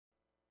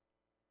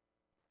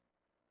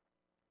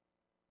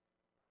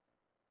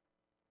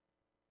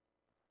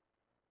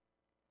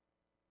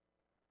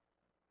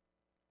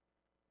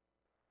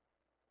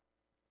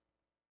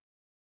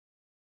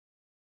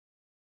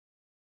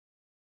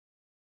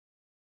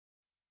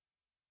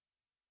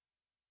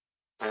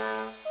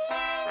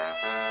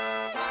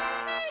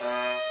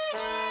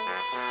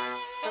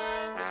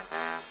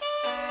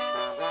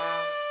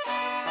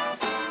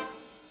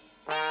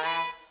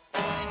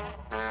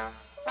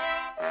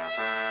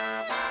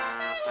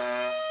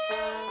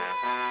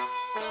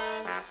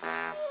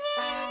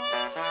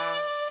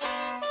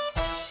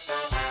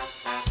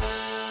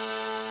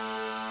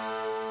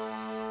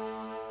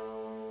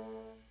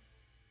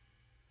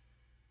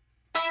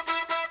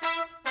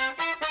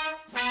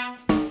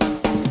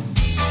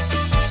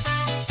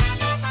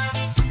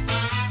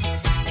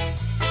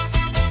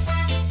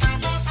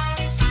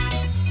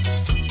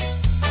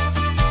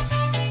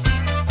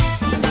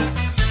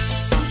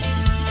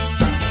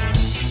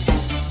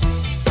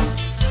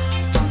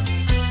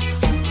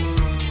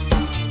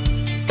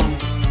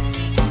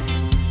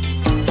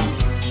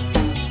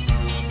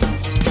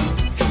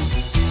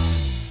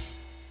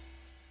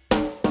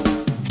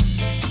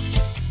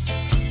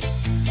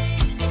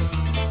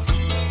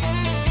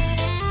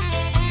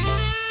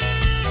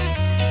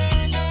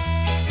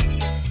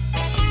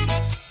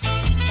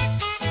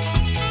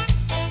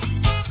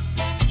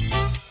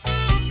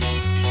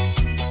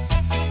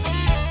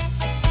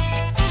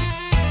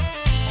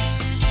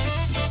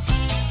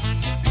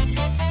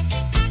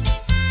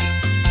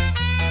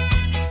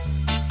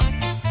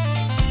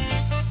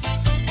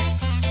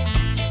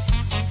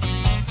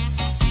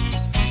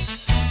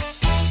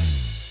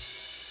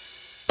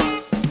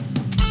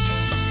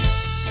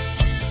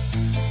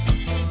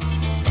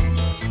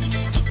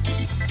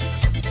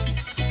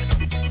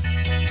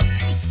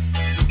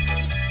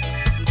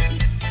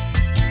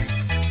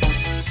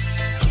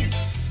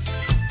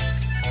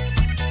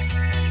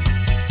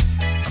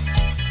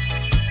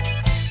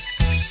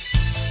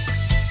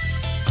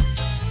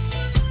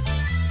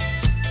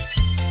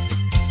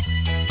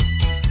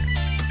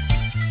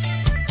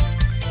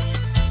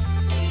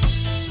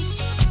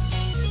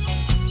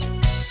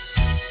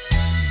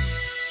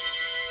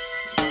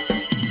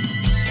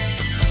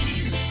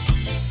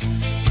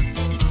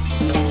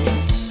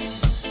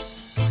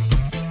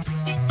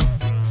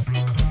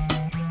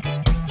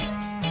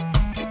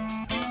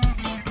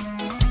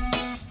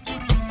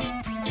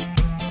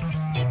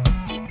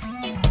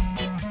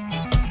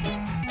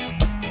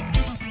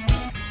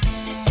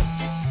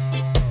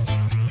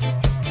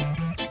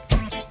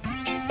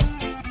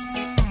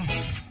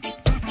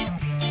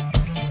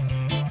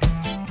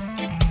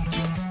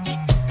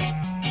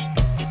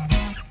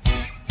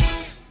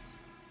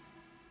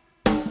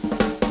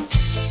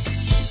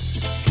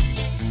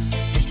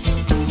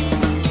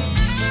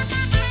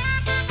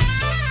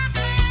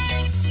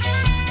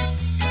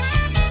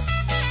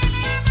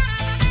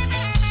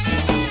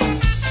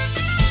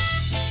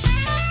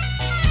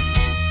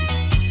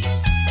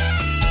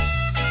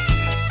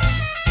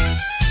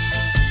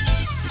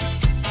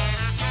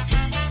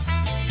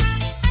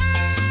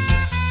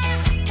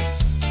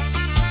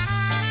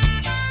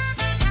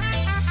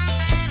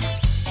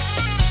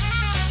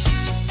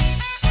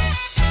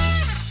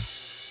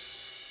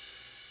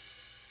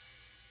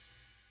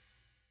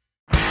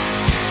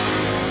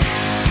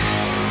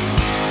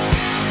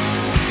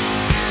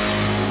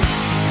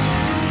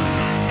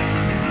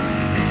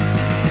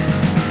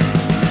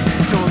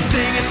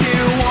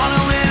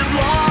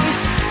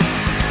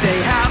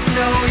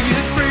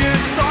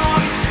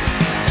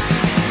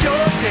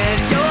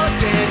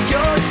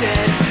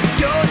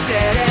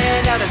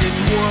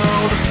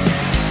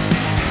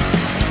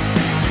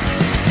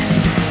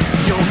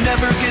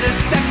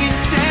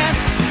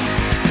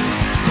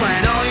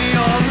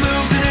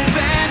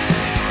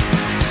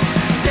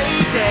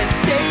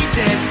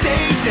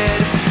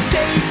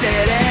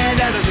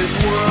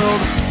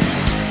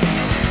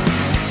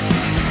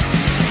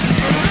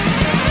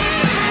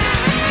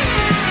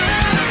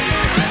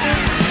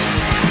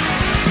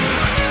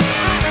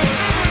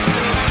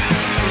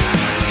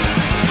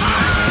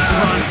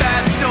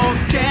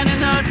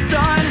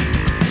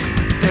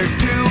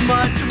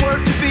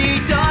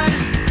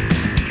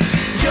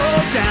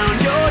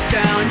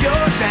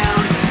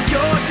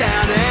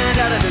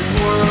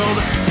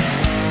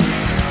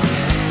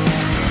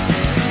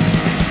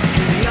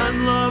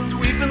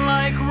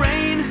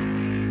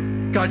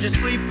Start to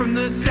sleep from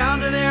the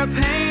sound of their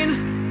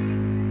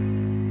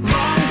pain.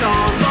 Long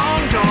gone,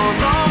 long gone,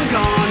 long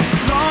gone,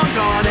 long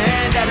gone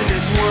and out of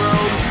this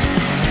world.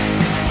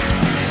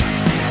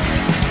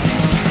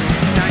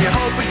 Now your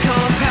hope and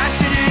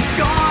compassion is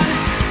gone.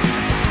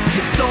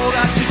 It's sold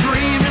out your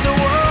dream to the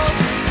world.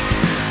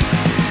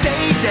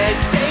 Stay dead,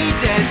 stay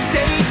dead,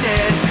 stay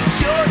dead.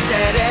 You're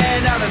dead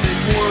and out of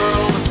this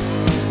world.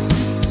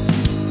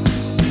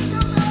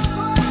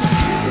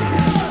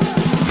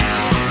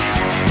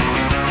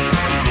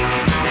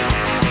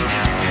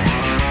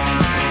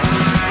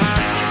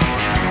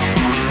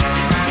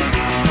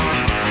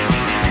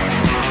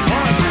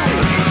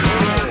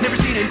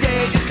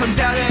 Comes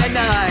out at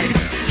night,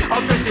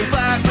 all dressed in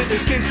black with their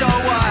skin so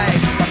white.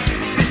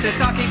 Fishnet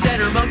stockings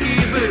and her monkey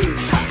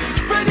boots,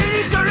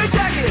 Freddy skirt and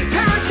jacket,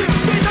 parachute.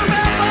 She's a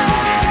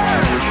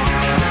vampire.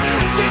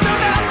 She's a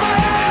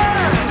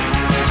vampire.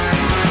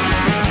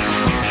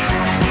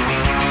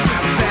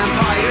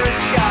 Vampire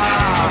ska.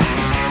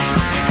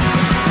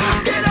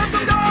 Get out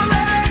some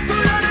garlic,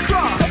 put on a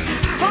cross.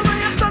 A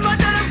ray of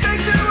sunlight that has stake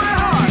through her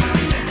heart.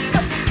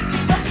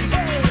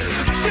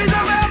 She's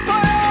a vampire.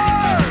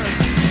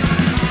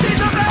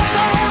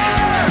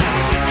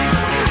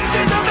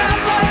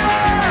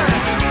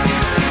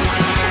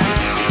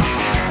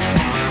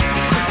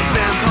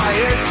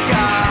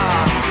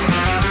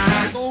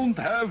 I don't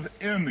have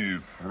any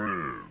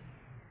friends.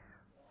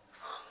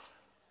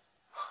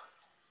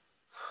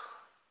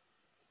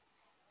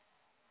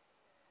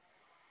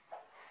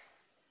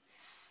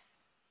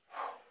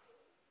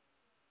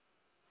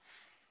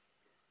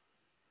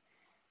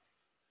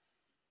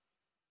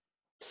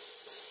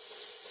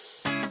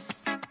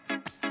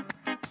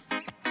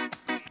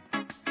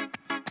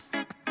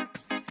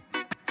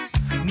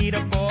 Need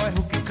a boy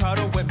who can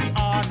cuddle with me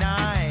all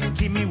night.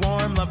 Keep me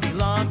warm, love me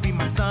long, be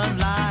my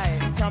sunlight.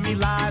 Tell me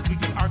lies, we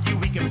can argue,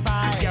 we can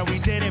fight. Yeah, we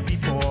did it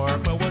before,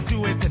 but we'll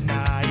do it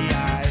tonight.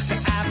 The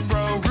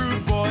afro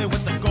rude boy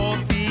with the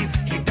gold teeth.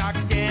 He dark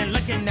skin,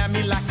 looking at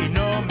me like he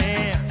know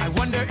me. I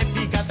wonder if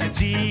he got the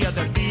G or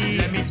the B.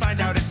 Let me find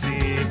out and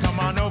see. Come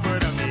on over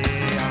to me.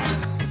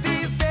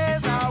 These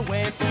days are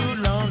way too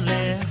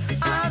lonely.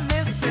 I'm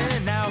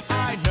missing out,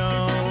 I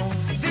know.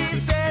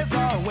 These days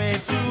are way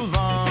too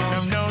long.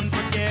 I'm known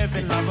for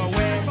giving love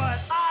away, but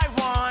I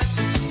want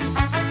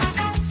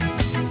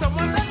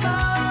someone that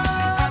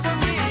loves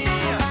me.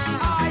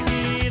 I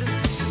need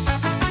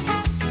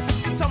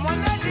someone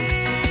that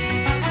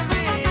needs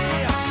me.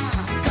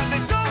 'Cause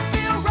it don't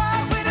feel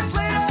right when it's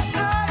late at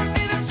night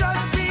and it's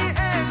just me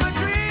and my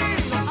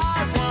dreams. So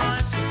I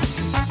want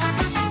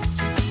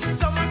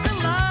someone to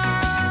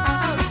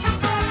love.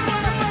 That's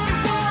what I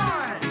fucking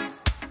want.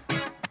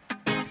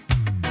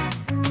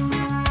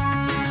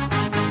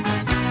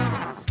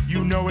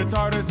 You know it's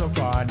harder to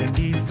find in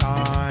these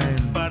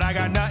times, but I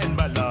got nothing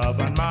but love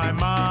on my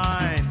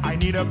mind. I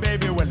need a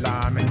baby while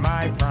I'm in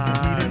my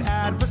prime. Need an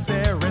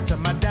adversary to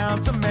my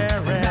down to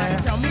marry. Now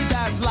tell me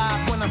that's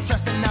lies when I'm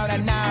stressing out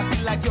at night.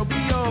 Feel like you'll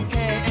be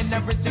okay and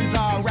everything's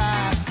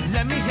alright.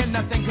 Let me hear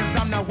nothing 'cause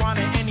I'm not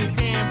wanting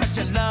anything but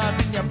your love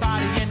in your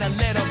body and a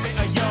little bit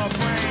of your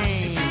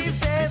brain. These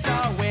days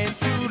are way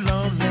too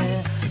lonely.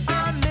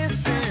 I'm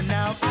missing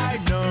out, I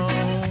know.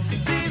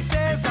 These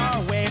days are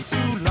way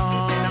too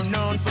long. I'm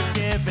known for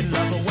giving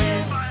love away,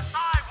 but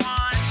I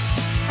want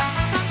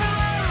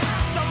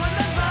someone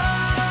that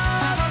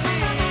loves me.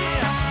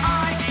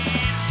 I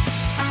need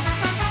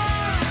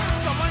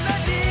someone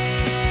that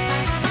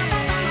needs me.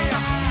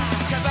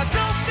 'Cause I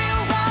don't feel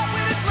right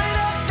when it's late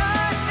at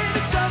night and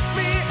it's just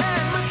me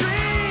and my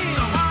dreams.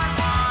 So I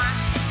want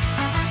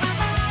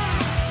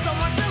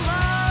someone to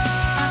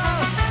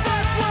love.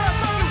 That's what I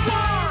fucking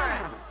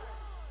want.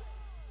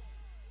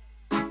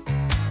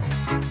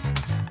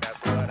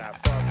 That's what I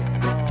fucking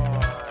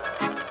want.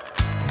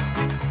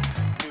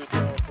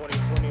 Newton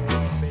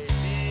 2021,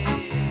 baby.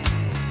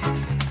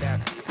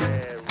 Nappy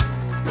head,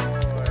 rude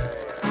boy.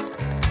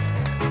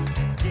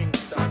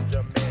 Kingston,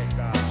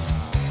 Jamaica.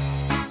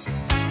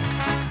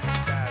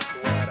 That's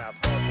what I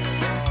fucking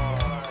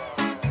want.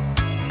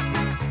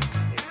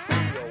 It's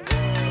still your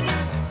world.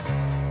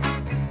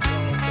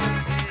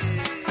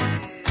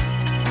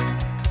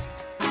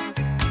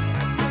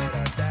 I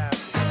said,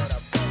 that's what I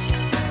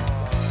fucking want.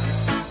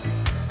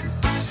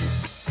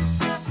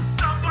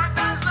 Someone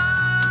that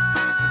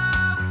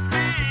loves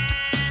me.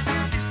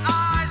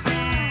 I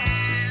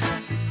need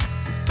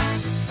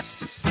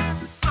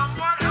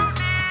someone who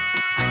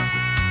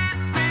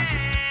needs me.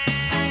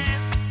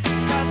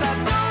 'Cause I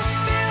don't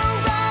feel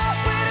right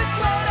when it's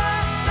late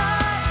at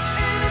night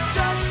and it's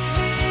just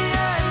me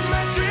and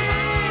my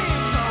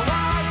dreams. So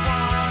I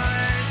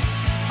want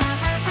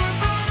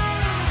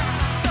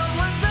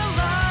someone to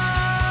love.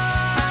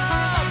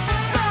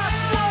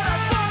 That's what I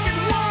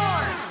fucking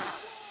want.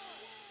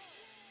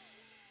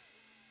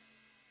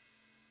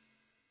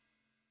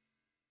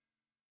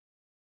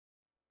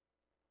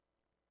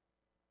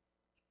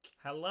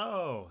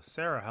 Hello,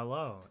 Sarah.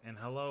 Hello, and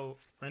hello,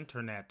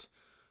 internet.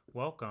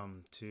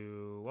 Welcome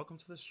to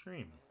the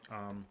stream.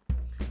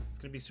 It's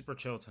gonna be super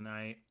chill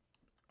tonight.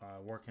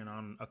 working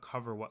on a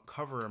cover. What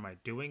cover am I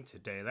doing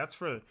today? That's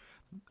for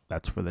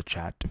the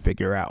chat to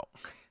figure out.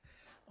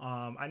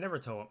 I never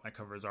tell what my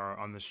covers are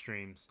on the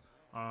streams.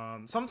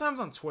 Sometimes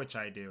on Twitch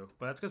I do,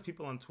 but that's because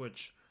people on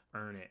Twitch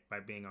earn it by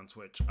being on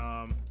Twitch.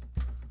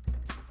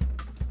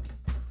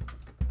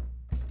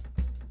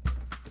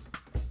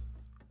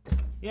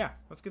 Yeah,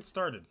 let's get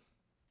started.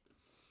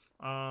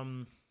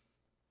 Oh,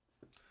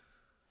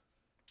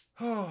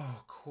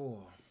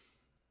 cool.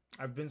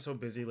 I've been so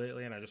busy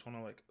lately and I just want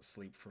to like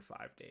sleep for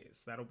 5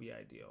 days. That'll be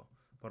ideal,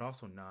 but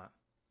also not.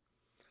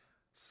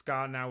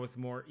 Ska now with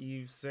more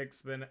Eve 6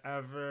 than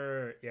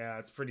ever. Yeah,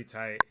 it's pretty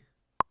tight.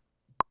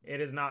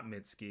 It is not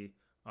Mitski.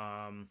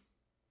 Not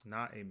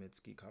a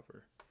Mitski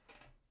cover.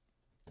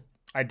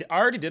 I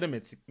already did a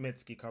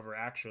Mitski cover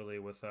actually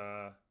with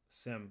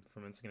Sim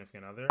from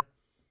Insignificant Other.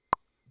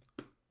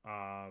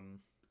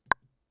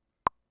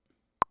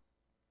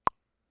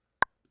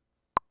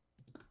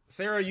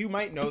 Sarah, you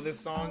might know this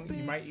song.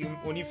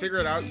 When you figure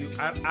it out,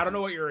 I don't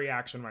know what your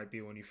reaction might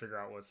be when you figure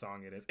out what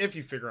song it is. If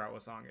you figure out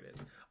what song it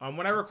is.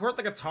 When I record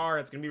the guitar,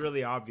 it's gonna be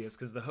really obvious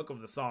because the hook of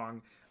the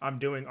song I'm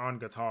doing on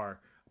guitar.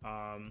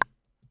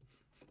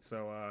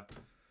 So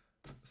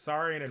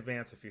sorry in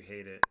advance if you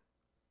hate it.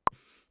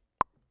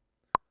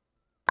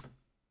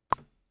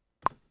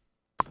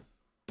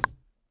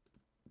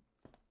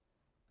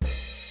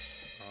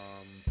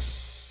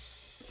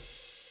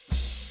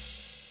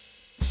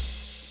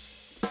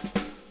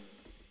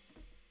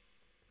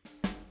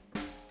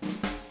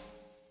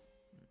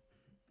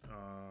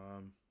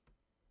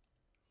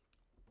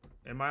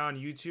 Am I on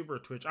YouTube or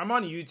Twitch? I'm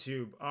on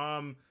YouTube.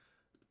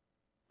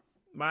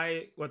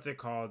 What's it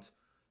called?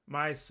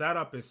 My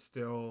setup is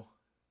still,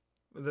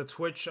 the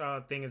Twitch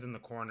thing is in the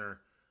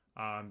corner,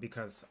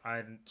 because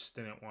I just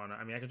didn't want to.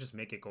 I mean, I could just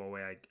make it go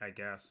away, I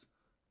guess.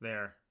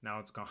 There, now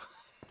it's gone.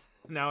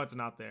 Now it's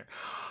not there.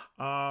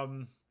 I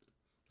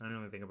didn't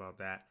really think about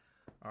that.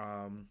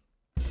 I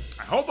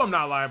hope I'm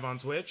not live on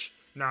Twitch.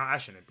 No, I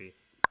shouldn't be.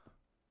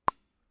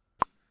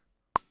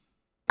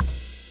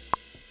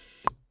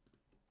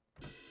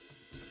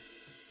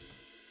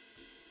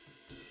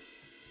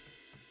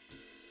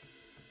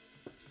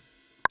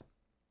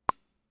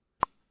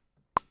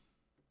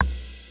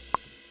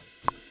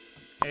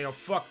 Hey, yo,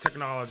 fuck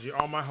technology.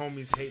 All my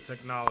homies hate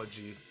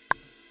technology.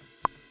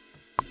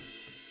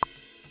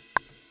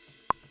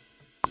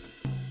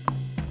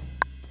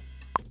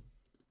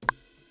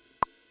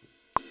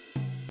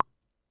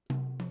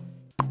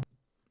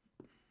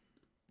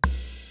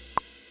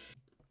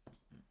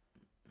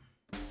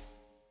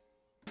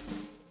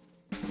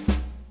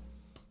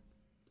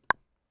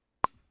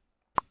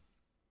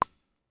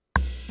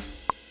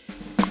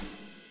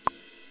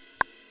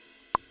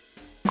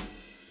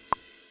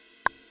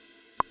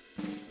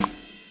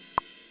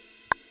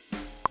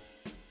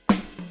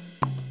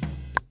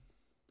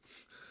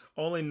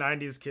 Only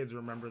 90s kids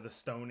remember the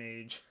Stone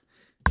Age.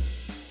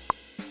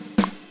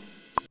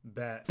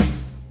 Bet.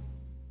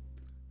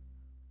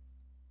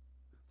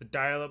 The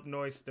dial-up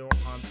noise still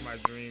haunts my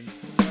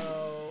dreams.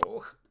 No.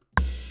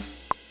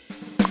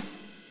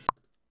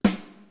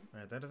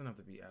 Alright, that doesn't have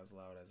to be as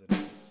loud as it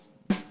is.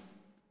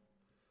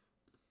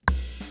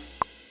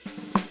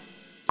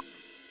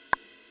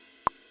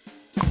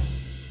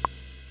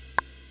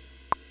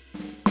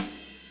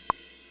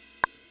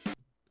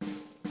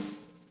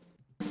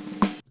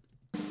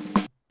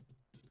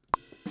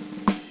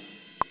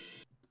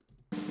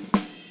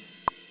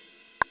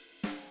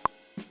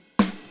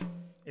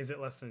 Is it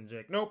less than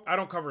Jake? Nope, I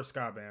don't cover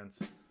ska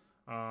bands.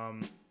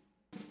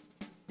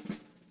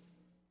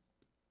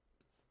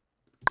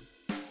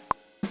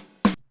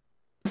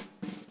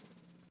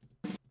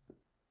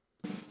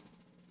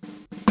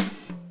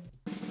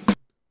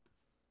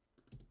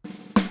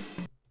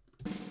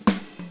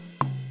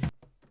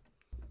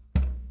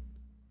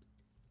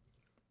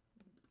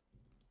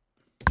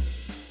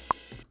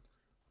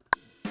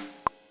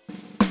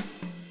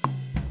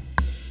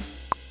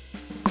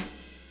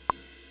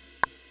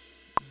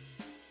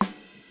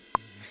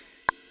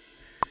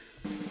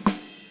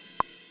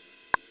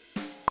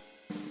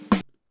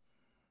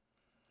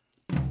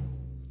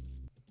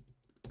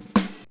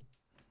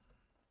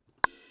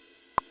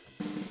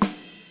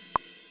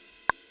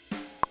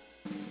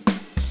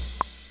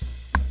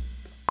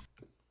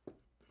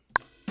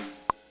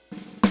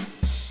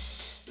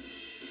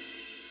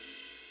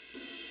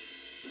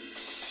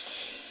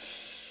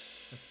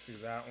 Do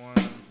that one.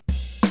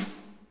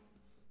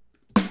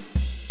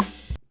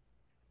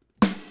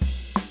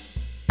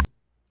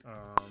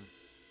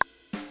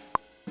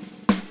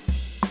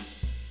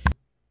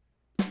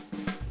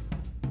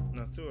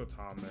 Let's do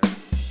Atomic.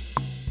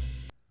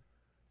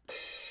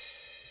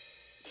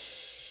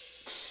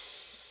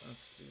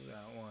 Let's do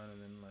that one,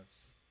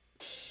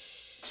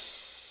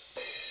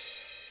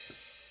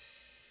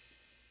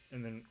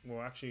 and then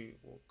we'll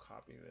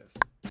copy this.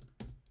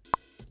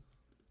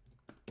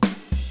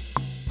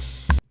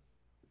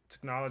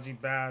 Technology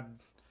bad.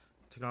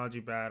 Technology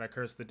bad. I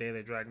curse the day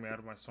they dragged me out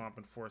of my swamp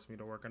and forced me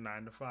to work a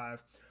 9 to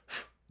 5.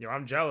 Yo,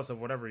 I'm jealous of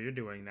whatever you're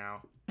doing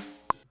now.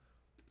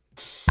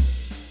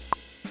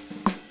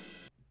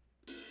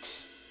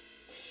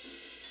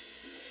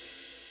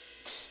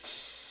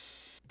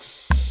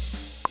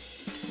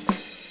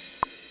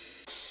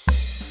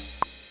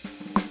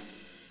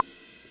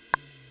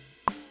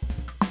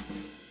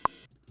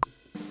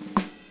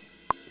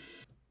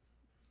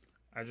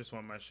 I just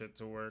want my shit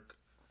to work.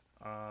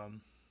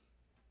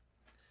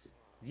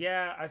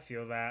 Yeah, I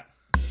feel that.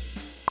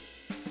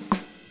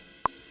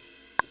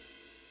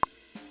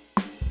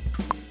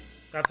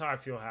 That's how I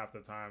feel half the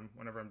time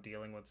whenever I'm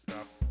dealing with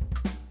stuff.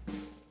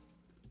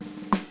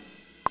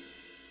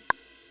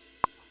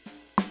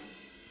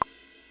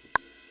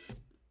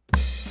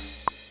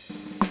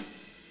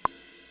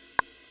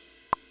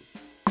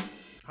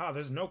 Ah,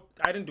 there's no...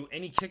 I didn't do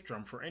any kick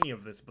drum for any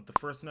of this but the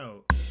first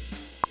note.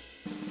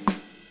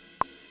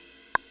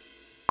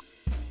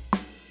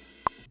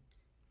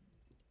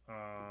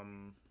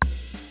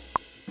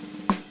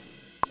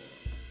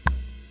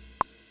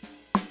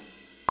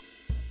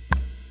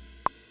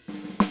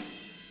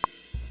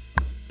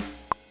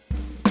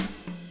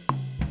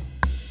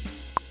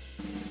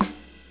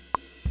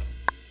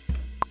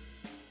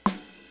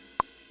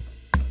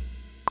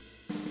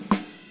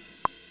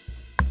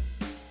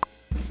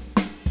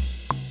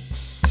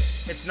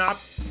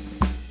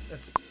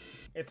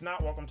 It's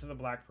not Welcome to the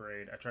Black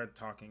Parade. I tried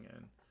talking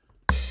in.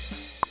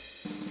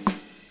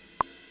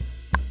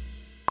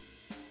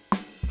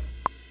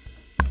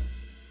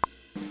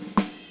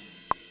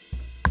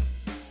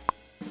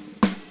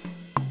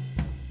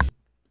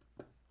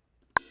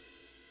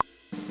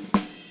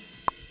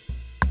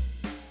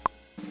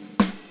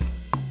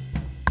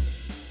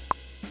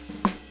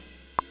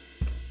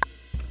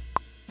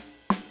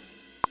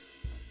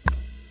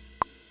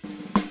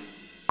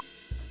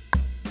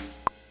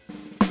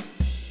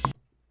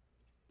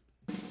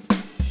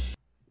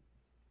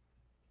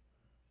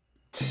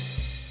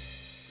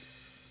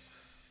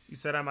 You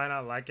said I might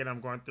not like it.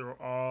 I'm going through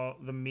all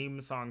the meme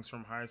songs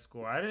from high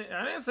school. I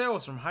didn't say it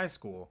was from high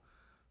school.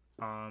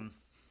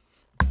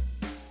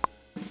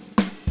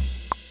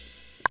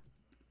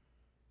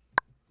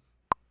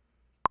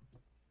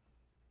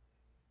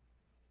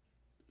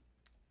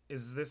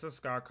 Is this a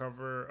ska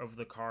cover of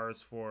the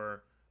Cars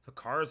 4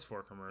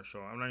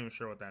 commercial? I'm not even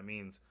sure what that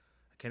means.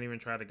 I can't even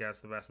try to guess.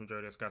 The vast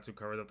majority of Ska 2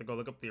 covers. I have to go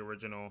look up the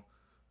original,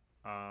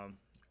 and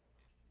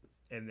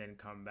then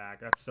come back.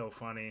 That's so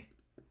funny.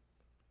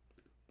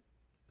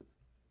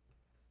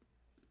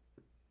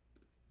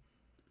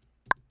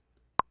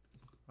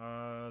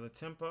 The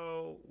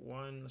tempo,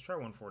 let's try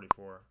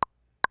 144.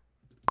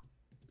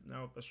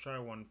 Nope, let's try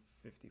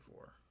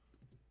 154.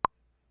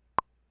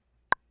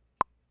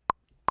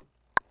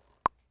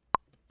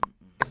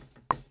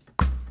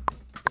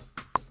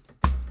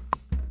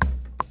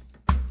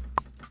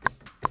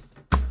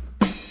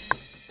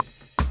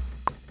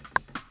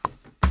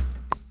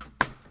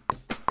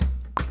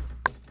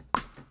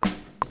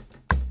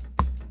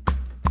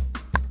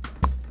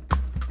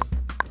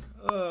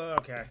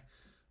 Okay.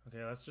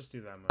 Okay, let's just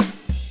do that much.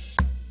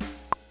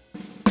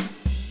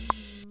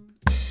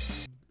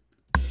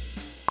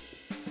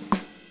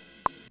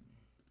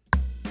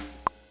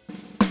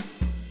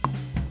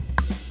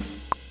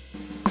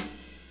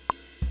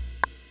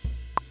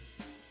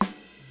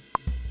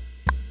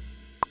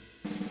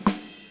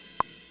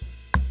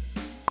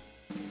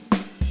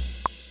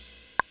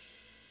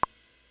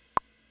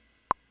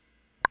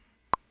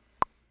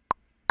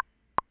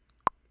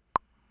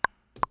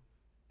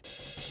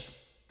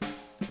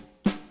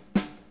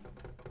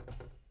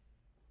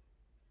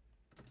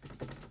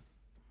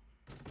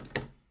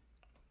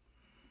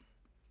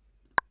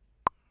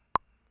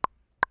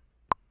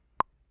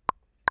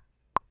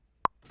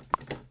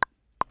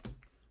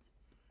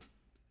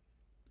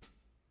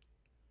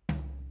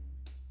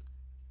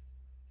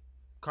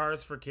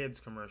 Cars for Kids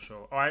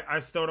commercial. Oh, I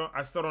still don't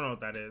know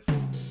what that is.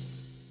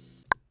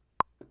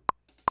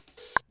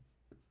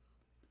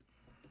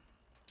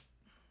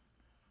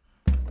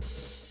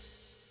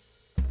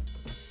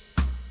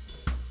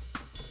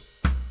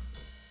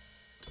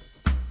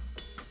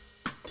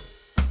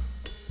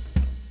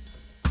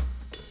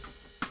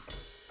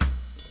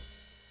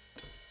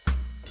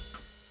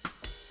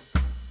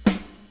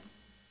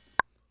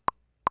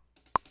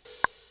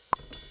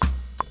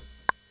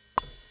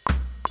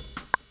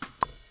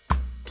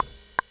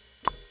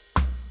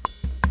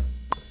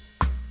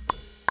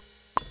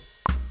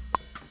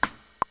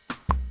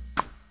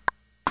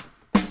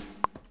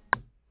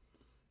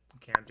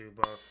 Can't do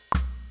both.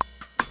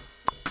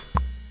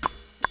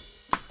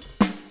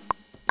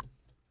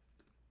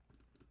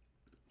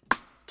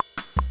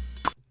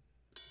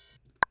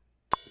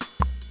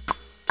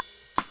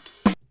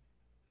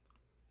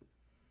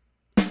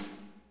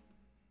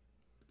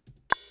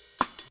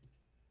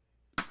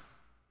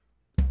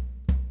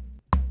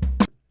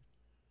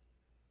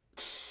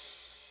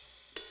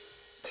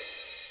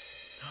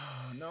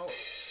 No,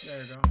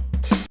 there you go.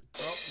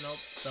 Oh, nope,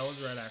 that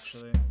was red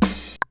actually.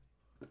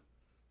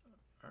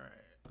 Alright,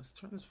 let's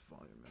turn this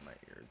volume in my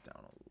ears down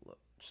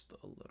just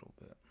a little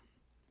bit.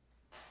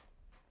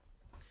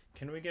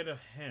 Can we get a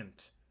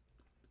hint?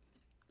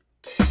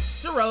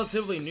 It's a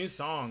relatively new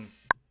song.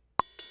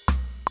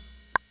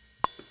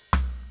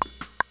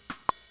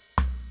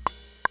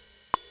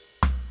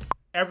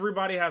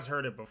 Everybody has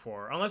heard it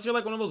before. Unless you're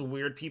like one of those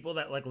weird people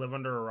that like live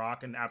under a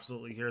rock and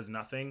absolutely hears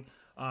nothing.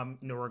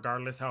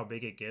 regardless how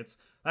big it gets.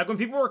 Like when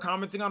people were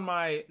commenting on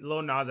my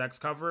Lil Nas X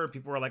cover,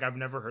 people were like, I've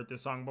never heard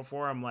this song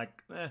before. I'm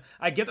like,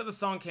 I get that the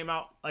song came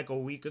out like a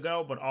week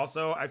ago, but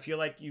also I feel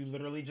like you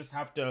literally just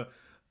have to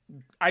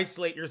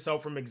isolate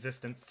yourself from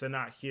existence to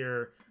not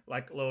hear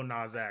like Lil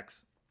Nas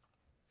X.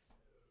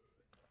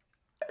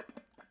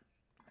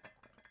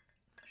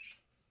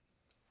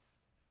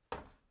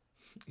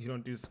 You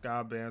don't do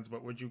ska bands,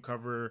 but would you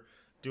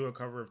do a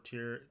cover of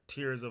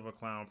Tears of a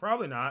Clown?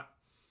 Probably not.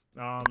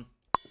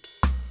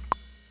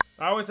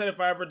 I always said if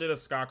I ever did a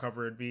ska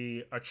cover, it'd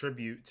be a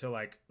tribute to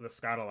like the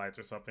Scatolites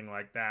or something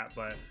like that.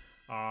 But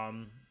I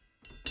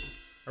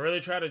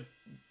really try to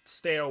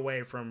stay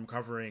away from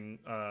covering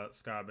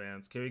ska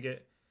bands. Can we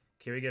get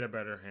a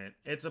better hint?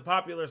 It's a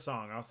popular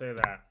song, I'll say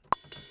that.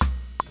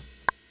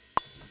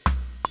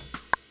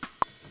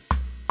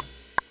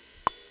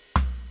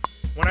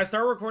 When I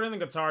start recording the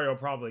guitar, you'll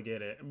probably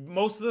get it.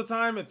 Most of the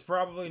time, it's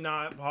probably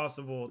not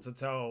possible to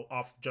tell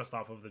just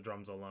off of the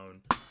drums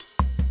alone.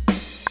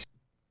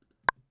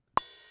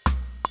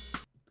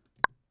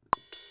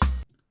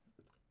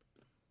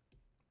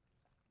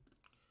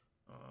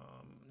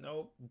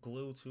 Nope.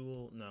 Glue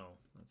tool. No.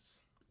 That's...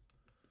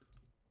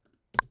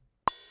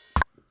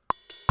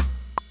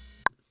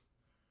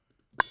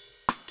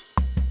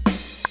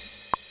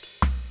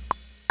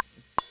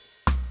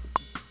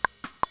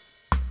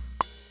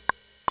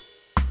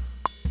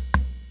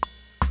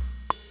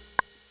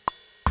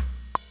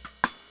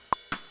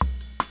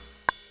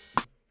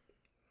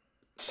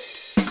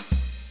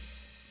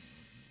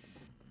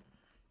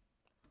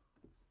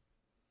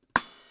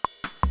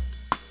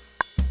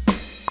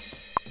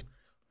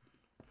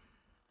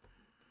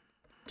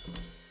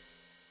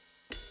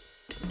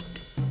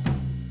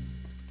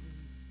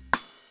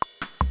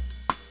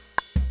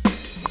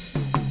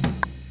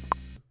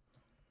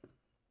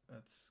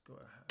 Let's go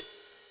ahead.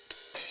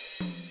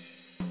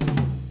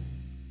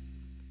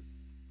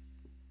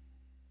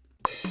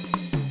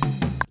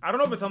 I don't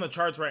know if it's on the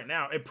charts right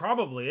now. It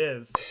probably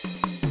is.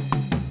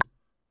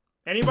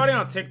 Anybody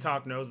on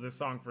TikTok knows this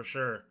song for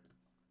sure.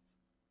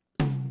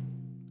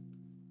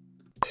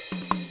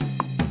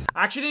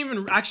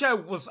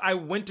 I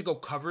went to go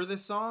cover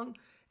this song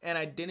and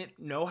I didn't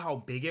know how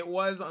big it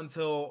was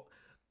until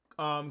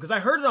because I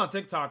heard it on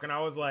TikTok and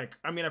I was like,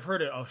 I mean, I've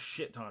heard it a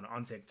shit ton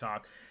on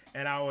TikTok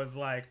and I was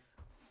like,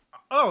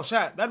 oh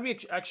shit, that'd be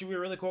actually be a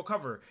really cool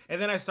cover.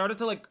 And then I started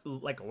to like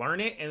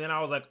learn it, and then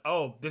I was like,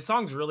 oh, this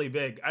song's really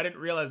big. I didn't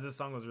realize this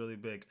song was really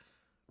big.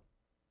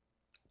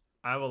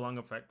 I have a lung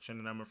infection,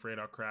 and I'm afraid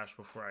I'll crash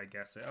before I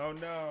guess it. Oh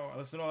no, I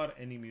listen to a lot of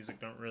indie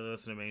music. Don't really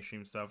listen to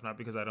mainstream stuff, not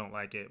because I don't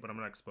like it, but I'm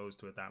not exposed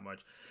to it that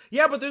much.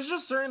 Yeah, but there's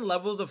just certain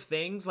levels of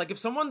things. Like if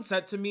someone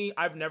said to me,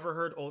 I've never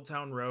heard Old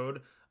Town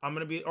Road, I'm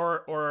gonna be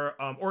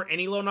or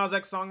any Lil Nas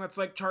X song that's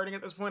like charting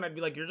at this point, I'd be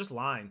like, you're just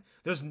lying.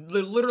 There's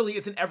literally,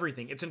 it's in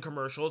everything. It's in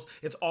commercials.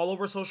 It's all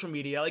over social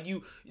media. Like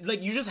you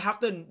just have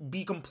to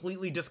be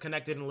completely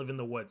disconnected and live in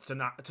the woods to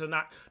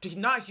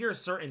not hear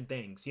certain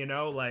things. You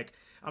know, like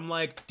I'm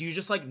like, do you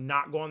just like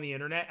not go on the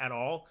internet at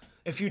all?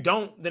 If you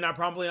don't, then I'm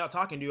probably not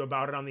talking to you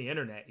about it on the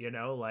internet. You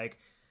know, like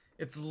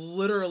it's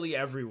literally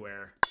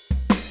everywhere.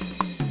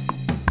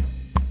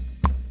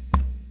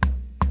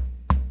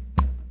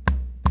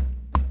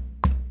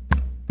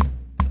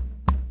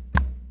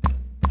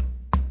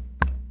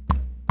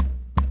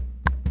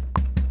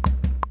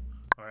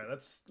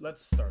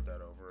 Let's start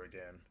that over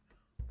again.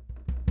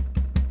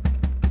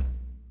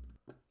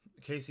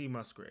 Casey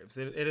Musgraves.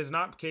 It is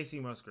not Casey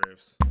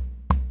Musgraves.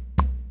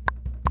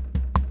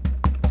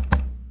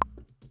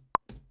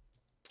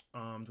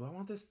 Do I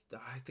want this?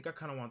 I think I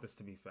kind of want this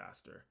to be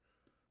faster.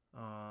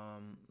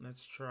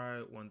 Let's try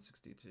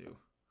 162.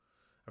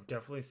 I've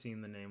definitely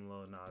seen the name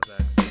Lil Nas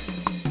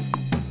X.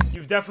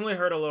 You've definitely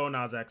heard a Lil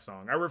Nas X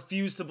song. I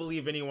refuse to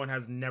believe anyone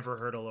has never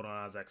heard a Lil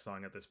Nas X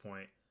song at this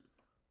point.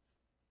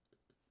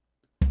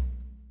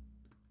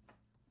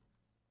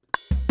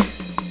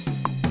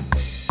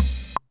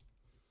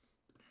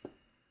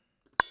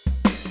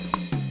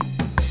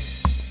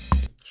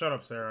 Shut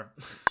up, Sarah.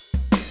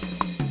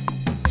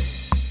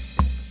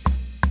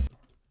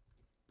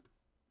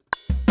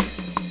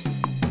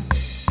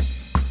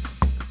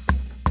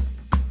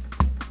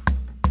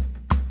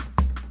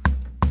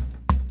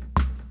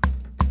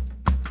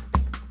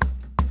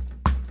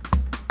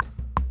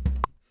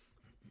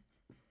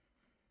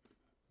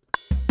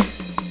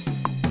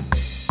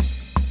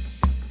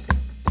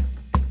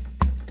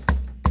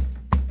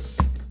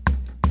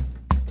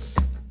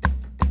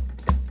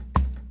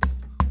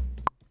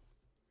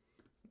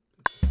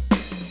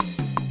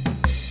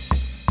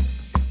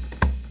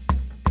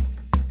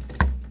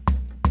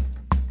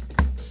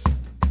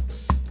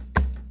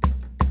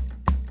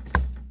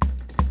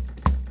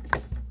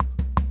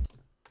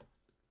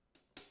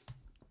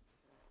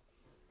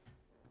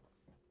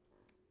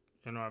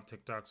 I don't have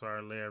TikTok, so I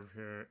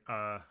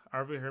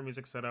already hear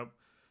music set up.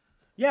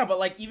 Yeah, but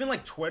like even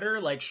like Twitter,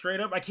 like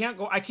straight up, I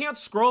can't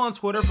scroll on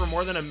Twitter for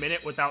more than a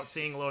minute without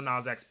seeing Lil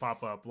Nas X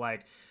pop up.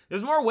 Like,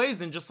 there's more ways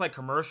than just like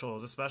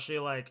commercials, especially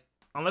like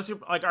unless you're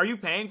like, are you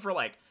paying for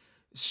like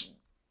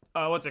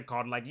what's it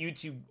called? Like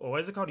YouTube, or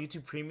what is it called?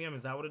 YouTube Premium?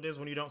 Is that what it is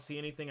when you don't see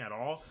anything at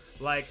all?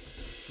 Like,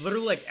 it's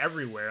literally like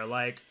everywhere.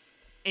 Like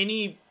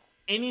any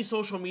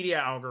social media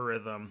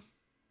algorithm.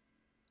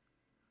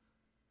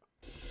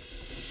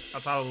 I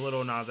saw a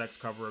Lil Nas X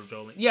cover of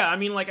Jolene. Yeah, I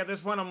mean, like at this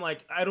point, I'm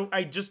like,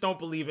 I just don't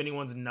believe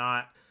anyone's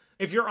not.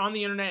 If you're on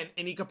the internet in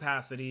any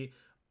capacity,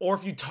 or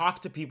if you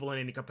talk to people in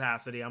any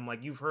capacity, I'm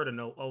like, you've heard a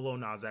Lil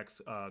Nas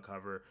X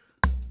cover.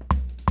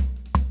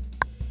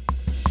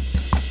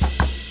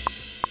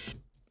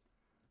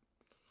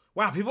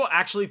 Wow, people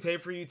actually pay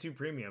for YouTube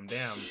Premium.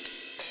 Damn.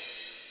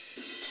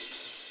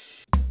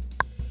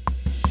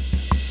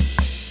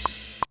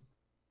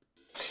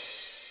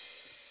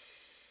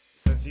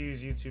 Since you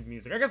use YouTube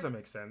Music, I guess that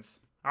makes sense.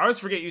 I always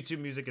forget YouTube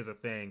Music is a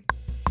thing.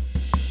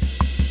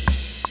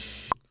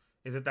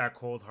 Is it that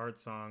Cold Heart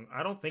song?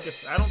 I don't think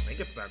it's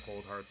that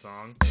Cold Heart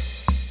song.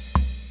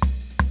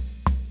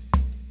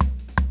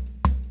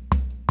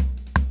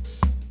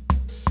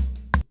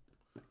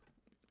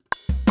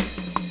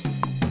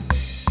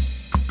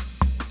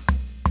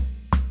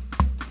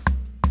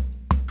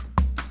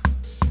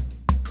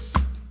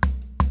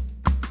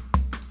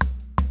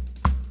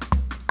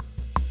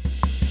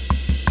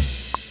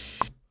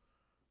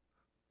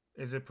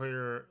 Is it for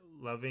your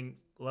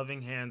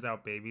loving hands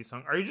out baby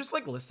song? Are you just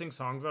like listing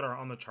songs that are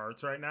on the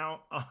charts right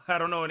now? I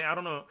don't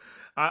know.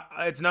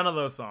 It's none of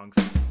those songs.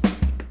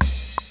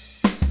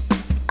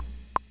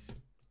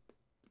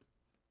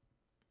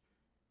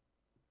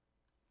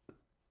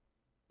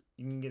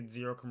 You can get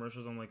 0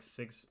 commercials on like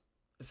six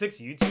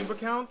YouTube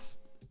accounts.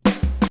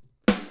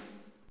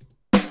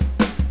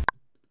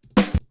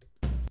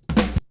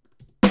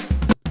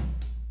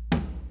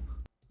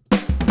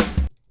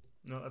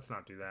 No, let's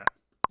not do that.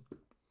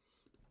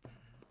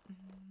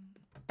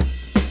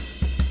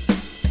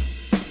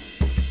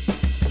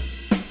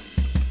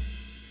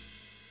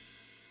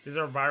 These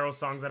are viral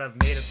songs that have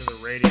made it to the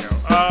radio.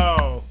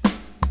 Oh.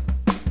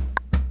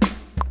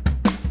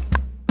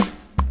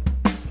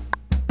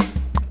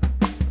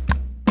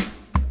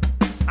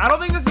 I don't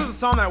think this is a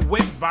song that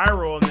went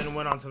viral and then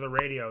went onto the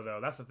radio, though.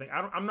 That's the thing.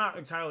 I'm not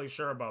entirely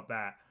sure about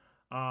that.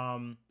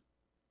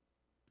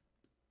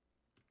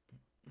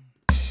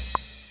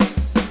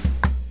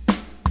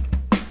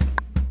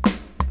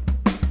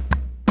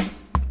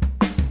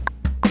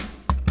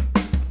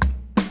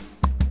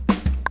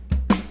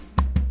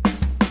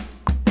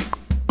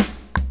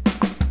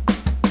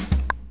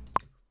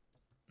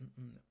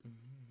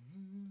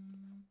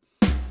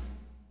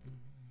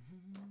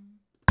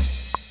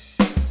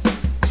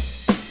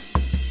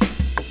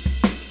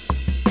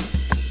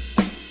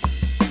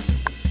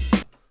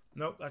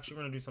 Nope, actually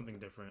we're gonna do something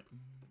different.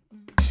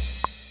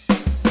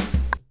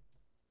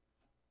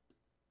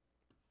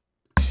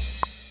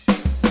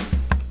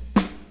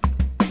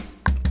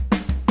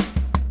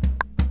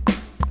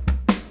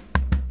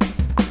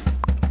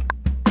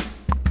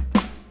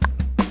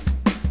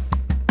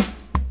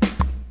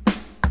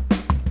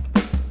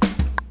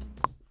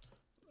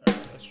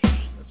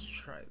 Let's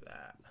try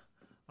that.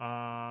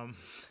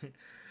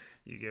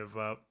 You give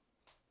up.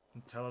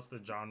 Tell us the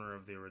genre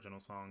of the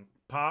original song.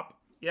 Pop.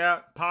 Yeah,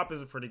 pop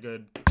is pretty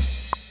good.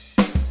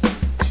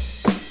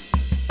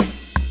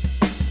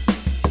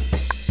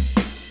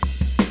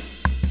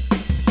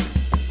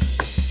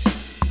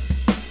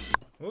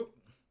 Whoop.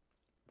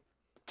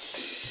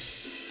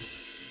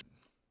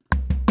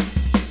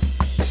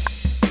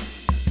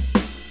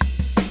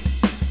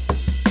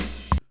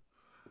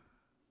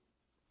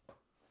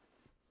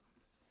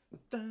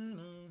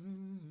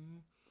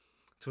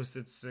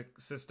 Twisted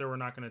Sister, we're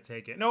not gonna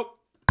take it. Nope.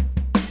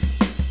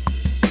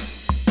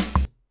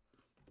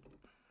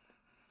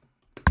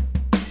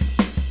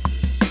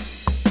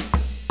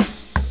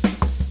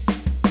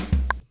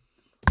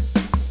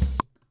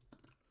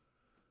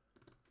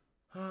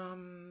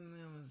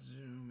 Let's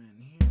zoom in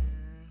here.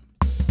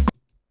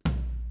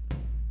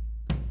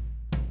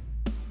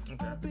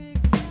 Okay.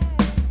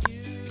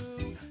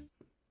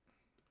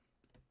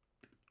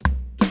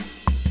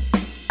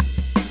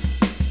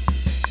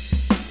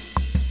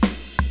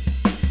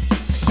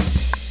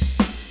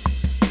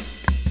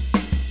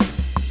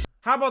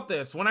 How about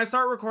this? When I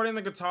start recording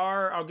the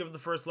guitar, I'll give the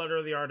first letter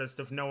of the artist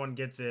if no one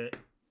gets it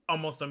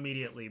almost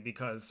immediately,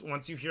 because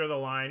once you hear the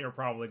line, you're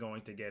probably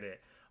going to get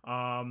it.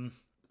 Because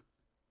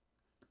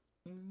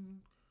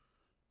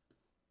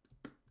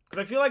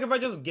I feel like if I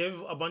just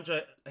give a bunch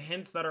of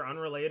hints that are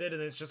unrelated,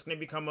 and it's just going to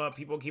become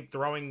people keep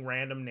throwing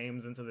random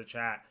names into the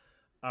chat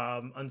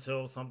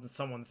until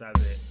someone says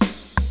it.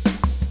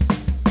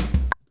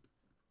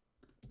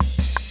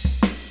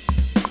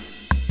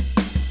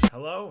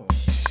 Hello?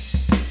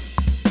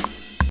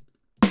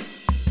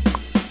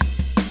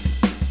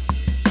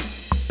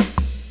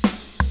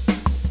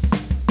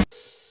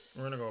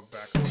 We're going to go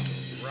back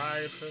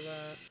right for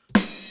that.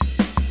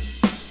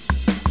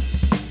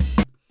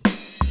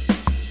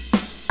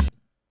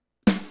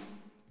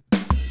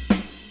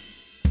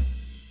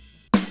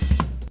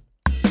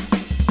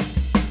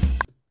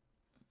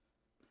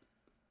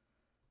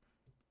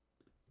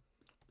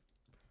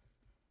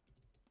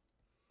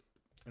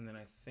 And then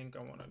I think I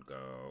want to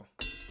go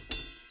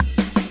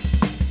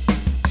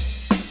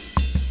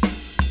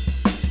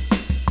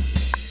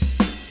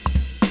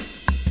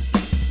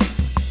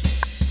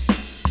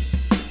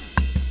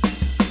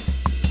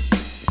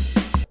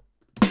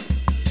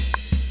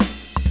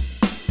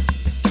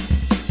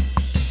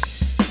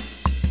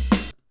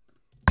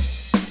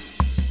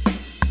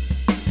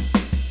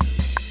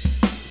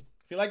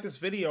like this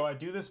video, I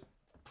do this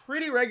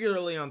pretty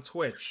regularly on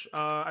Twitch.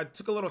 I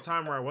took a little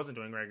time where I wasn't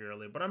doing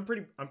regularly, but I'm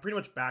pretty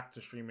much back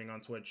to streaming on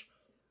Twitch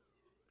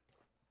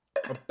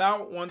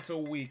about once a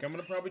week. I'm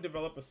gonna probably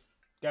develop a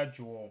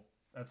schedule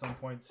at some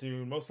point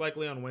soon, most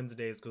likely on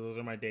Wednesdays because those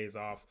are my days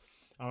off.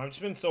 I've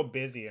just been so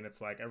busy, and it's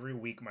like every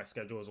week my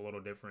schedule is a little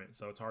different,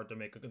 so it's hard to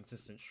make a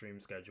consistent stream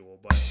schedule,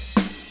 but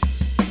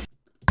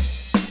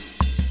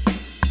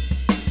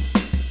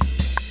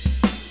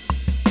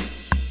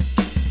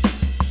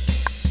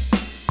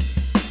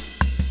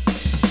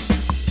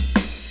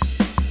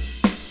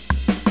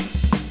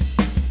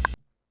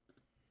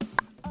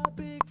A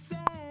big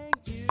thank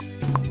you.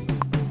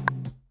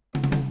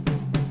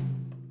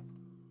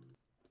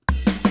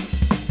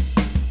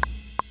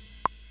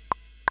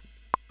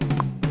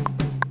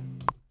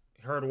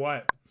 heard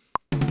what?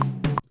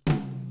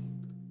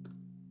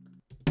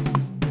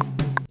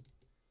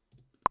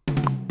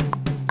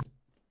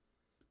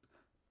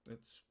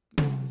 Let's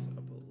move this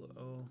up a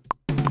little.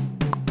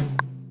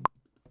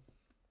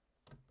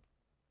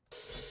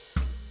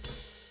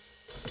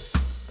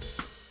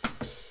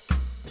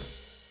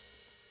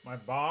 My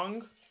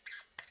bong.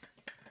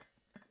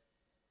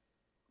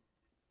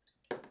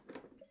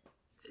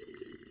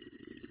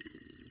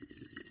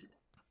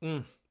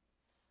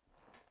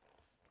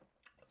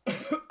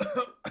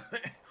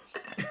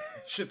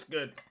 Shit's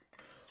good.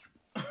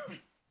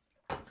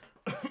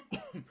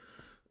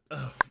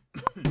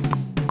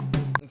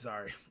 I'm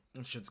sorry.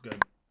 Shit's good.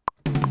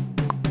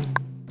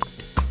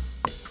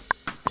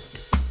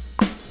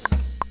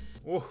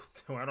 Oh,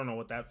 I don't know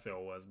what that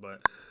feel was,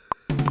 but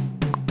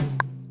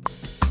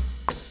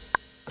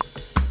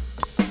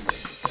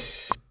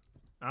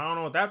I don't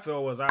know what that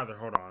feel was either.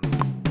 Hold on.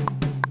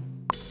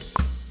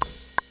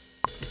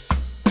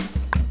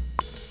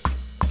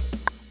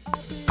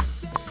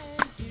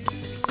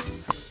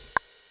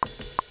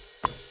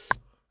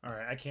 All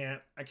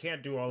right, I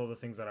can't do all of the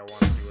things that I want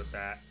to do with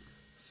that.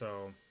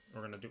 So,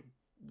 we're going to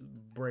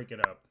break it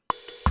up.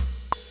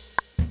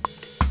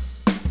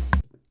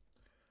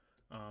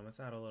 Let's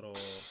add a little.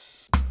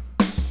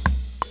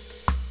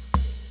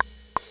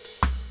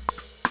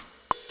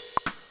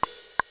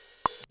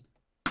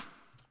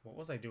 What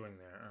was I doing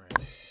there? All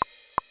right.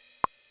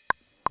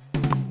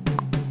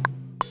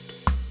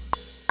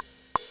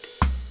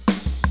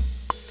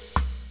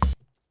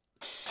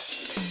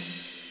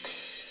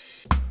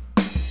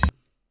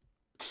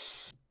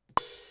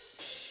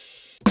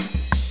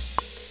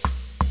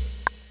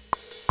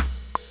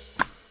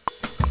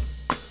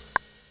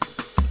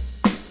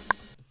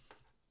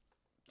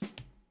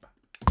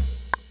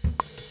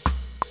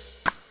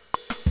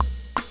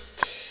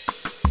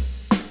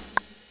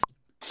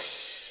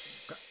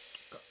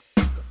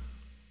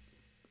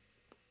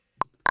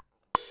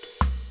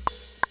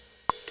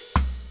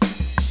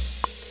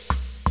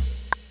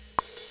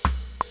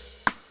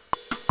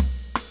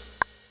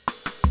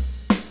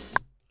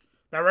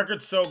 That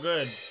record's so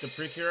good. The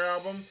Precure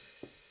album,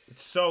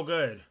 it's so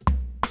good.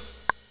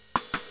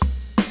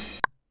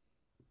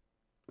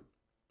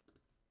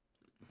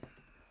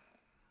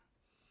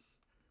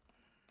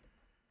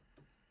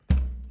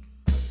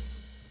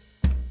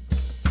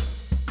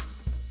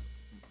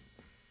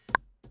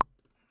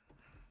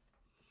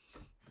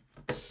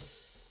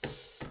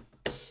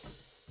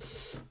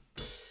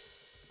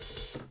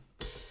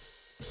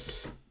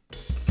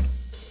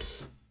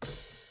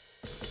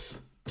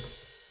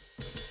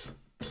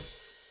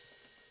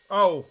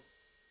 Oh,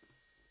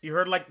 you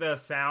heard like the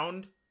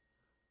sound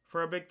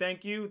for a big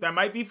thank you? That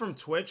might be from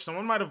Twitch.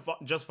 Someone might have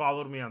just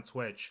followed me on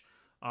Twitch.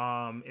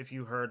 If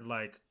you heard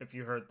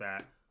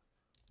that.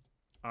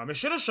 It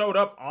should have showed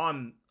up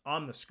on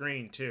the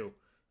screen too.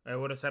 It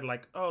would have said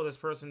like, oh, this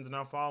person's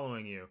now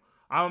following you.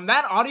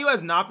 That audio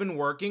has not been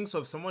working, so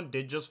if someone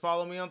did just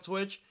follow me on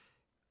Twitch,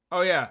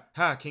 oh yeah,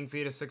 King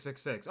Fetus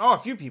 666. Oh, a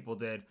few people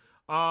did.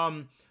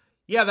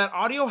 Yeah, that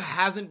audio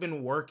hasn't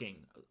been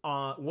working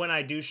when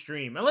I do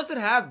stream. Unless it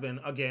has been,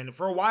 again.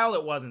 For a while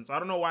it wasn't, so I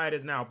don't know why it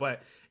is now.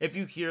 But if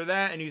you hear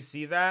that and you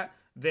see that,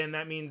 then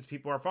that means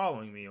people are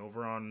following me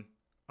over on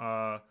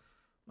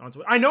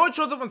Twitch. I know it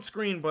shows up on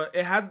screen, but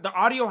the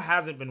audio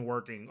hasn't been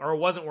working, or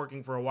wasn't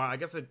working for a while. I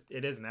guess it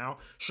is now.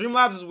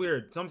 Streamlabs is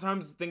weird.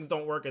 Sometimes things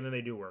don't work and then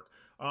they do work.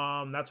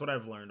 That's what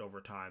I've learned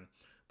over time.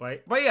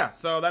 But yeah,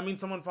 so that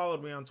means someone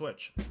followed me on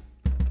Twitch.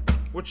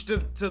 Which to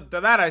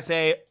that I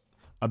say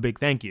a big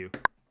thank you.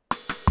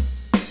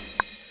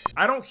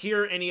 I don't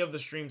hear any of the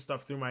stream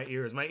stuff through my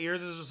ears. My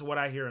ears is just what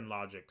I hear in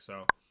Logic,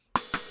 so.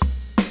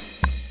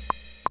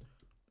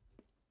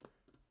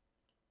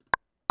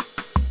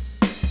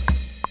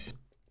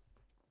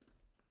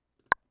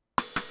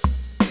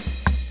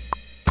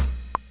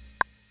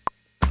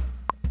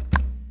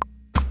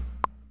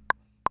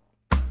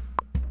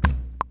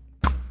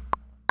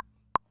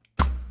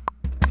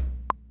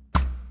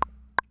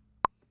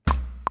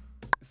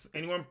 Is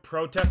anyone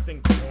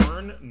protesting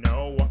corn?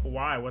 No.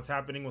 Why? What's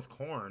happening with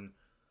corn?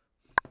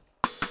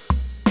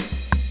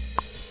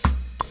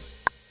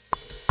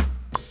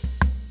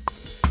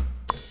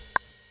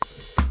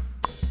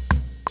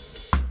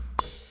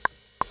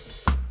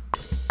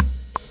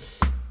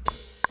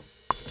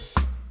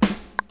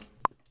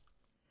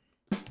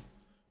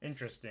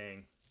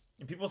 interesting.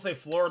 And people say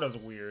Florida's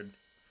weird.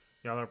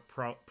 Y'all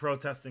are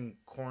protesting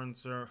corn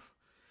syrup.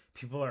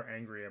 People are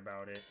angry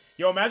about it.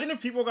 Yo, imagine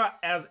if people got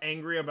as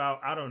angry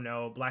about, I don't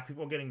know, black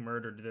people getting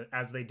murdered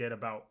as they did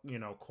about, you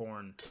know,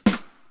 corn.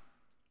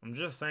 I'm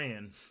just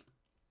saying.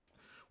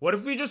 What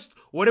if we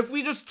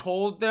just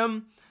told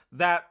them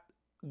that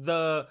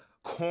the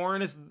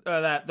corn is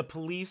that the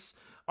police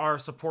are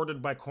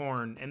supported by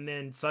corn, and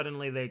then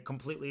suddenly they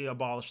completely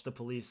abolish the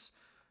police?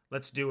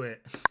 Let's do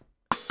it.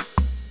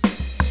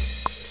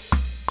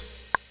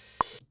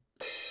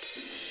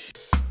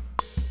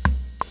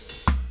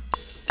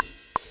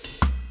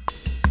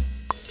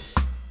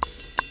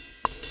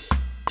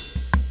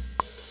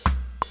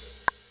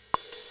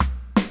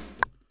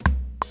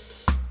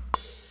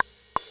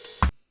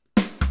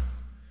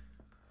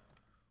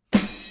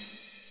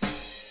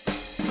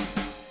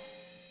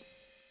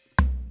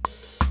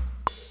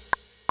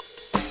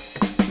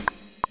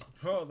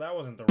 Oh, that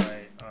wasn't the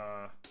right,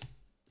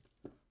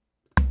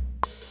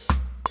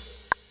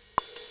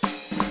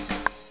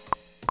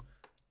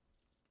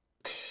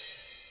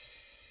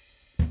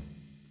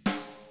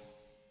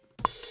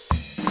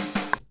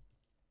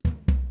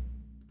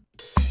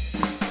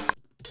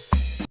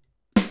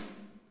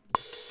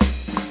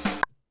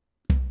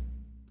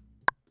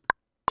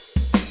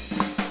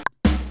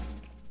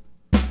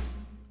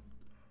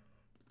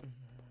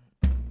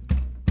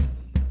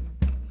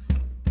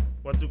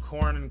 What do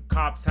corn and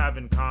cops have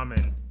in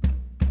common?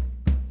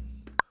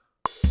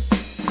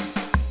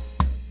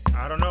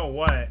 I don't know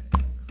what.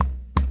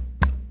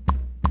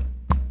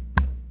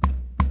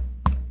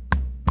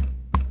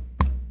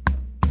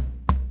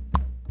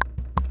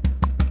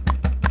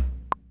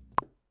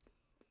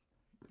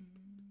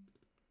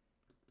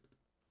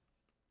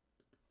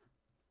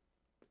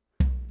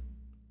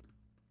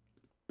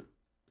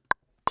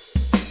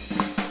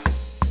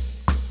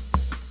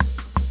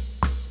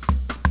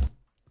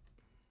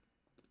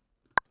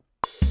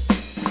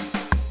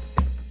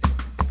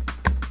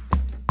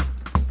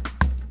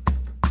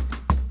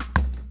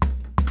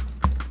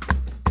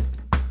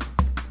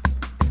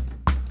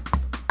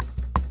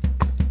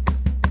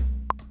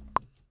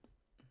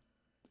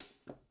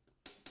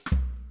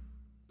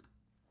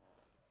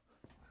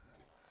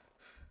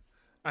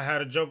 I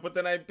had a joke, but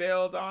then I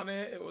bailed on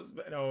it. It was,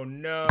 oh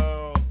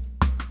no.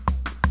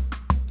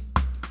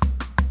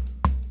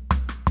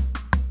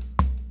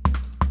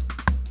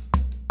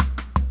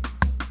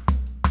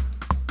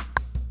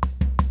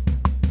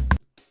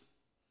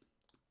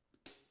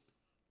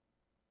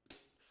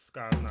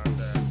 Scott's not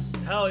dead.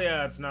 Hell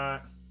yeah, it's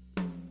not.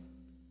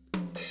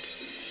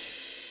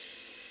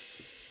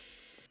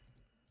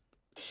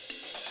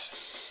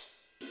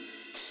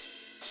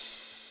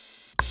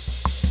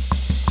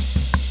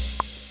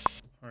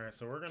 Alright,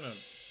 so we're gonna...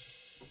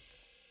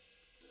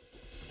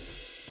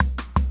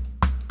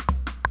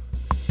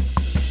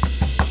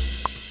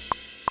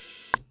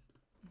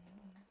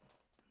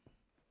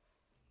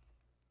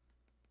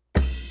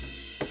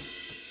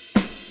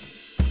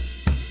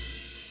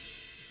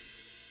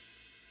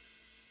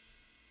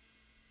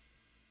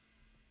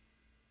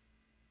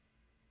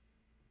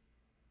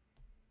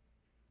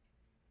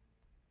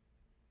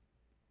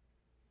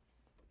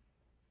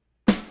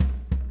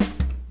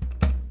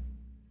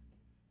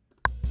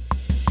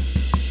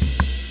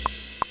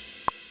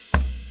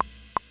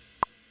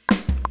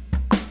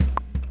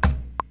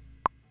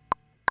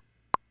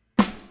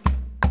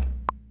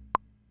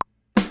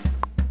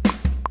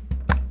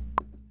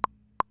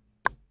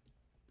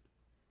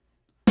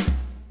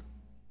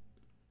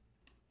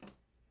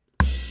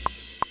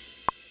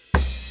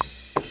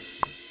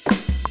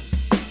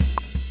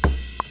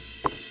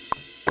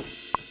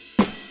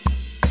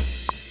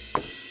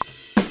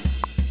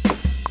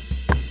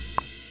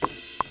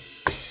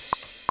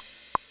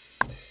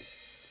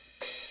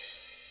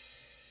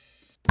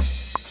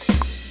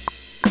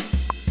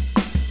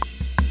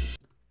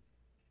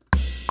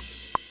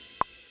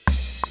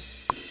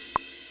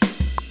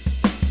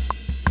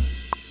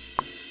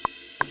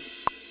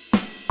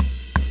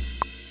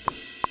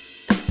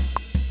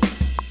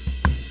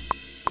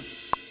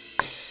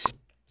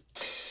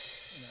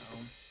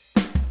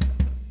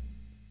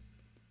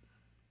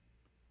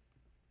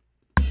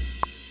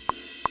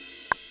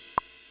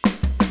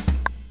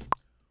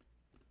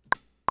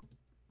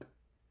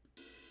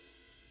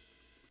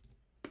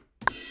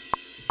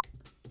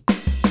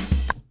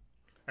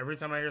 Every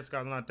time I hear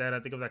Scott's not dead, I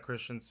think of that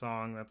Christian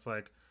song that's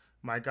like,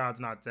 my God's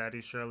not dead,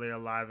 he's surely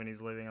alive and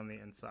he's living on the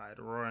inside,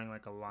 roaring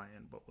like a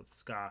lion, but with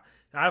Scott.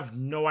 I have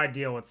no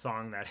idea what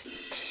song that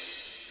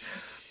is.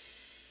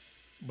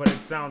 But it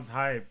sounds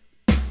hype.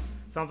 It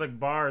sounds like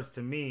bars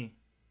to me.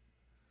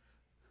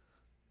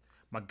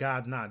 My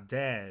God's not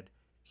dead,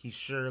 he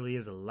surely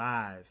is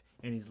alive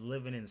and he's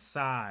living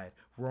inside,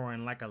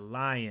 roaring like a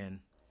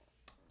lion.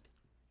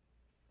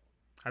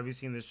 Have you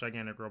seen This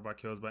Gigantic Robot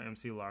Kills by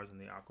MC Lars and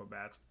the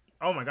Aquabats?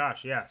 Oh my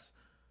gosh, yes.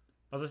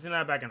 I was listening to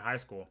that back in high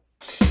school.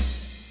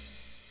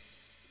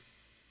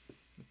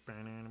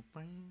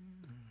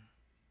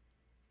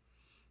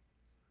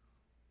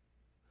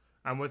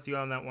 I'm with you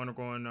on that one,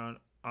 going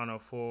on a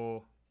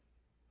full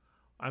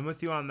I'm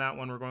with you on that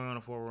one. We're going on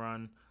a full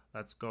run.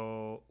 Let's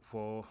go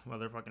full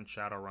motherfucking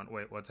shadow run.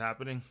 Wait, what's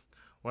happening?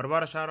 What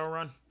about a shadow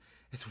run?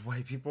 It's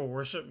white people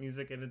worship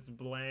music and it's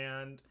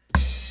bland.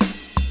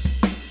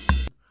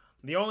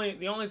 The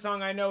only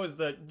song I know is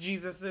the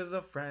Jesus is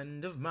a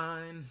friend of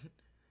mine.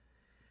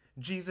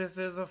 Jesus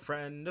is a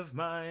friend of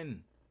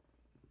mine.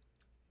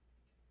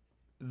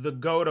 The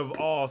goat of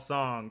all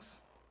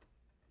songs.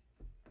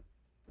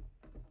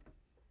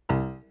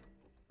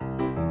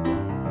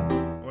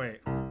 Wait,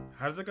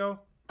 how does it go?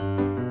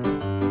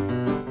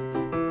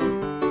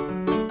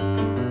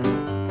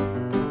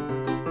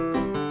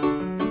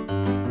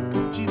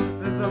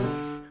 Jesus is a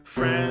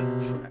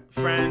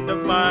friend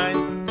of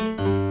mine.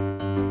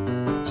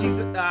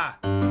 Jesus,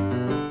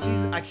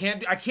 Jesus, I can't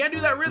do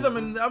that rhythm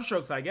in the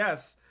upstrokes, I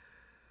guess.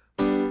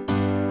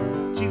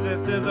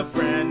 Jesus is a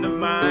friend of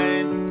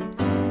mine.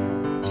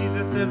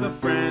 Jesus is a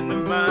friend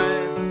of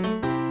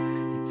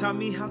mine. He taught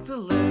me how to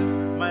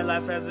live my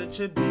life as it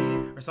should be,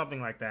 or something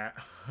like that.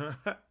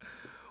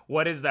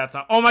 What is that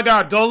song? Oh my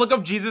god, go look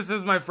up Jesus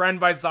is My Friend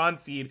by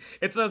Sonseed.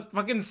 It's a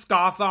fucking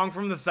ska song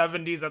from the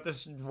 70s that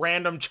this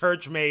random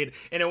church made,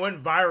 and it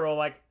went viral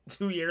like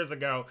 2 years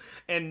ago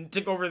and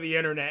took over the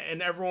internet,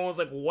 and everyone was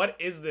like, what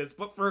is this?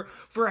 But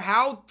for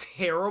how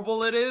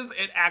terrible it is,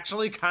 it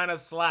actually kind of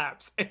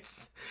slaps.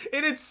 It's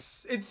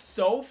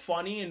so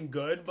funny and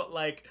good, but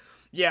like,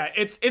 yeah,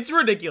 it's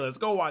ridiculous.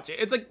 Go watch it.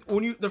 It's like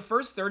when the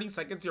first 30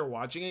 seconds you're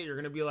watching it, you're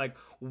gonna be like,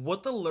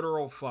 what the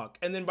literal fuck?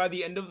 And then by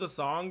the end of the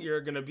song,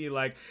 you're gonna be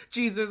like,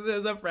 Jesus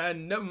is a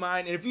friend of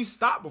mine. And if you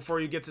stop before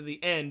you get to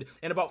the end,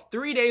 and about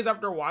 3 days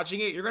after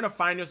watching it, you're gonna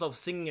find yourself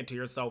singing it to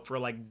yourself for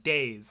like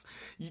days.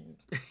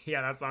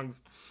 Yeah, that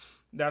song's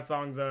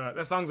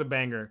a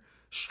banger.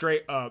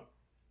 Straight up.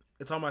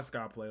 It's on my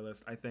ska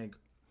playlist, I think.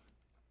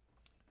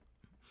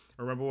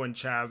 Remember when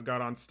Chaz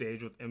got on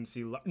stage with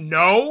MC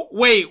No!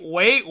 Wait,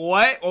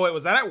 what? Oh, wait,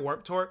 was that at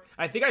Warped Tour?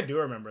 I think I do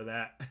remember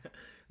that. I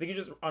think you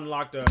just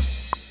unlocked a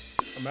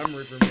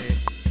memory for me.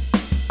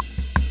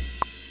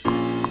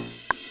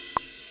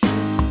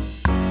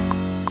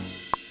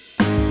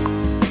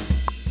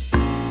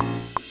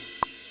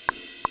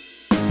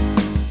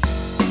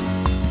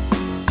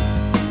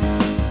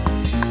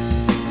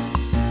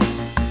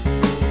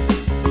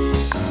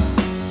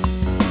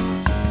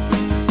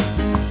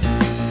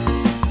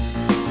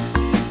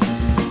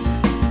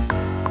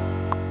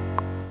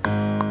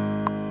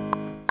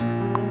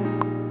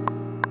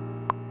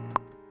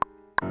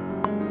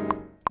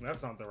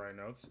 That's not the right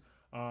notes.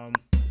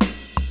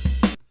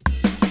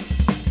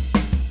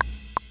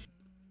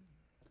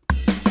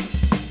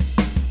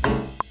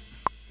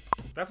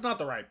 That's not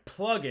the right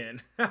plugin.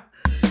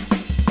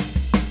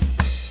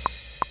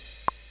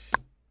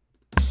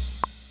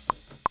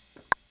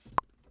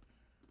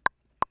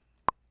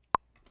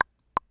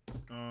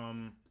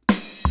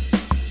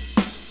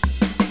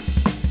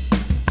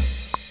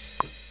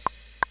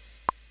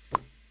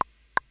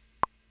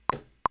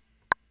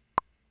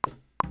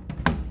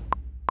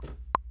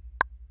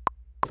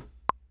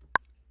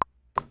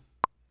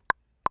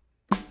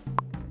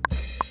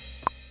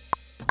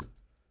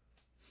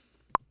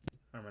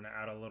 I'm gonna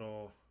add a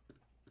little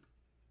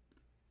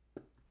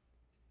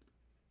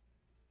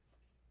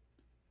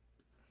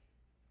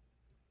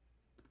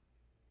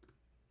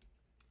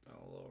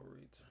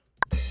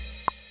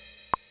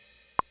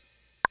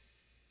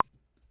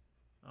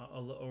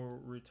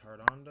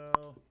retardando.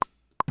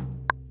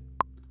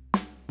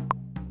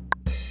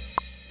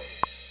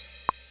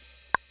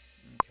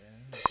 Okay,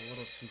 that's a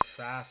little too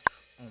fast.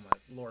 Oh my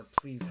lord,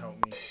 please help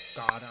me.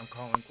 God, I'm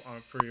calling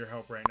for your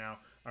help right now.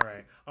 All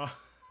right.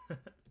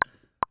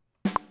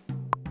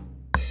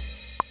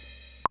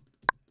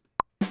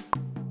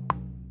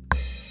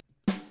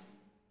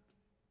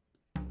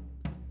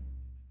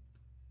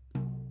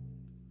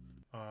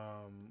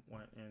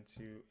 One and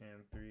two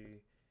and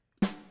three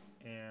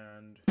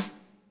and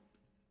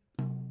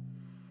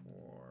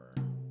four.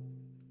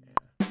 Yeah.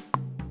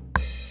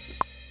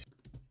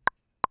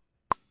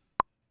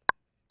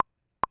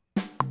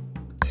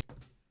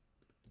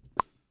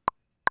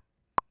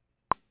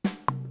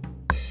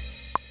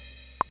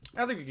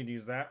 I think we could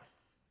use that.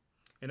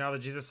 And now the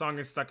Jesus song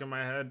is stuck in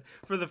my head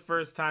for the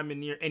first time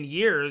in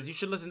years. You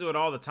should listen to it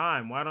all the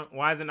time.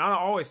 Why is it not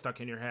always stuck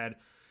in your head?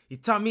 He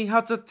taught me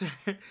how to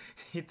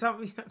he taught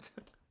me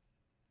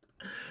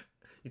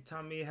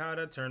how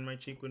to turn my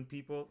cheek when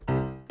people.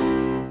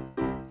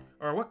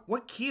 Or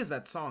what key is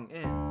that song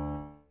in?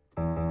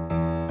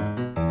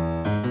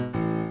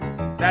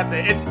 That's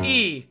it. It's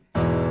E.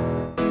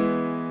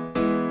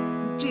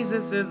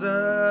 Jesus is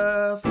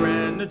a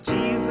friend.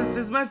 Jesus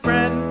is my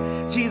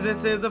friend.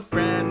 Jesus is a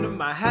friend of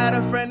mine. I had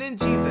a friend in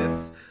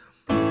Jesus.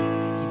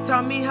 He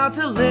taught me how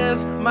to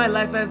live my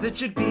life as it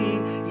should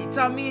be. He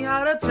taught me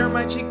how to turn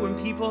my cheek when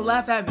people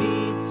laugh at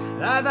me.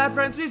 I've had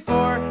friends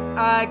before,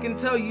 I can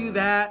tell you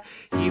that.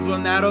 He's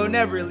one that'll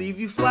never leave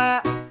you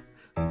flat.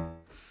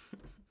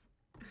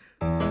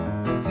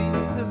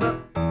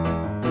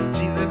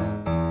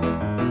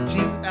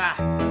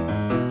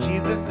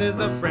 Jesus is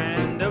a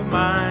friend of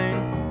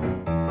mine.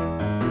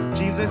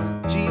 Jesus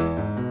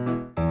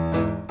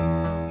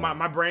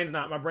brain's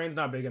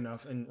not big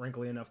enough and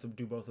wrinkly enough to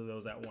do both of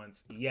those at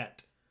once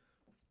yet.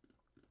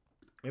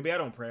 Maybe I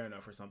don't pray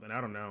enough or something.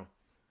 I don't know.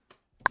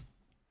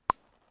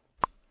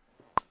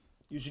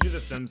 You should do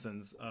The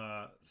Simpsons,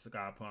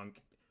 Scott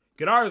Punk.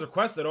 Gadar is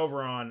requested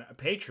over on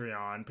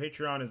Patreon.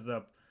 Patreon is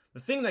the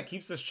thing that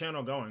keeps this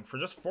channel going. For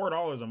just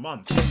 $4 a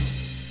month,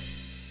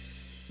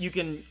 you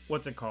can,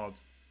 what's it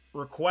called?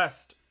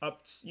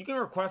 You can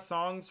request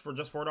songs for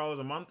just $4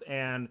 a month.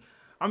 And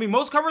I mean,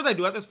 most covers I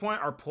do at this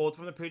point are pulled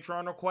from the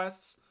Patreon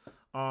requests.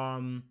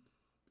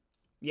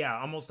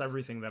 Yeah, almost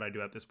everything that I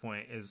do at this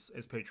point is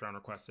Patreon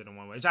requested in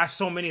one way. I have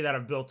so many that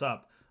have built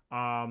up.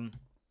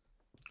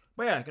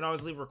 But yeah, I can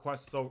always leave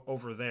requests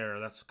over there.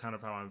 That's kind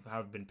of how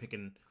I've been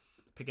picking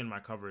my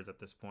covers at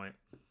this point.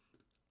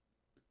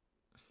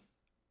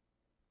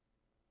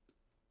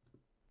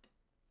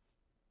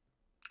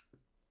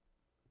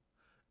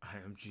 I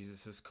am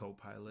Jesus'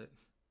 co-pilot.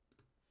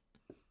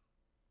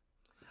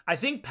 I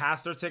think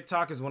Pastor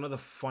TikTok is one of the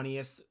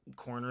funniest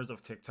corners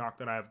of TikTok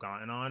that I've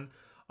gotten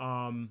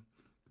on.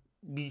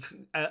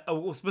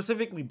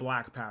 Specifically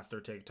Black Pastor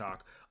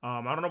TikTok.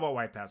 I don't know about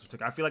White Pastor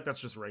TikTok. I feel like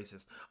that's just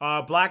racist.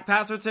 Black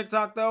Pastor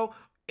TikTok though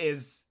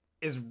is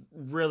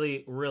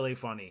really, really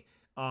funny.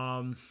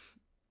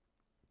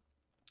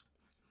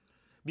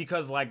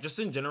 Because like just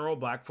in general,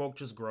 black folk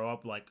just grow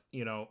up like,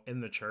 you know, in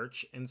the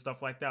church and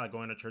stuff like that. Like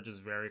going to church is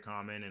very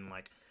common, and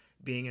like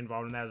being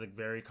involved in that is like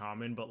very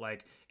common, but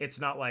like it's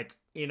not like,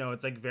 you know,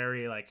 it's like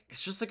very like,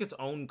 it's just like its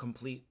own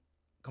complete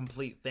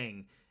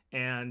thing.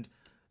 And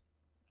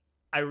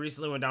I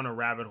recently went down a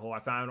rabbit hole. I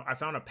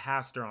found a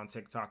pastor on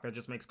TikTok that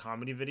just makes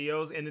comedy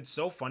videos, and it's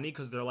so funny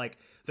because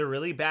they're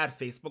really bad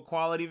Facebook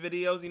quality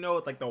videos, you know,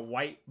 with like the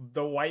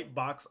white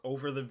box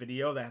over the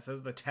video that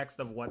says the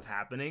text of what's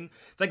happening.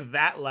 It's like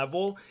that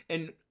level.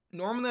 And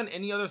normally in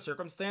any other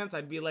circumstance,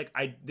 I'd be like,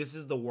 this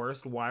is the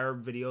worst. Why are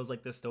videos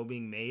like this still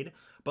being made?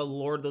 But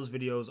Lord, those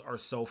videos are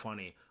so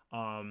funny.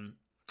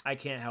 I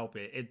can't help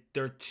it.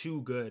 They're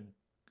too good.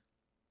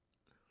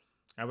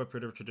 I have a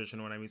pretty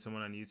tradition when I meet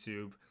someone on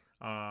YouTube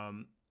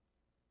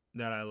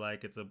that I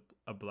like. It's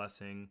a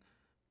blessing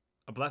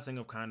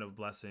of kind of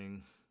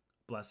blessing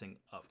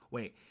of.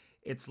 Wait,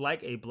 it's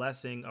like a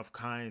blessing of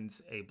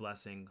kinds, a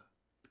blessing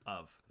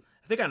of.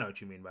 I think I know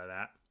what you mean by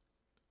that.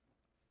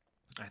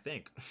 I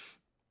think.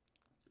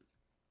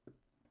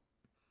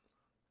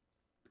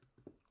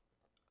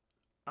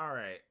 All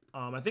right.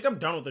 I think I'm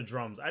done with the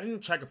drums. I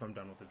didn't check if I'm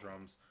done with the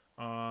drums.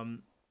 I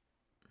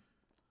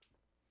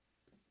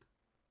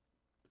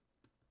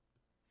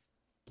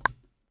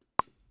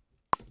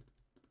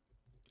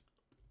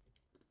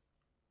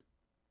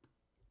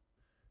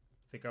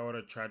think I would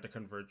have tried to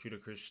convert you to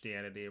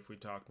Christianity if we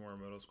talked more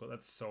in middle school.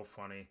 That's so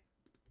funny.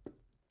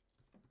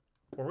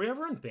 Were we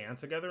ever in band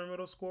together in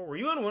middle school? Were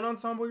you in one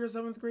ensemble your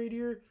 7th grade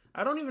year?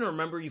 I don't even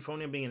remember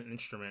euphonium being an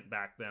instrument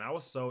back then. I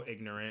was so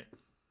ignorant.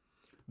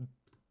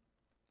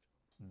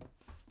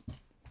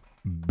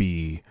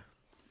 B.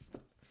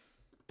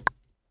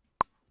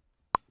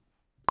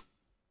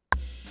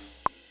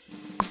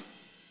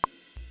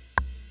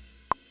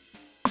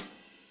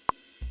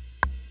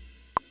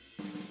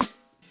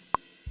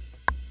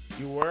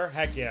 You were?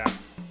 Heck yeah.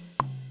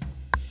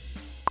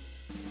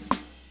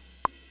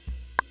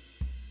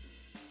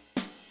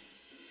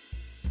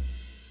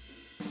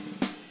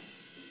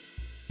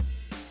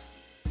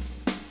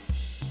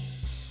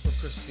 With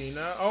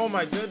Christina? Oh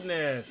my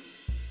goodness.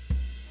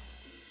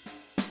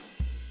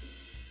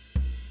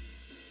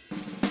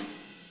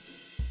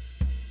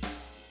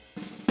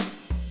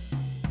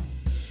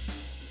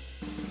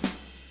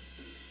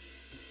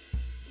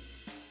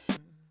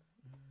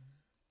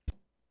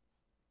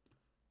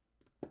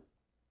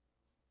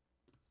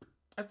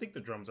 I think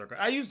the drums are good.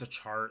 I used a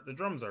chart. The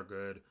drums are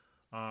good.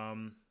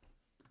 Whenever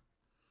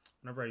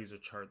I use a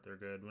chart, they're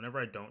good. Whenever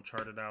I don't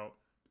chart it out,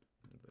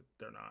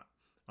 they're not.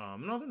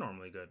 No, they're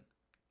normally good.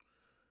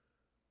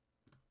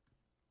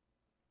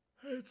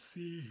 Let's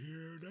see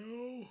here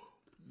now.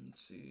 Let's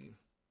see.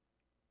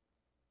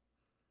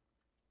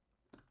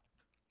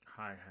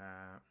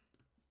 Hi-hat.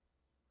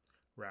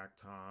 Rack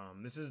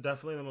tom. This is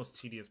definitely the most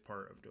tedious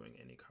part of doing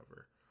any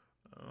cover.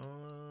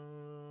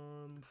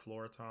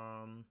 Floor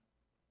tom.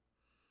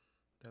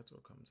 That's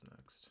what comes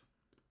next.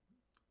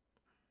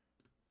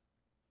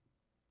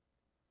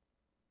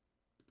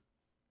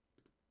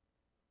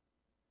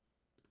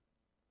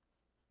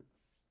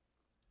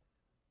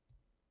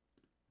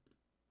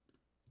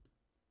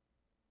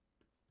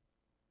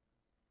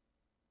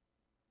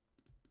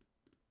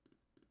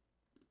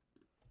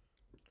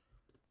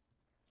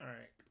 All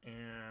right,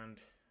 and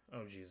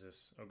oh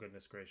Jesus, oh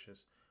goodness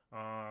gracious. Put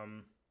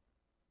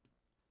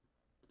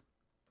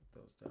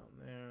those down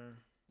there.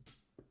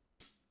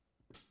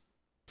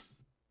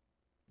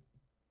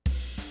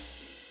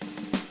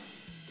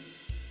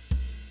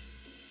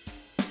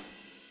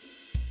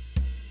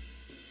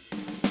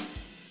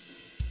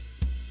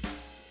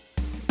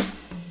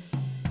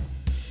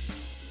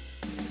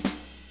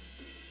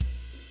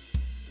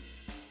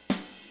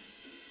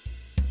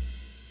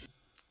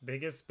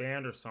 Biggest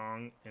band or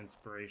song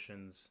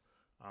inspirations.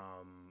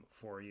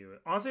 for you.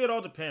 Honestly, it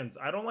all depends.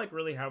 I don't like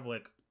really have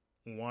like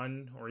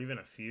one or even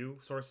a few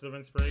sources of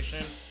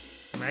inspiration.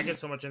 I mean, I get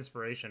so much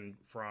inspiration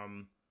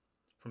from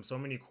so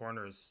many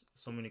corners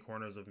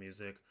of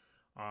music.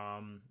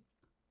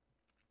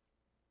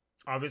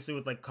 Obviously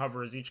with like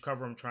covers, each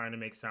cover I'm trying to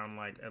make sound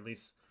like at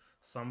least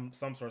some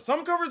sort.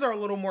 Some covers are a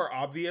little more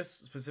obvious,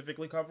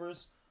 specifically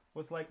covers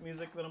with like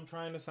music that I'm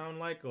trying to sound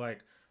like a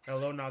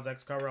Lil Nas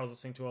X cover. I was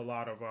listening to a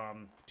lot of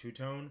Two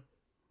Tone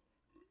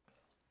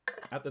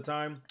at the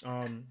time.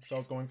 So I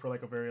was going for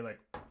like a very like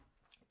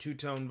Two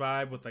Tone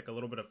vibe with like a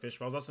little bit of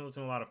Fishbone. I was also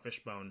listening to a lot of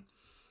Fishbone.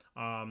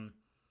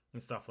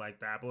 And stuff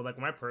like that. But with, like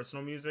my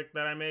personal music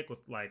that I make with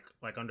like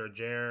under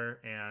Jer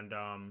and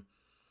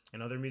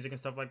other music and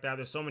stuff like that,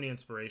 there's so many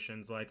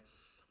inspirations. Like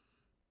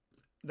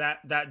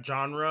that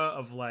genre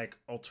of like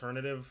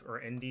alternative or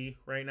indie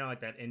right now,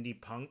 like that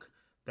indie punk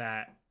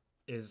that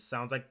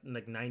sounds like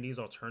 90s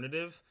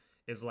alternative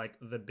is like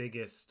the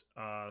biggest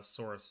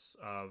source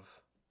of,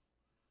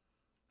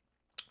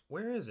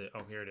 where is it?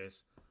 Oh, here it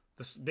is.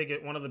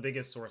 One of the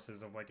biggest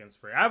sources of like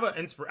inspiration. I have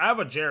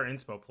a Jer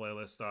inspo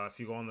playlist. If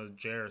you go on the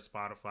Jer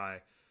Spotify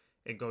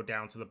and go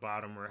down to the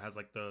bottom where it has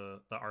like the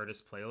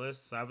artist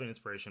playlists, so I have an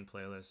inspiration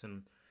playlist,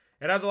 and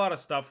it has a lot of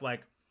stuff.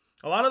 Like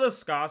a lot of the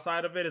ska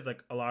side of it is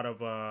like a lot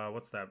of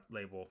what's that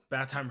label?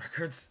 Bad Time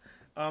Records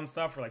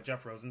stuff, for like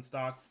Jeff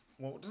Rosenstock's.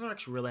 Well, it doesn't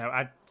actually really have.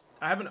 I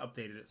haven't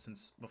updated it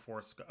since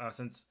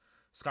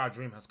Ska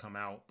Dream has come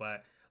out,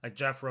 but like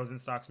Jeff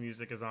Rosenstock's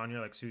music is on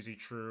here, like Susie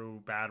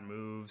True, Bad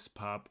Moves,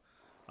 Pup.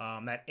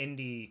 That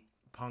indie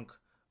punk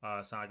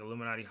sound like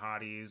Illuminati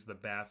Hotties, The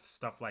Beth,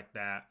 stuff like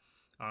that.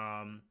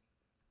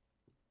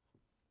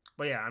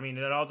 But yeah, I mean,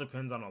 it all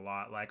depends on a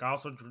lot. Like I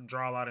also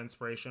draw a lot of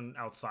inspiration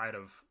outside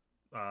of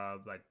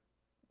like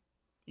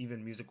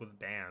even music with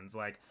bands.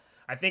 Like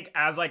I think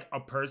as like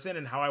a person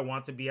and how I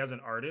want to be as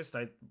an artist,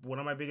 one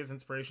of my biggest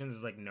inspirations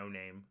is like No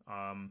Name.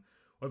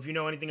 If you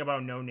know anything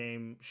about No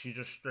Name, she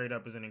just straight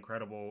up is an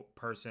incredible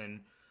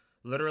person.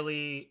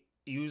 Literally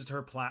used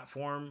her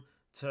platform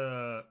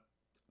to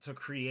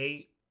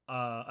create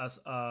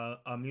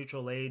a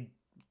mutual aid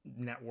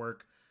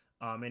network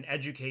and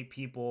educate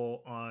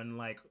people on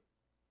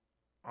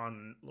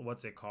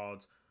what's it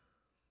called,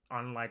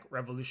 on like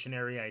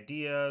revolutionary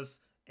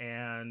ideas,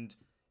 and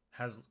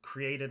has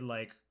created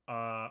like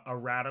a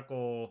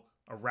radical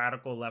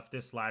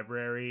leftist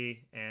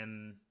library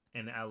in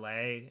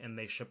LA, and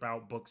they ship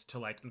out books to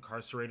like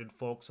incarcerated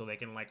folks so they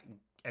can like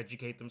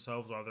educate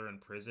themselves while they're in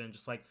prison.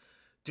 Just like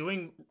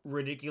doing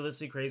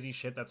ridiculously crazy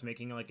shit that's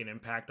making like an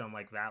impact on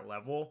like that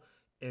level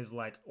is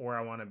like where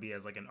I want to be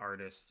as like an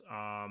artist,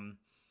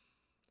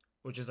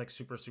 which is like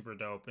super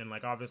dope. And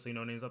like obviously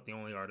No Name's not the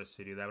only artist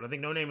to do that, but I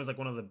think No Name is like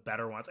one of the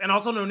better ones. And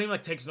also No Name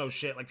like takes no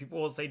shit. Like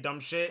people will say dumb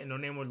shit and No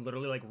Name would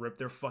literally like rip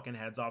their fucking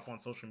heads off on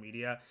social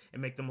media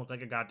and make them look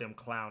like a goddamn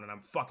clown, and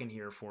I'm fucking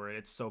here for it.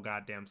 It's so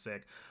goddamn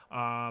sick.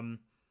 In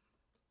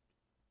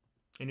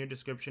your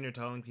description, you're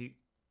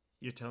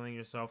telling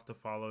yourself to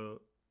follow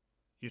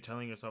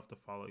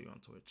you on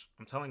Twitch.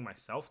 I'm telling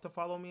myself to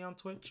follow me on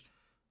Twitch.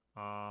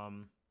 I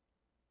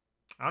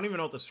don't even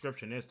know what the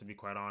description is, to be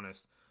quite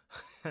honest.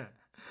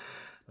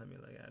 Let me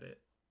look at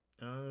it.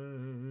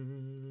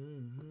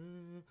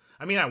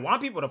 I mean, I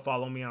want people to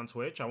follow me on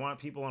Twitch. I want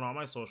people on all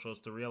my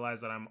socials to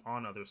realize that I'm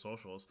on other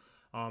socials.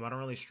 I don't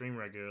really stream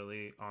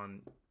regularly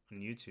on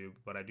YouTube,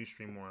 but I do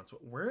stream more on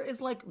Twitch. Where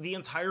is like the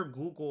entire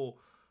Google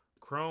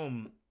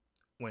Chrome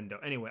window?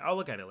 Anyway, I'll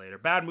look at it later.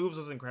 Bad Moves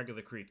was in Craig of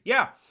the Creek.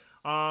 Yeah.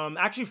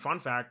 Actually, fun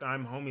fact,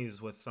 I'm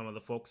homies with some of the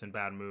folks in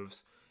Bad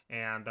Moves,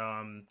 and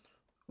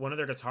one of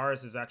their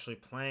guitarists is actually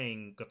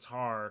playing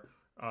guitar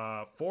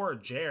for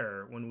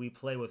Jer when we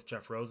play with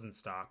Jeff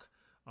Rosenstock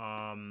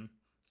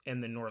in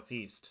the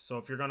Northeast. So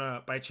if you're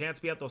gonna by chance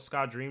be at those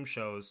Ska Dream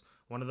shows,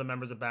 one of the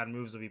members of Bad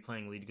Moves will be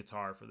playing lead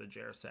guitar for the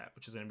Jer set,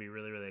 which is gonna be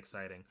really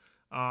exciting.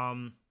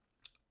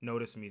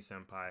 Notice me,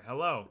 senpai.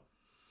 Hello.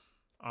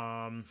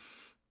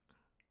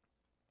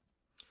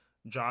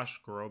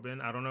 Josh Groban.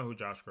 I don't know who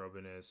Josh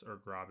Groban is, or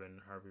Groban,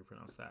 however you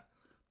pronounce that.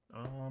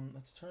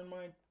 Let's turn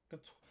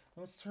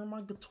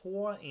my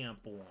guitar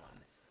amp on.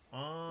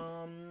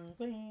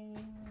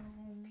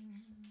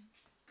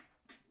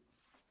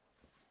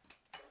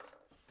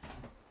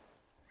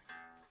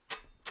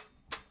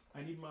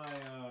 I need my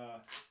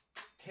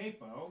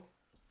capo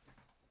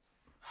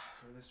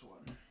for this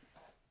one.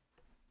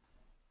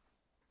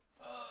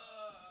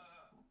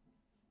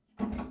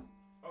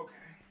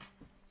 Okay.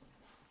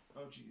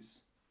 Oh jeez.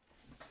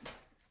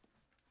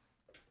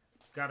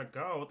 Gotta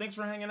go. Thanks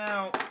for hanging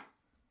out.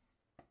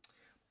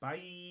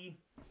 Bye.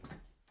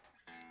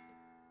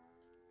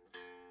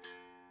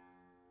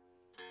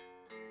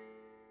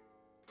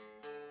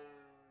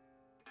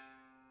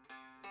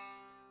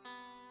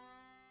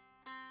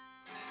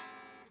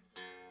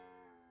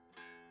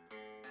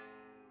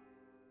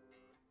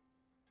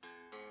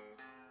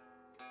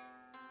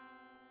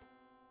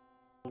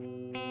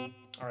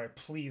 All right,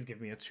 please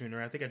give me a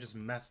tuner. I think I just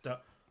messed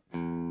up.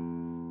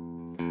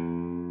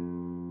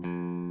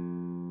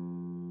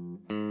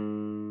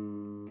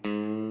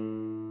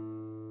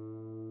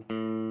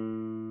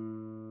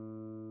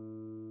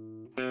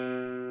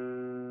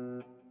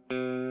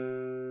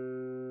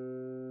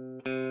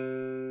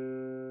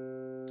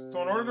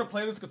 So in order to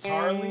play this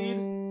guitar lead,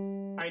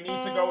 I need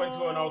to go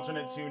into an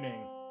alternate tuning.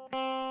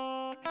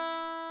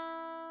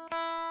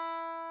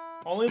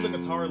 Only the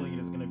guitar lead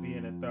is going to be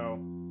in it, though,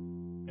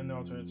 in the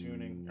alternate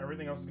tuning.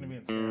 Everything else is going to be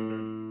in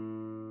standard.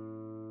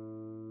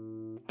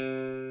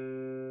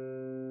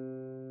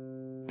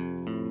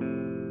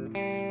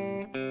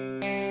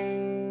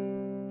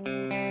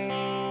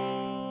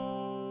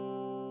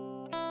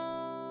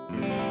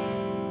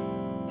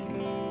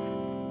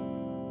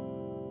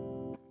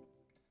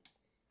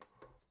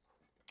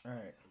 All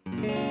right.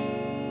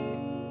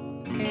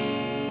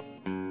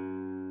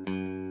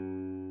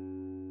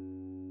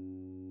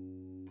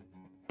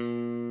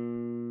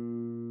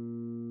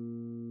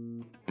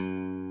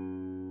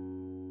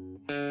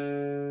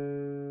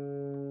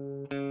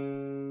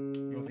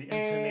 Yo, the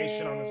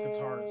intonation on this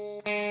guitar is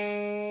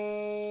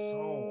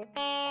so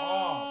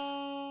off.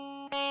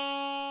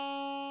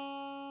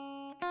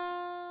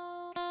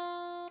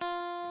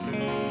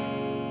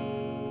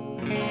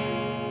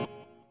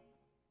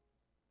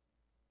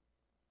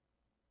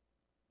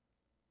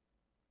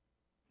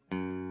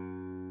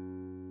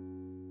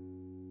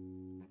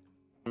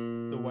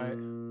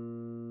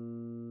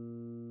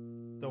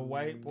 The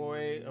white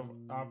boy of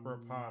opera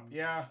pop.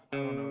 Yeah, I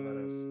don't know what that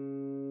is.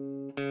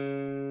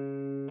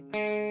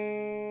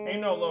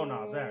 Ain't no Lil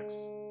Nas X.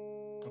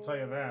 I'll tell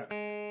you that.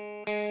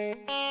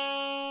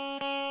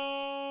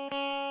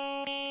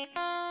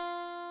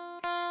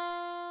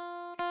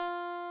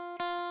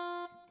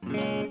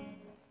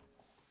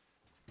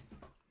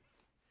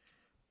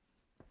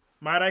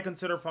 Might I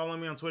consider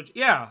following me on Twitch?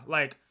 Yeah,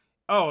 like,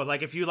 oh,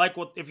 like if you like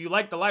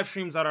the live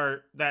streams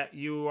that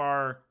you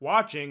are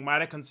watching,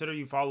 might I consider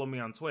you follow me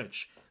on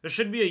Twitch? There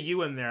should be a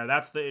U in there.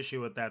 That's the issue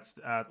with that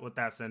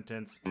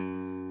sentence.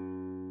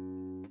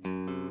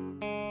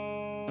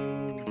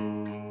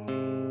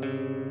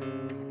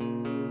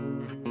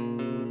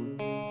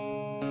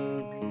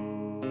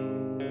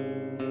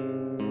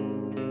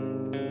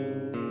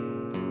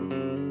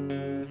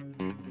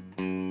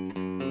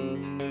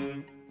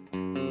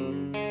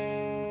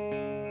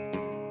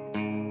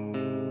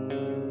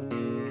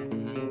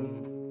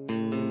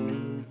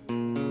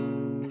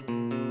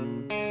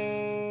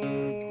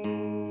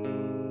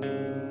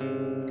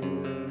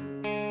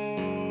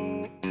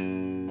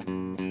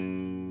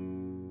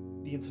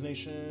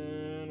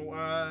 Intonation,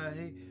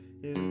 why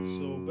is it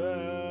so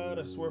bad?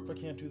 I swear if I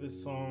can't do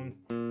this song.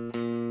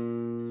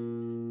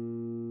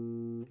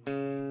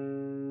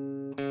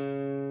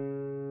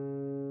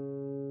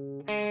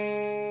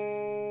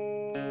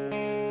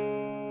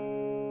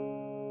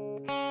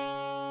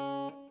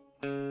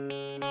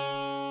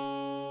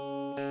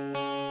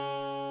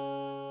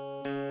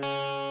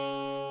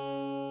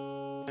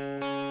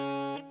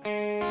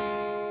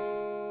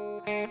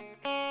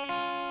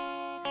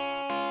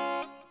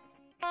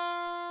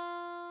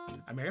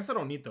 I mean, I guess I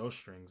don't need those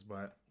strings,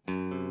 but...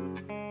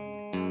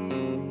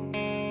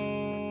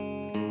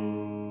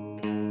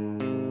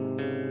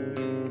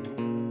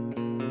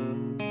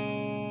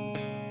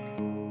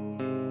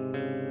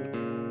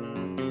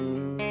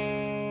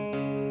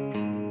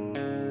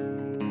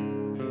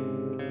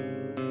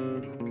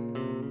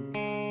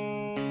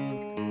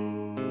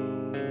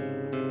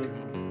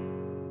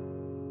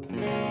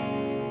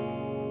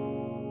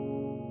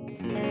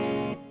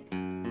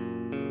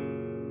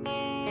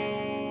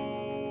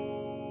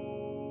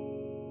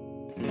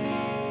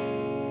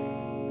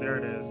 There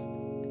it is.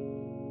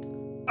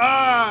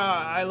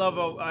 I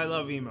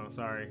love emo,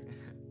 sorry.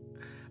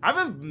 I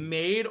haven't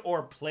made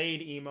or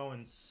played emo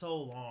in so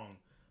long.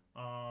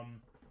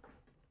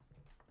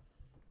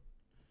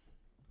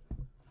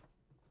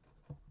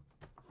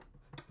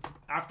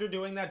 After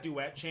doing that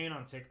duet chain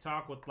on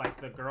TikTok with like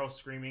the girl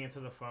screaming into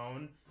the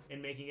phone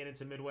and making it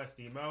into Midwest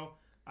emo,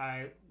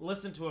 I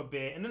listened to a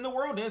bit, and then The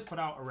World Is put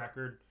out a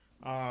record,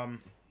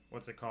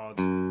 what's it called,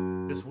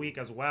 this week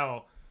as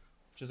well,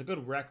 which is a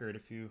good record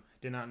if you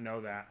did not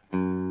know that.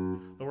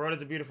 The world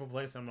is a beautiful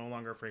place. I'm no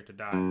longer afraid to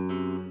die.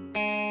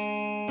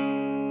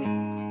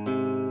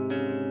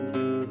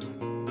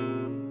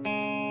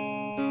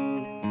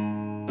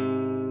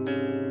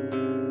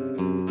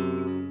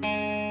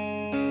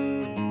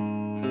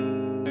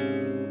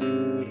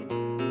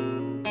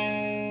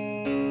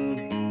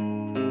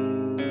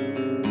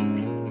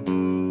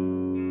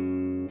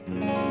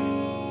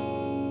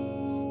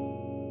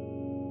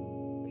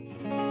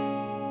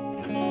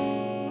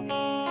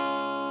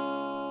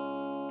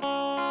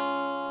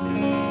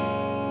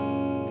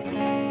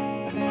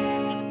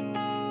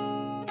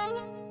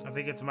 I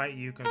think it's might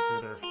you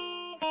consider.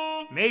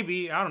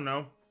 Maybe, I don't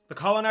know. The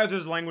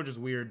colonizers' language is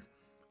weird.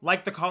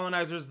 Like the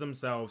colonizers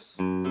themselves.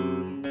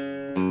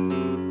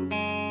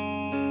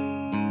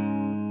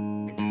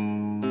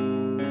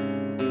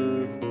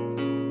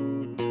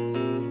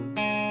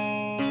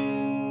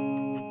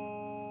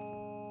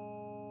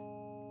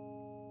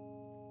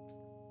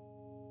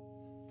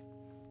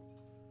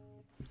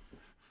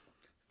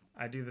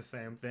 I do the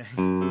same thing.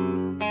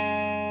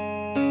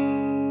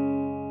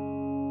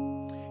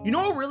 You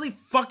know what really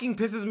fucking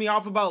pisses me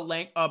off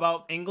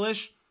about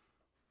English?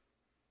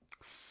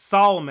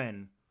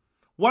 Solomon.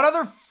 What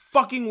other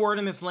fucking word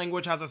in this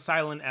language has a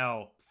silent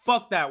L?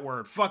 Fuck that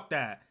word. Fuck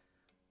that.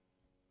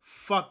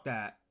 Fuck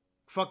that.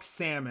 Fuck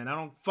salmon. I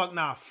don't fuck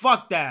nah.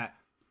 Fuck that.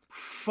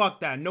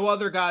 Fuck that. No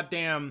other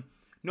goddamn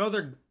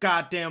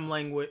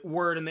language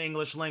word in the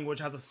English language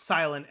has a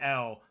silent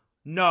L.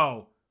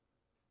 No.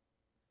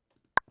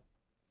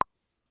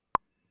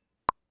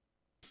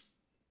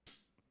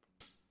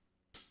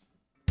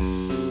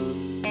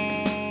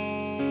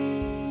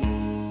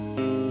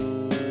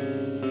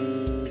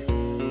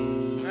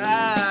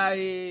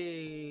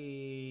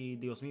 Ay,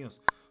 Dios míos.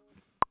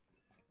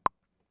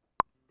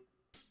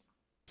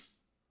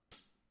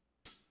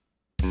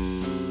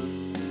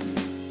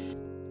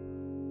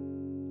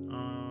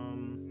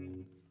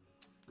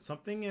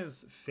 Something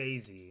is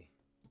phasey.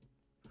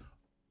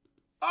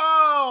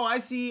 Oh, I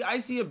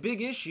see a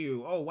big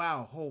issue. Oh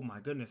wow. Oh my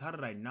goodness. How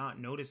did I not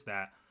notice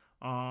that?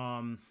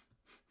 Oh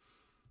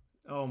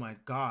my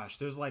gosh.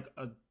 There's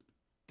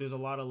a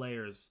lot of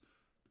layers.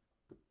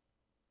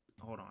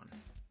 Hold on.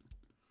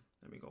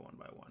 Let me go one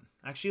by one.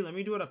 Actually, let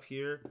me do it up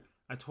here.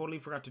 I totally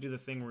forgot to do the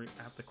thing where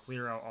I have to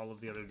clear out all of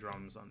the other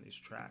drums on these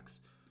tracks.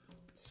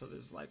 So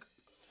there's like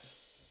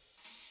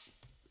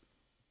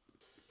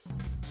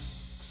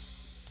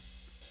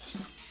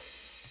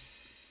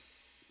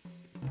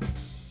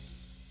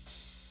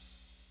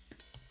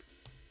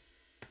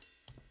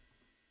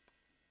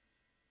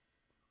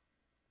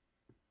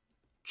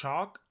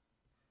chalk?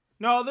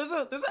 No, there's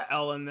a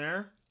L in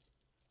there.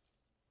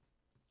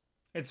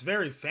 It's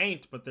very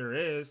faint, but there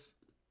is.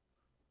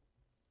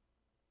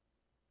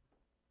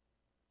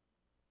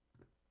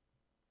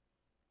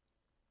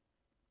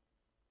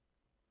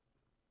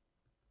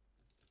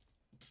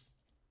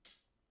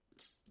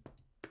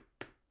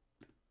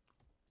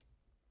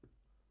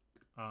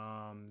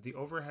 The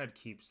overhead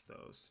keeps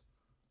those.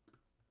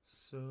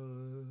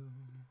 So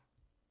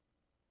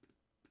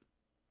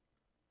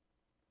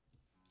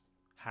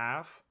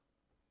half.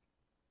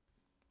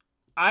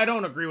 I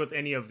don't agree with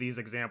any of these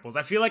examples.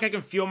 I feel like I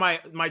can feel my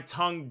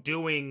tongue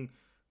doing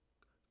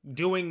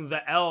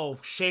the L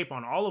shape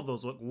on all of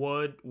those. Like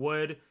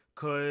would,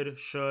 could,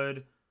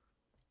 should.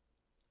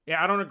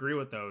 Yeah, I don't agree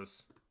with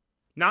those.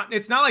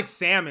 It's not like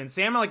salmon.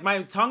 Salmon, like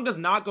my tongue does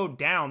not go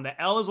down. The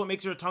L is what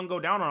makes your tongue go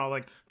down on all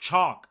like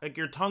chalk. Like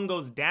your tongue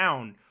goes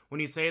down when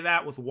you say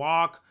that with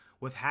walk,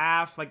 with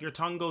half, like your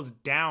tongue goes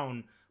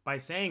down by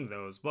saying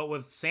those. But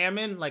with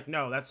salmon, like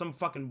no, that's some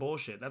fucking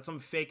bullshit. That's some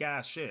fake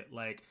ass shit.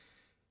 Like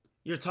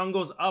your tongue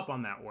goes up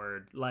on that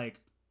word. Like,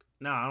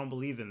 no, I don't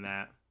believe in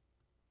that.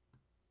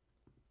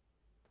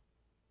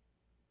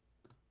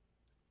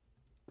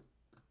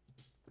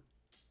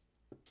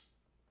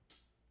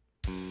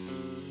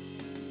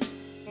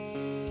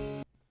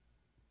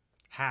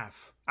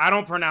 Half. I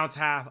don't pronounce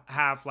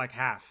half like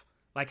half.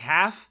 Like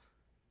half?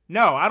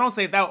 No, I don't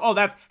say that. Oh,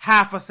 that's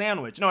half a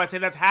sandwich. No, I say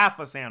that's half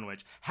a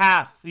sandwich.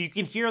 Half. You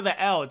can hear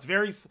the L. It's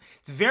very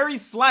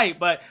slight,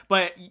 but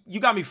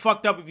you got me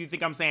fucked up if you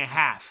think I'm saying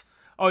half.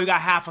 Oh, you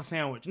got half a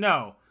sandwich.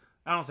 No,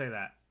 I don't say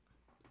that.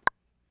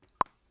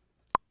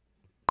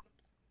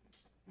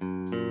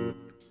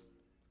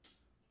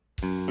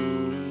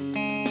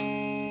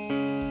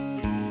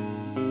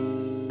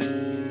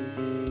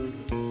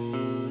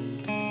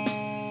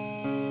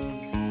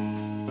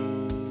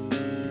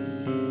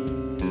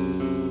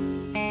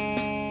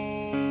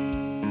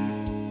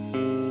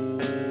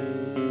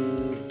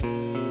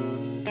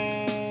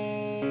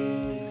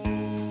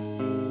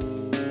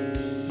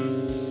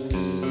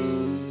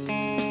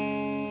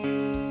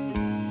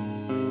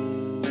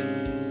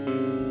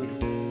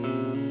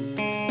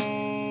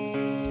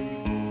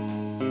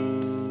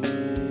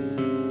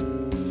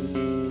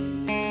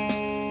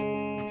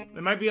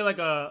 It might be like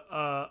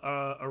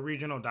a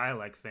regional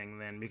dialect thing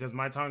then, because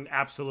my tongue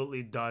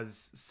absolutely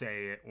does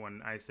say it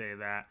when I say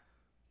that.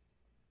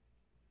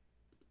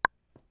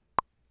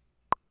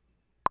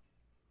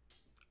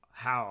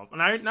 How?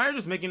 Now you're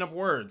just making up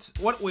words.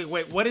 What?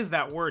 Wait. What is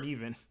that word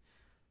even?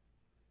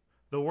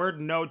 The word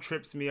no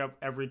trips me up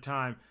every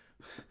time.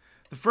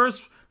 The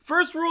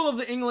first rule of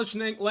the English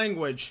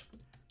language: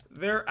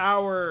 there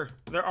are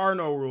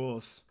no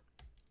rules.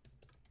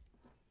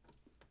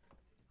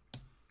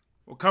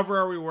 What cover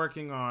are we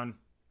working on?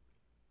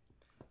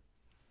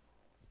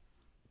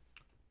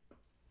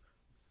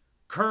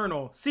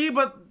 Colonel. See,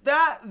 but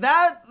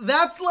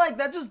that's like,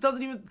 that just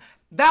doesn't even,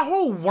 that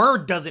whole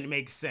word doesn't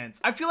make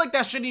sense. I feel like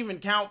that shouldn't even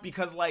count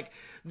because like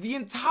the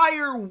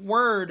entire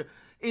word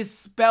is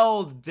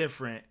spelled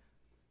different.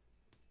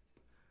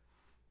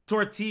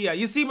 Tortilla.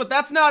 You see, but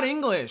that's not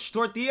English.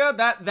 Tortilla,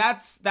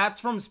 that's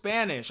from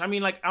Spanish. I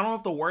mean, like, I don't know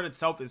if the word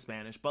itself is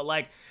Spanish, but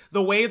like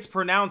the way it's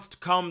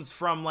pronounced comes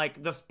from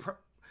like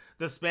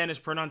the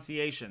Spanish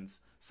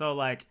pronunciations. So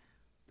like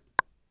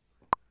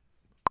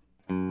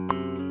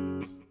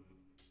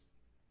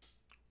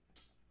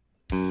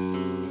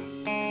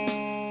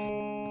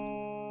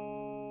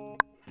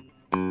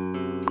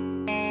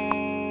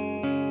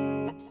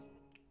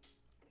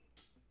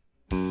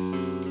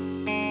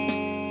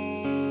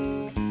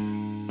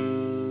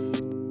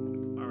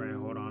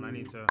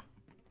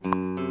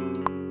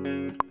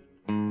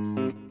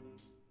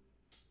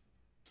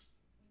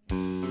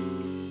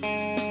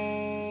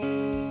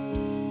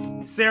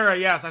Sarah,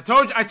 yes. I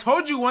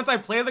told you once I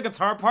play the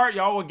guitar part,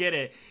 y'all will get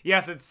it.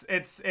 Yes, it's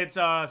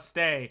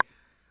Stay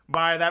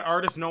by that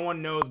artist no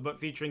one knows, but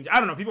featuring, I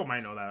don't know, people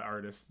might know that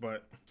artist,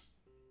 but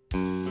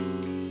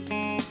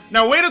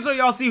now wait until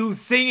y'all see who's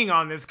singing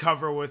on this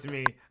cover with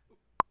me.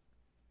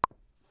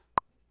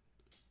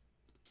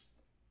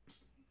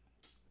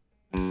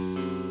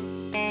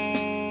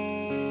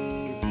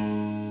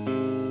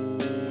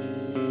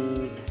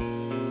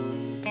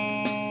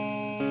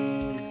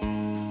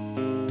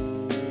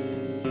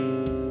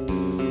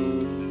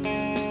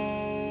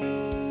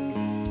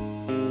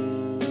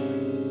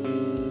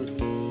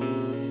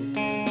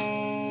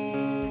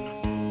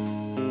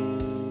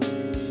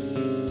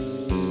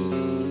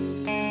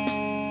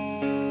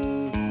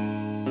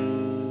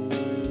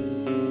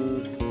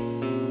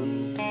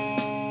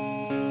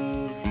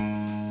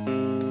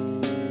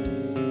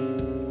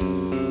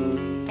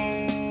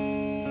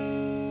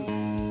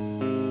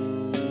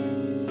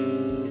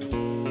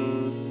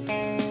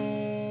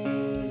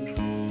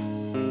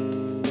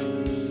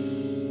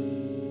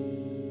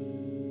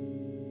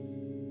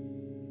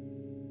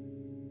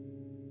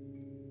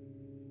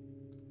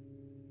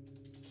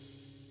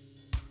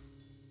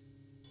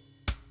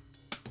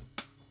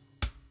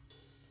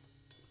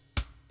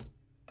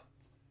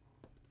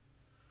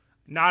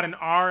 Not an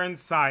R in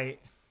sight.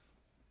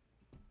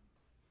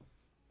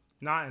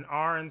 Not an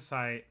R in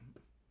sight.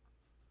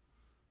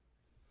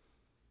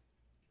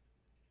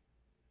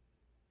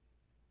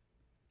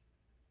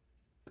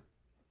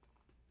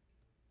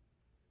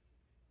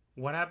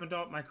 What happened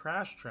to my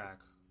crash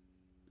track?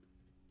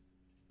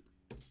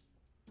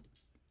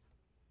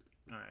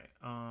 Alright,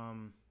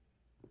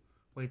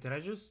 wait, did I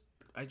just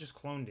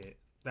cloned it.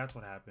 That's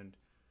what happened.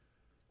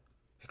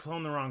 I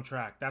cloned the wrong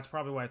track. That's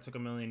probably why it took a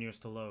million years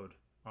to load.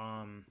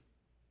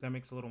 That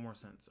makes a little more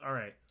sense.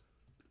 Alright.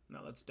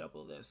 Now let's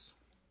double this.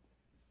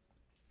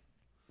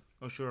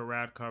 Oh, sure, a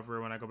rad cover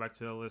when I go back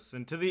to the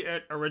listen. To the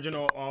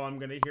original, all I'm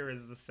gonna hear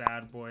is the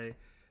sad boy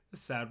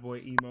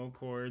emo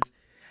chords.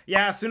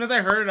 Yeah, as soon as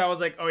I heard it, I was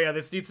like, oh yeah,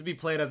 this needs to be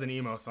played as an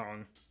emo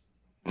song.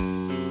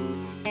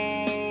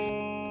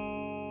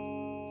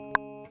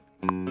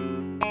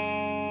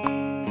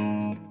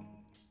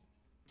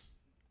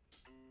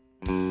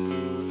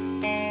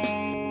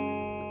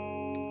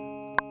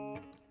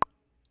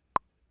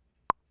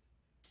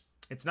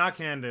 It's not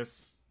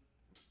Candace.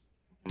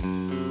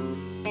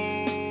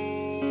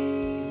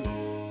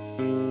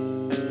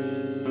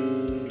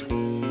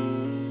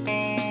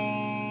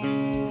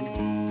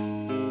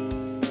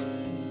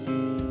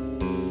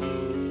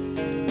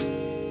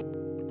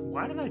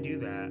 Why did I do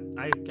that?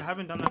 I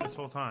haven't done that this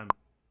whole time.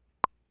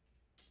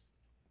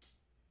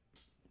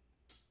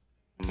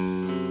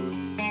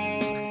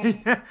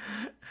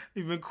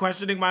 You've been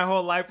questioning my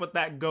whole life with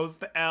that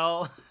Ghost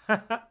L.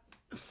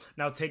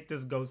 Now take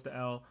this Ghost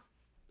L.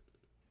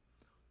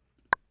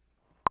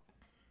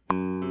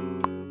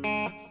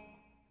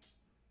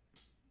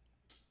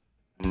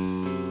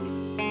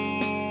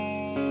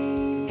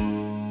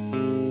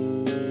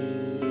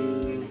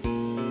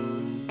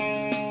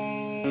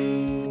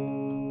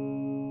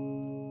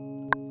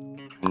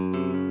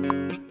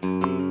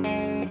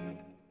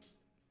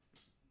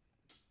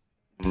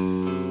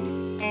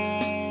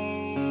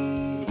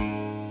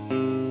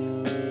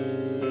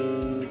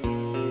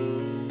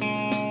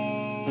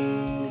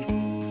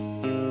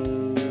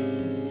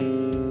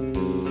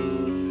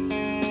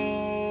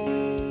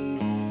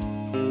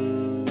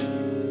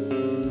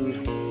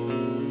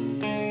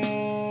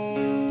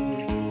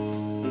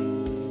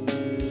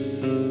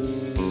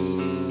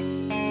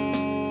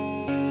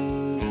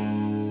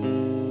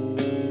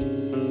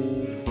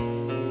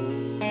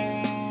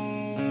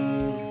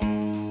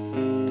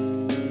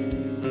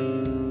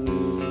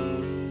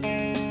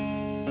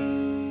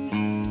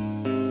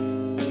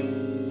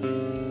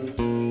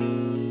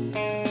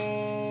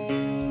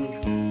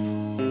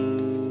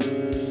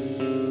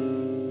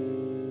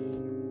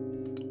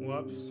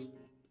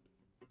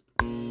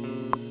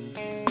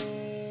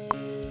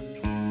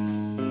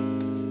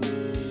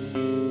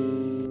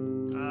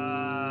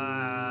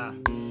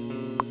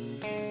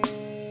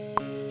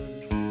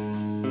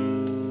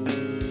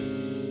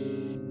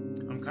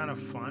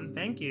 Fun.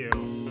 Thank you.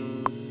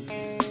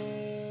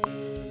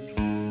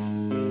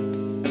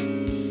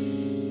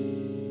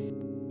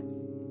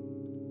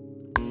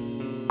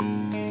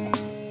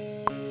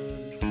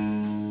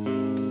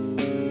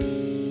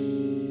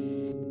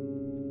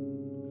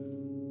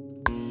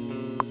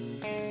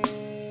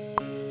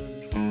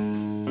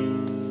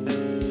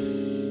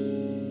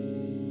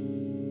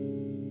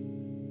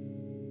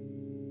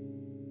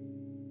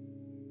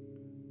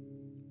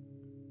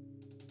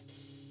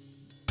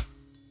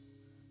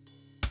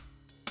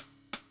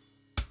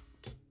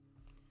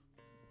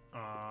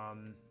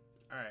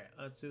 Alright,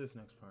 let's do this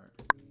next part.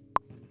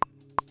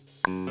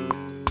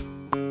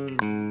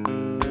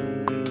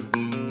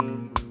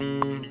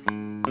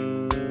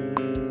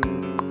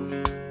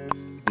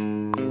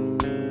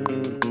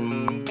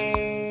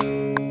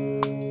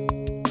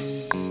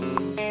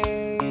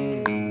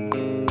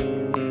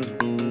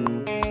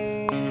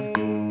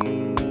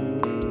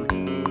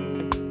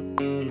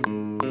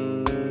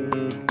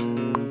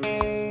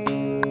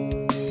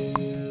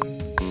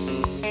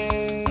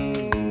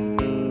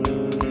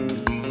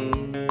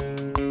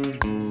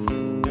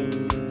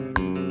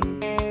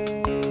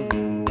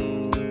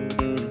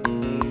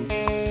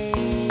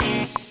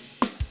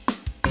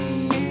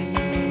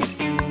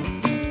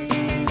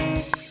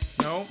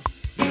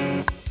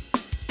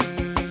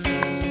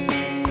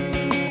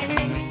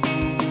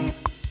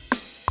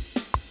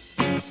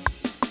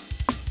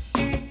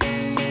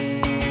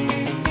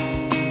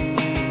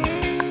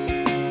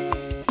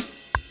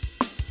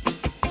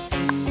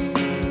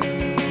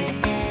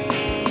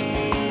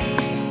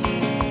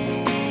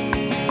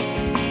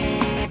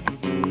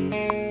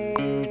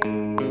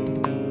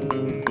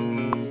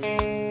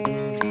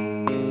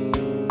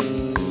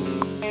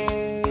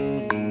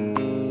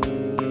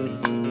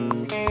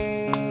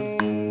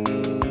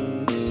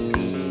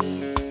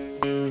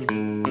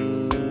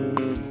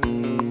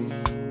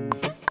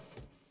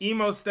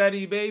 Emo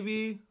steady,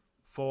 baby.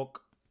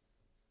 Folk.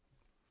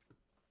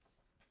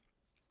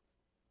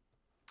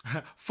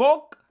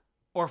 Folk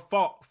or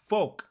folk?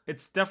 Folk.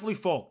 It's definitely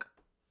folk.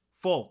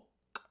 Folk.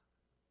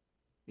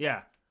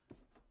 Yeah.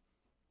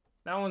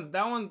 That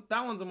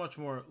one's a much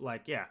more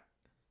like, yeah.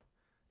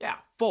 Yeah,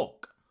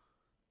 folk.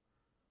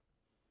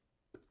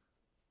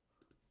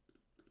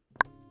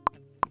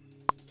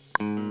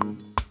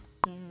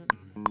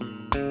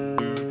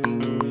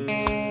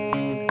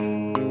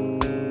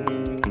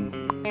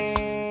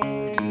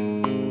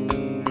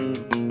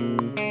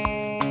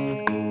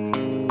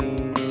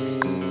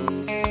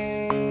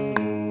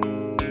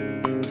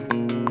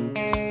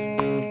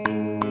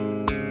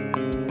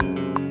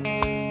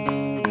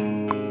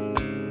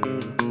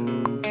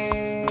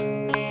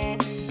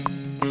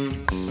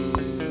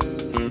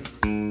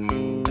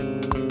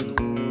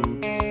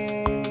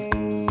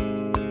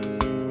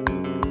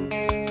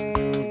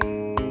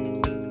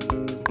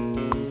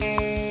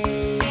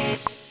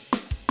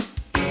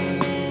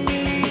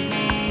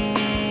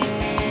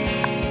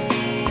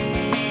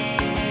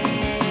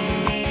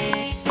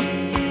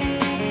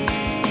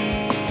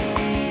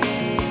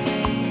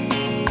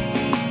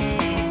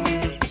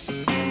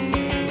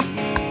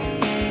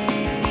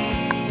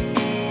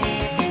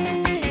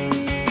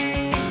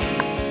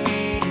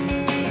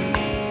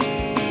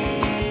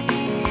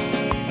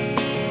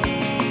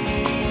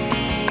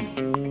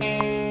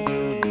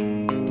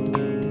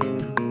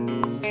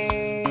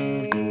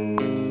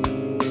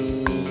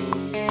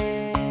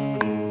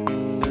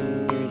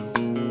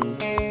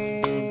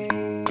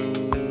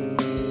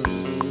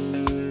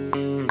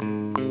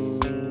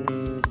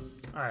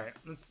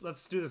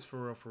 Let's do this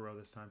for real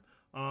this time.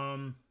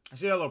 I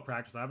should have a little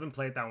practice. I haven't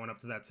played that one up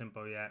to that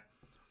tempo yet.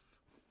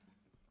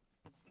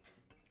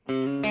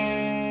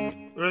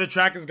 Where the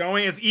track is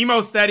going is Emo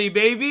Steady,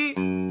 baby.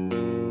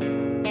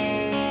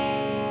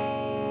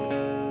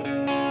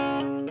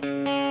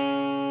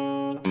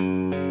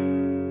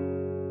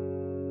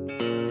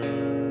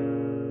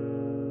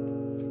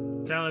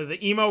 Telling you, the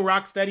emo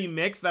rock steady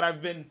mix that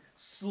I've been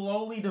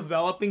slowly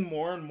developing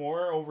more and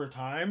more over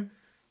time.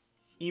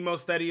 Emo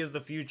steady is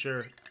the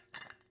future.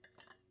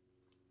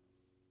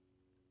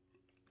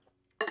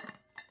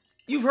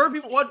 You've heard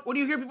people, what do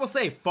you hear people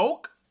say?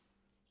 Folk?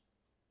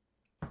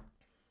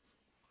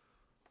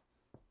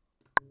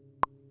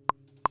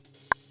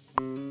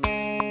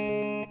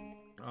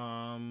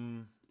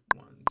 One,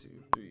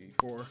 two, three,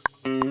 four.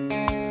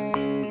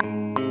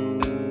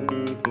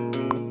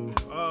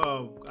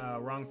 Oh,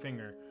 wrong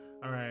finger.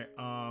 All right,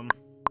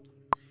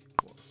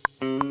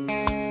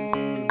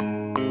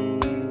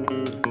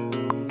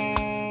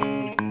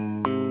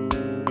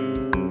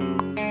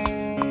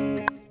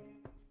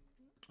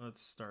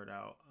 let's start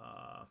out.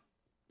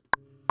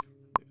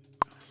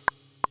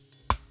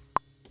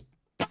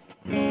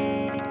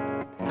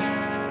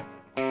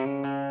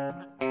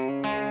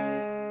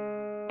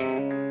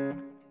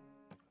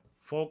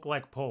 Folk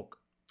like polk.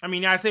 I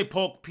mean, I say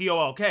polk,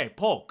 P-O-L-K,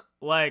 polk.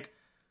 Like,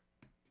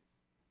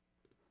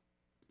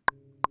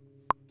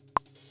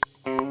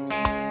 I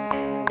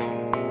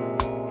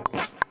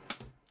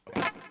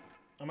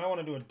might want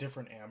to do a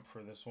different amp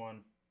for this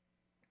one.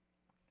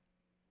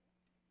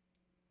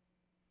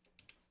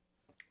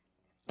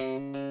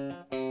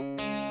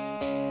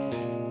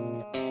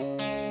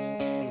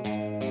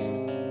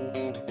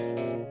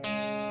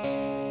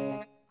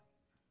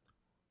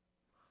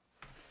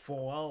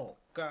 Folk.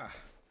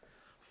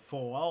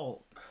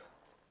 Folk.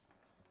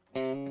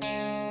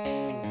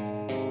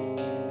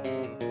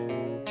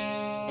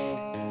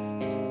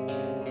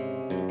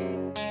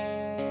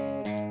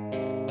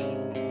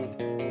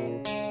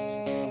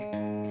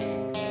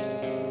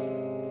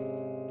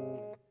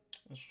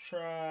 Let's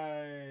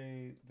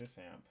try this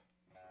amp.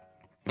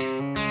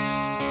 No,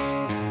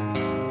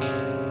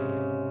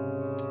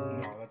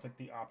 that's like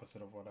the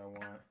opposite of what I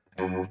want.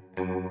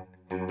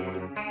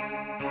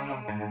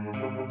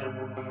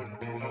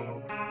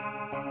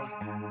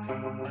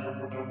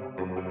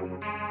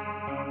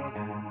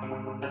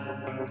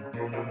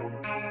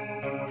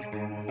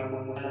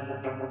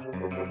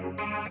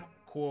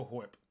 Cool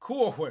whip.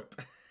 Cool whip.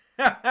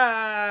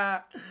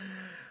 That's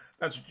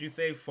what you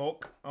say,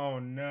 folk? Oh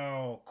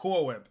no.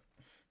 Cool whip.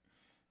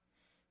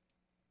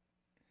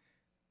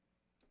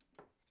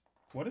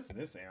 What is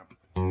this amp?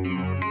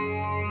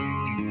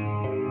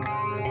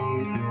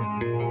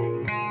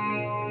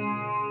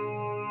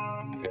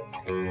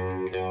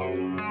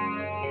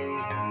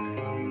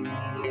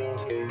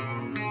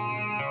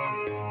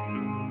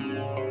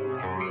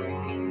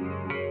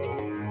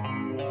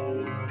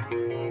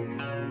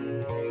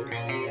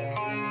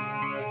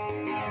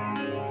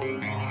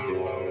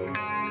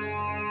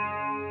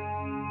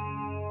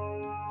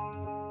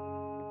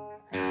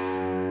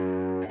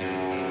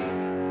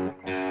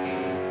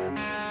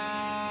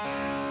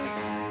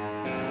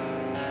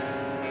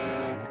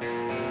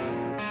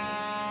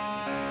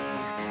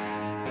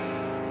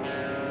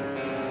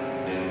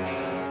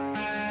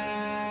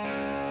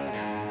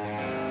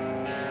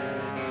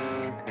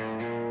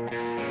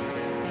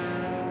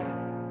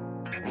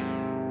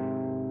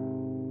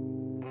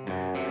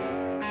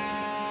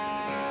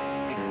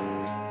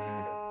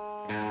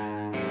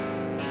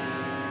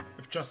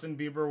 Justin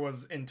Bieber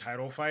was in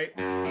Title Fight.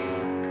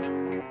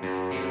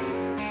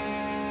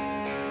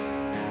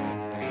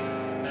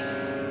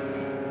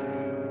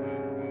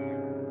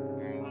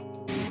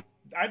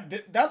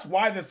 That's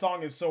why this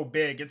song is so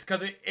big. It's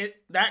because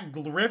that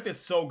riff is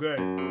so good.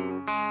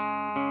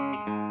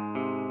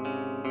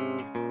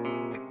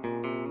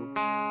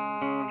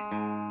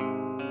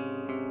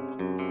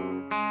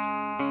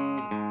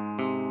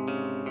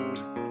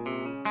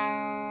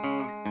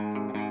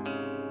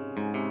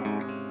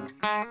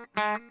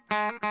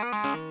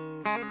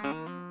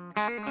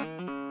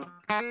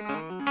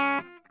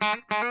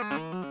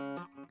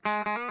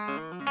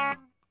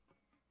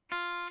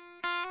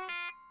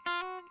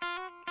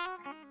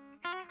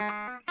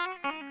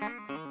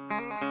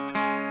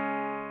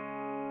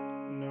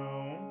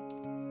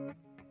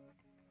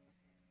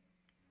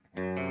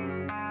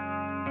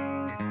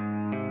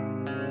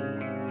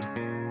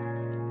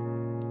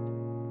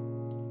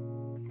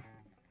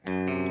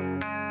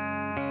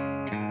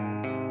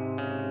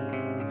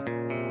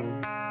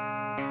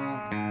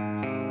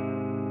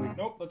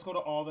 Let's go to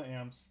all the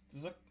amps.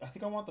 I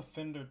think I want the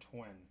Fender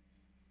Twin.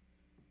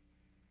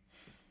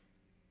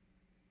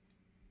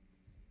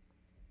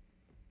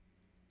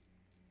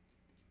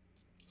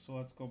 So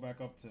let's go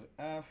back up to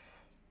F.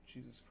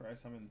 Jesus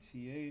Christ, I'm in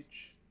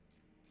TH.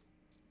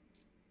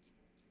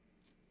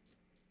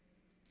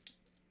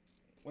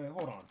 Wait,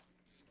 hold on.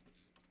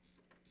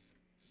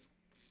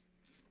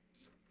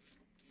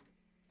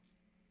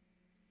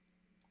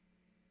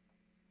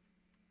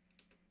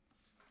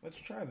 Let's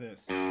try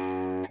this.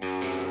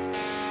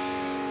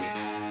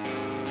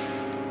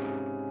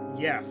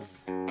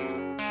 Yes.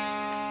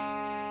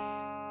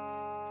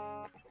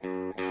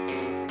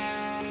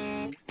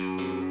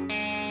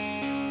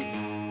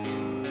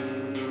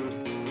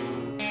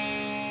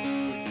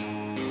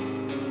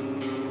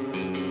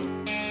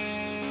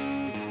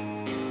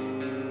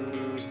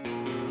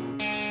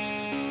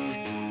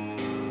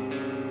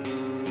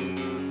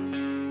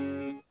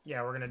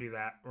 Yeah, we're gonna do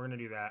that. We're gonna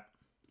do that.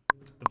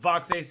 The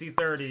Vox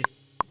AC30,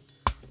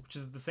 which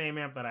is the same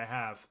amp that I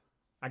have.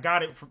 I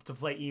got it to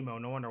play emo.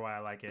 No wonder why I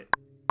like it.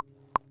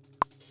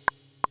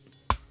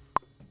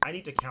 I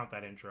need to count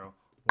that intro.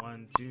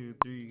 1, 2,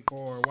 3,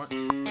 4,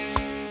 1.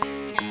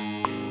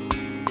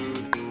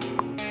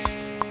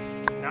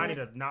 Now I need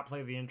to not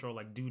play the intro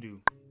like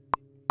doo-doo.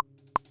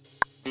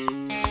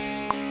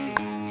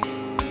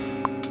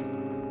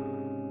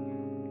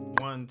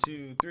 1,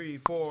 2, 3,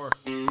 4.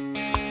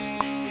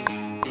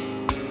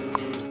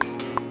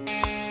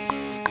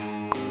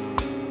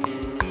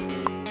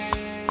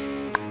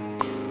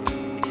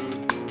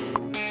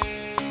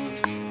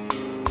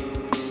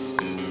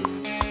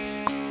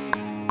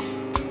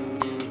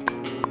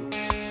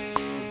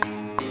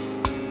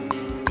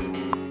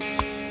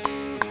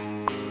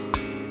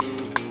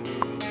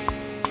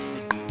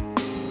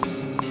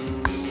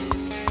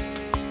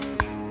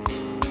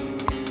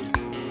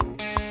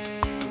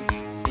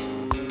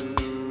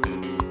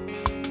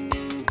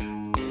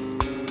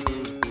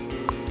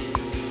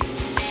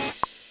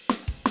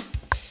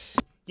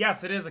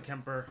 Yes, it is a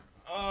Kemper.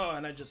 Oh,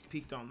 and I just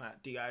peaked on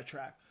that DI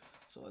track.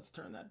 So let's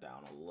turn that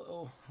down a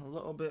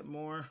little bit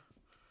more.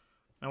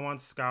 I want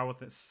ska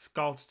with it.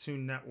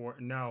 Sculptune Network.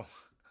 No.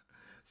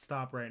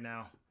 Stop right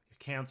now. You're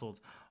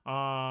canceled.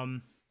 I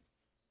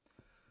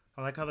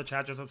like how the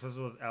chat just obsessed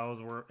with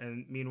L's work,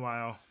 and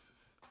meanwhile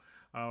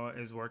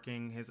is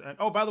working his.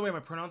 Oh, by the way,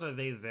 my pronouns are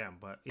they them,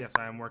 but yes,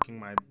 I am working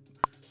my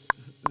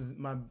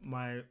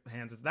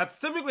hands. That's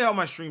typically how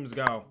my streams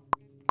go.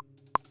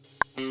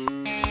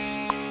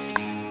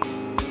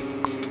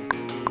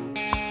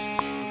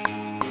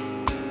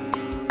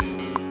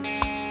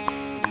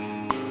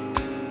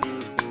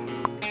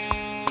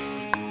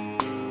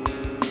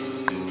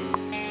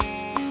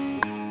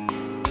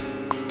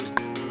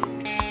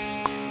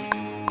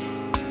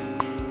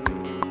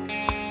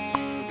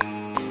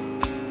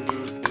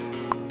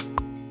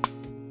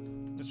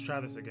 Try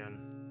this again.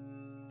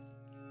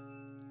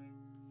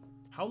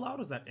 How loud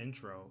is that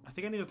intro? I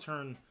think I need to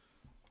turn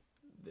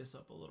this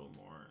up a little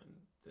more and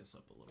this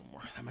up a little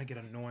more. That might get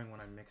annoying when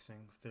I'm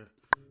mixing. If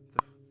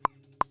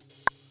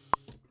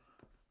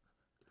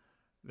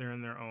they're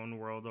in their own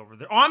world over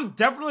there. Oh, I'm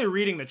definitely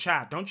reading the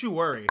chat. Don't you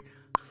worry.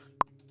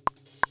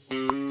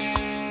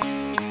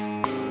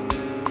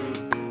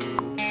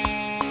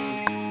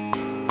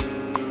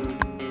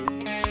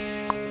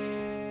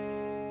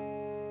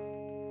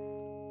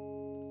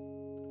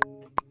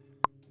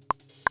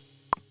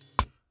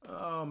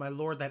 Oh my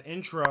lord, that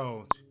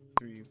intro.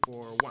 3,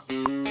 4, 1.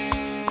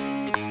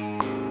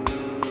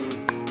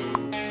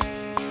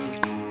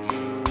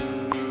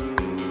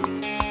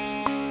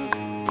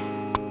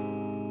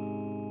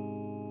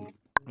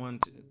 1,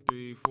 2,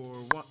 3, 4,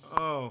 1.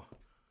 Oh.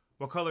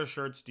 What color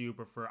shirts do you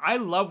prefer? I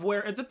love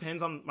it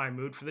depends on my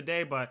mood for the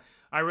day, but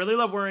I really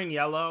love wearing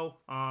yellow.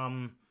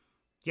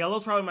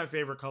 Yellow's probably my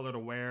favorite color to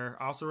wear.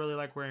 I also really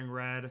like wearing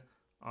red.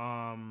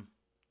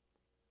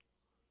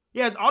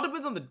 Yeah, it all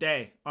depends on the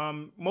day.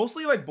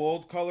 Mostly like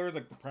bold colors,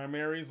 like the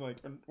primaries, like,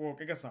 well,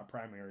 I guess not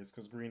primaries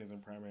because green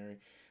isn't primary,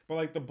 but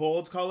like the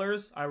bold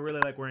colors, I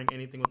really like wearing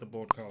anything with the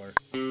bold color.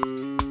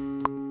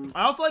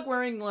 I also like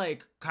wearing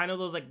like kind of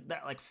those like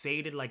that like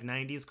faded like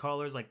 90s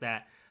colors, like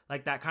that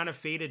kind of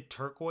faded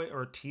turquoise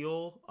or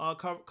teal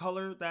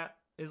color that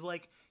is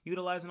like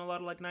utilized in a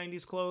lot of like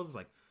 90s clothes,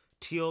 like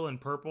teal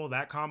and purple.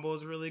 That combo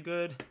is really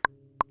good.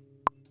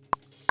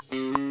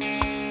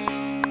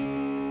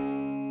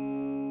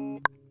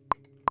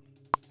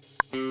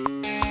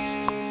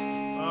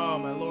 Oh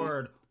my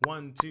lord.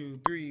 1, 2,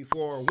 3,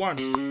 4, 1.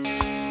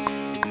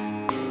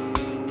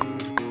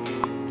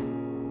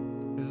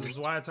 This is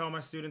why I tell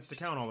my students to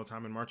count all the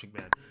time in marching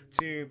band.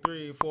 2,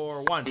 3,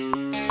 4, 1.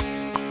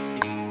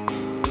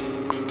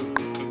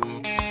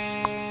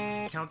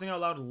 Counting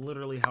out loud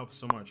literally helps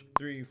so much.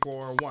 3,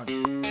 4,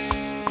 1.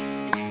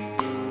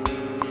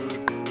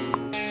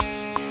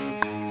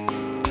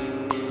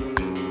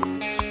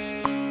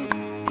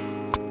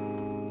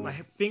 My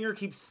finger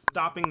keeps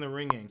stopping the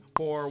ringing.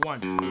 4,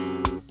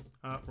 1.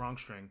 Wrong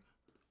string.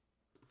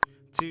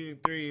 2,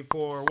 3,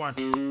 4, 1.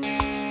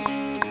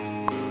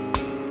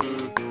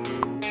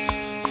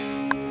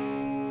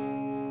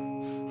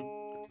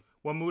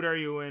 What mood are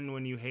you in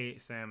when you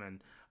hate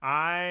salmon?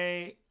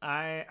 I'm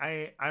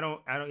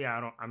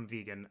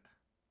vegan.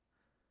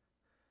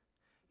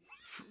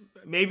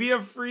 Maybe a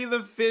free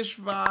the fish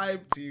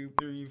vibe. 2,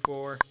 3,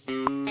 4.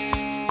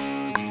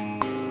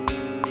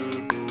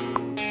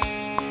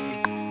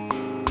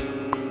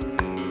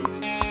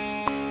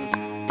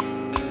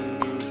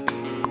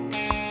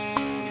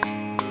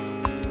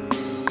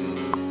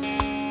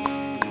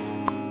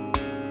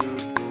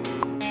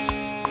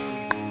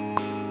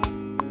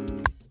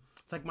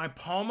 It's like my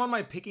palm on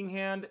my picking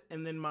hand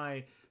and then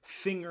my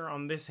finger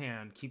on this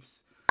hand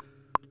keeps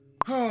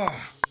 1,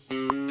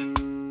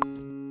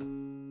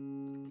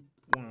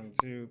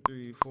 2,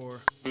 3,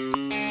 4.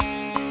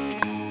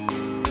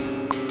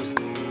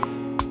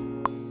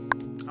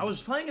 I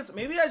was playing it.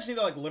 Maybe I just need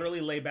to like literally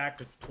lay back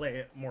to play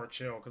it more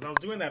chill because I was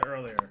doing that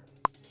earlier.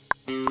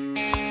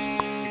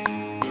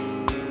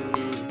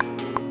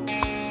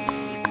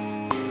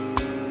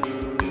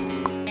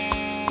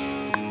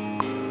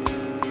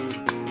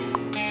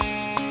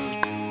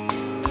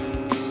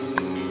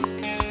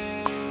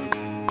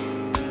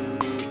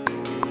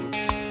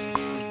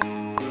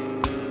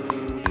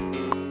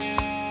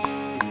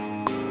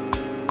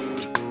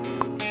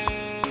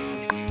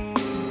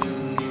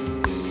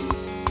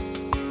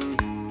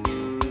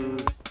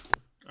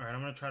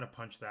 Try to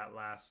punch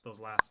those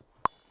last.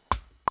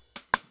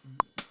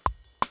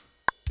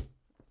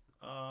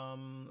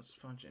 Let's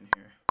punch in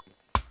here.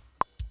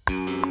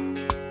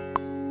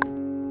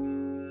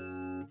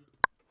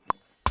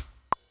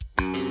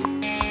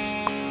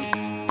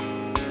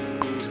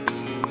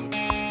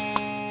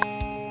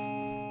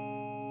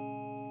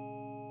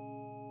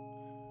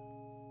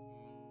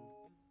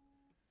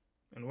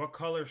 And what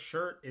color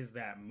shirt is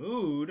that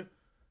mood?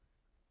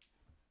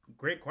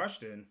 Great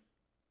question.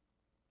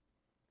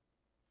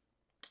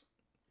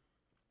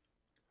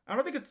 I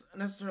don't think it's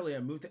necessarily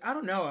a mood thing. I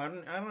don't know. I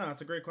don't know.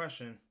 It's a great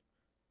question.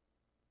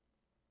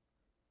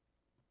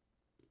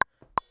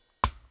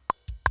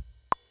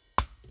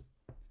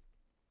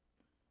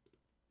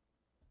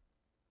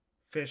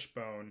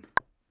 Fishbone.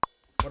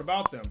 What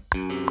about them?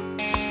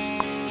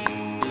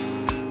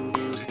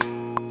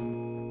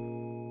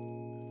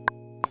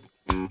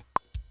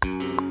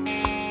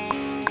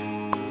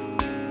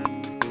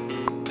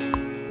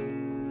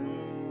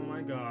 Oh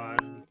my god.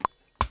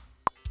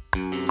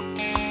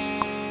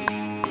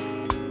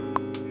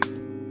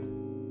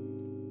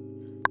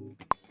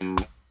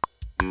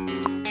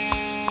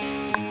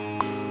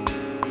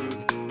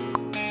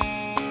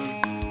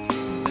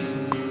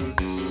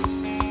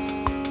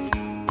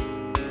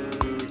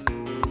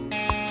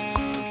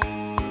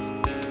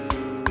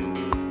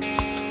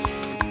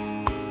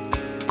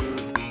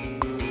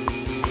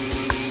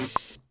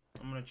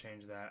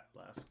 Change that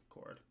last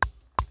chord.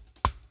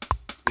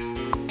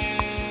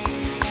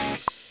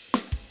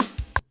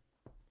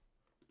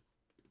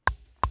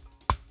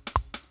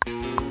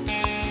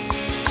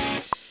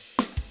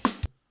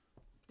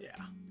 Yeah.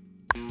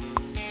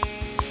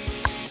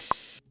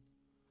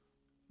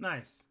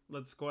 Nice.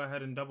 Let's go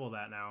ahead and double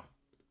that now.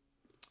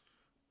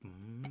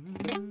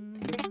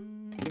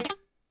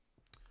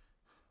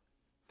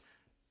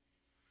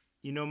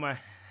 You know my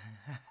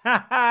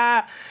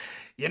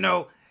you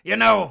know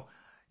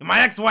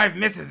my ex-wife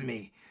misses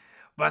me,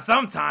 but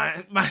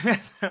sometimes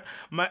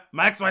my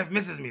ex-wife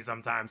misses me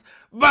sometimes,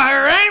 but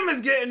her aim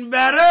is getting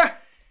better.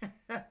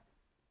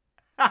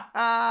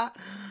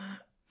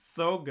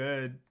 So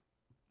good.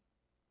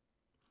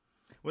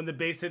 When the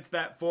bass hits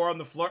that 4 on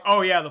the floor. Oh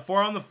yeah, the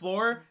 4 on the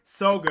floor,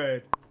 so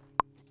good.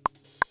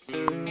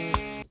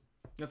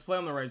 Let's play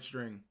on the right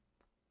string.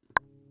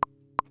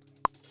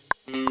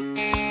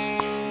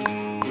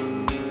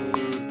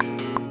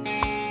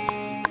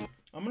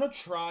 I'm gonna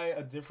try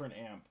a different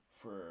amp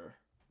for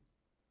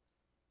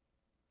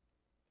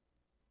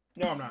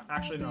No, I'm not.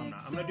 Actually, no, I'm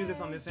not. I'm gonna do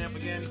this on this amp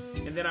again,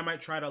 and then I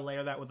might try to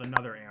layer that with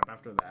another amp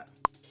after that.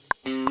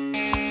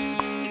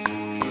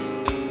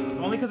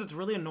 Only because it's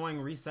really annoying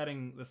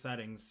resetting the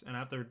settings, and I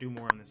have to do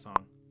more on this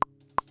song.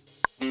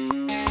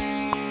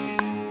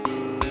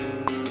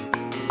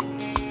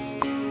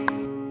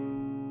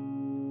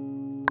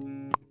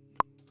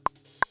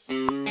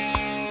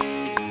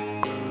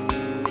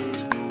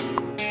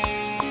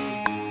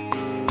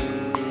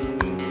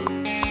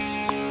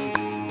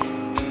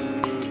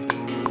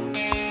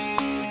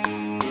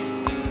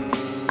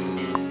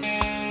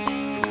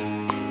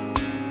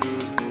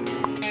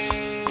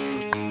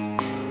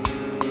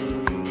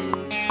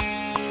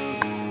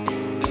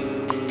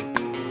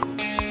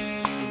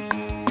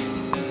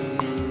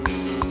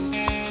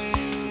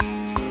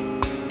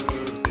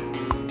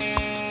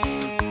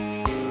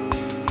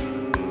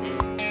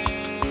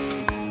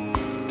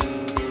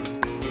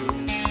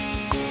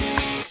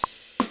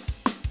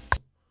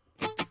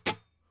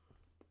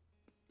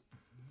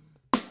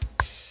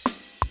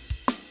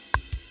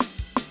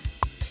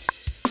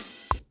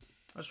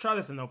 Let's try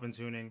this in open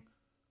tuning.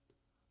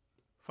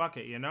 Fuck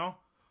it, you know?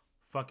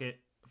 Fuck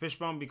it.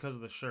 Fishbone because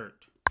of the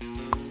shirt.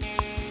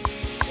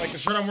 Like the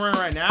shirt I'm wearing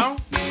right now?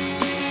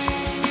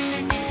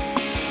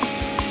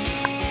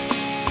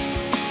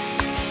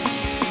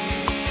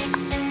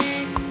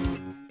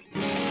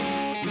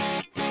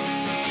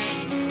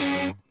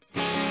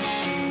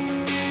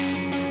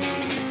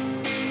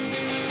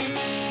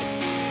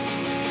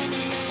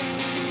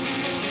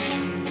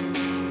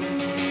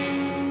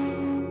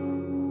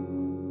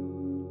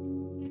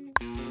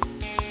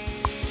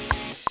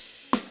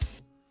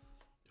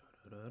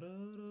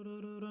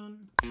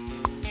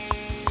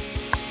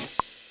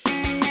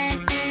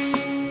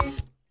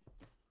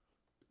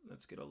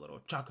 Let's get a little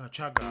chaka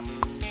chaka.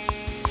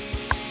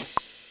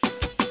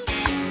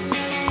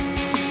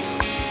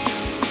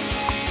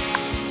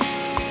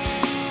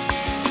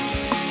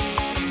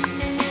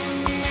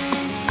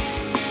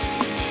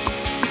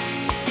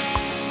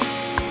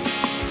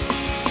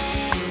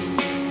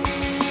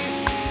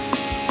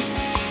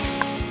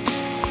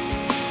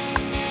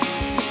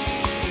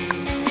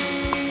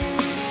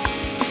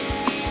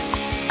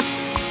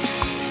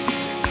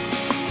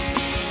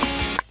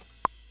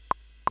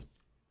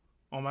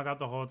 Oh my god,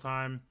 the whole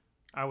time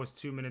I was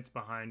 2 minutes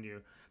behind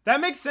you. That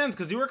makes sense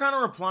because you were kind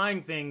of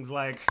replying things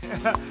like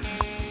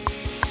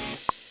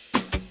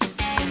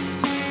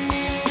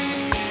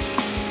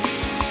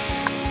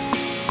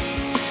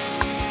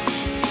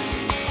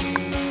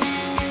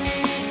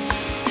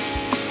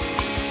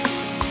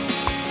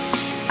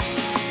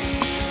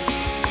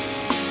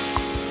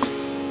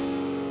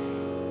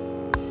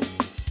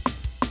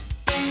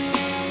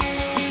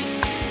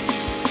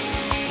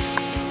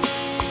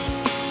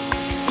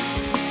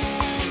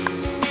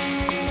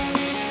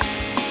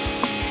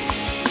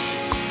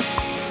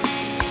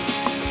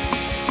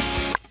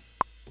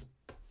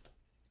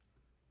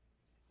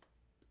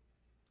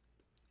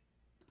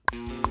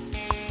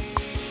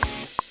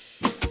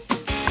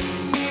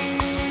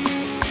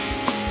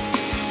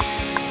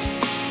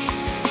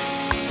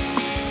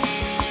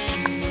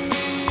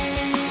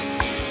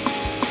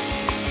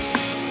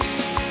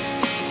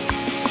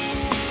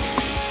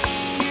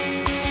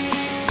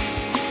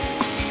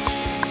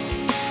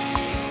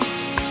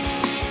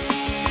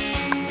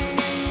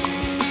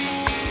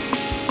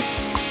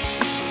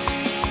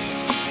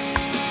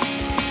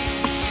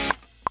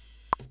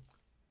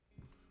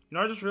You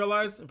know, I just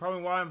realized, and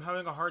probably why I'm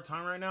having a hard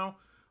time right now,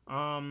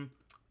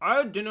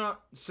 I did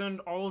not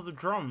send all of the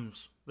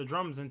drums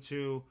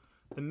into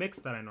the mix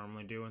that I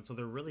normally do, and so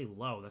they're really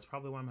low. That's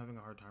probably why I'm having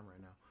a hard time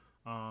right now.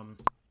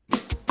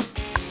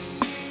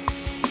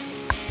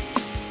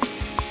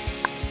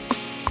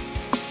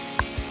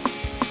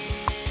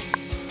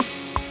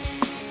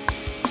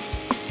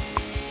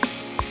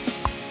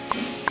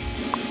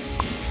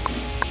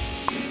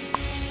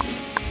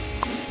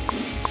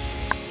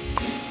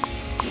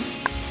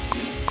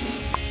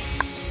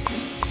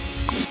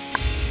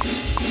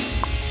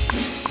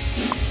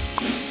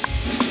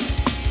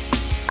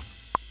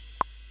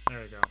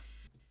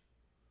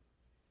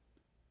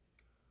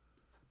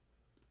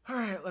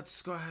 Alright,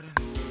 let's go ahead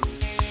and...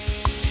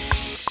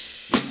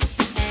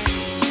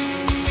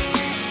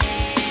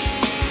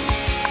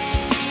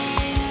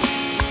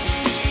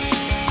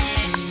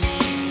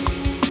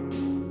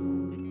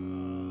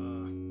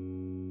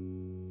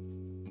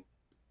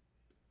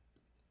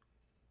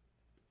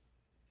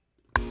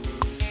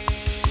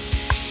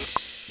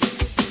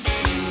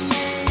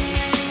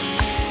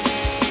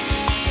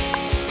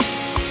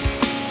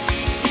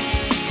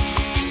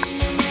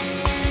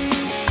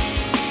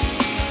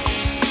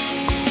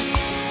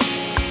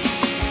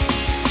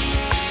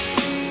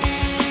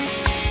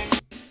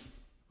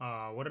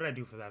 what did I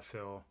do for that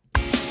fill?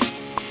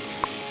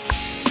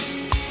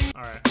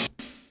 Alright.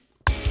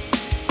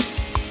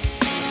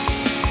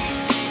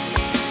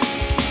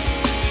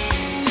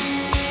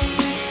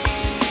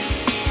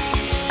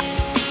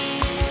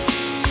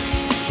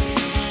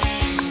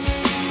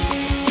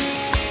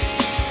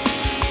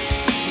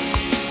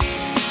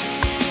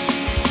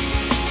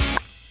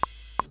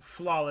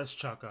 flawless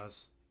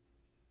chukkas.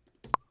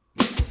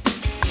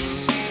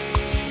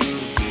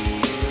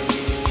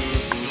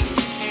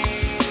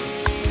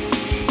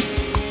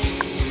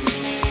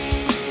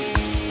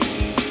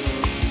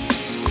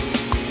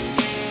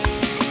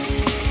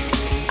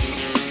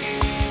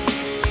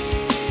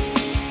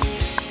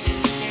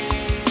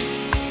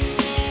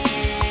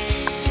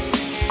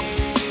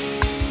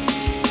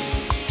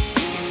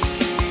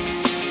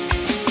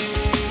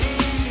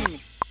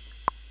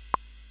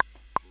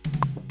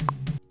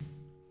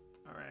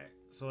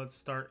 So let's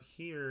start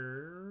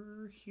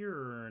here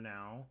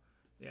now.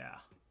 Yeah.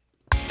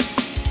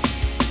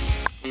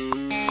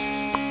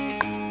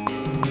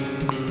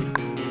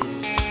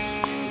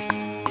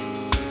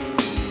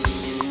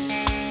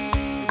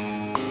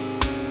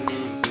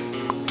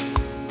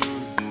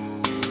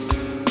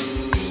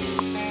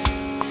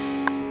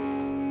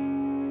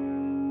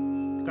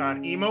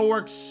 God, emo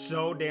works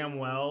so damn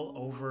well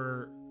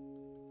over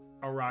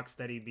a rock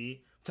steady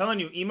beat. I'm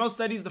telling you, emo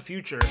steady's the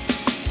future.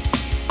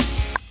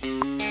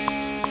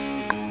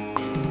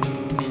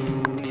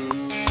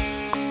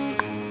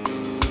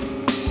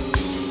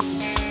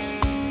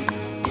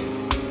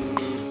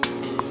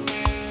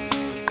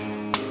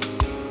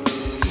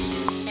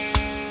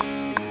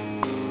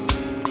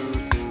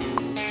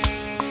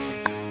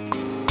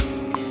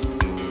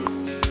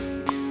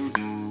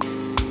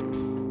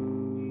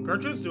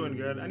 Gertrude's doing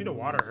good. I need to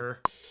water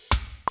her.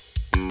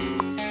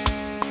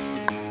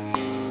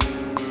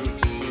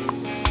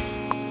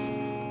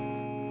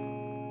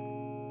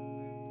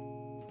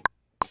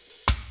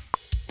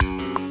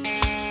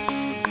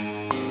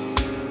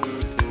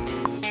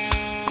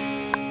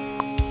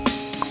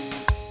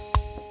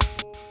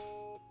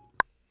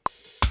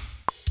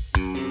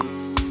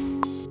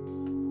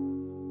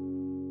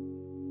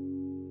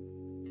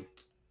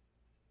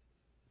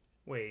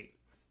 Wait.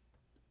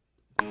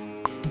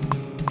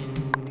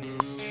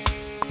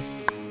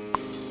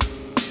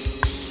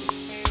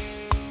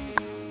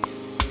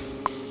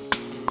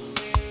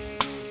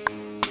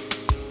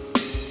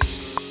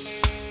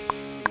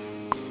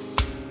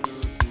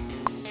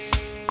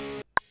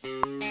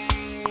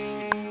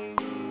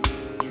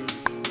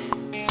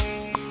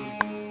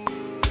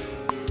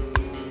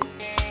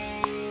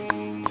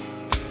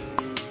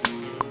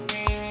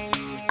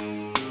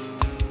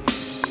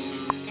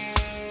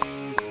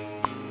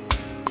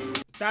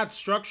 That's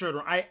structured.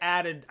 I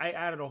added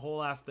a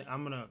whole ass thing.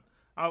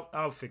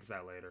 I'll fix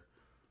that later.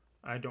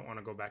 I don't want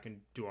to go back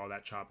and do all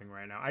that chopping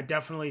right now. I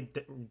definitely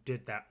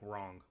did that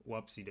wrong.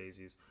 Whoopsie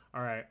daisies.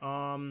 All right.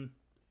 Well,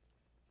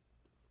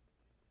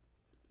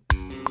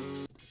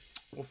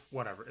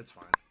 whatever. It's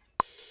fine.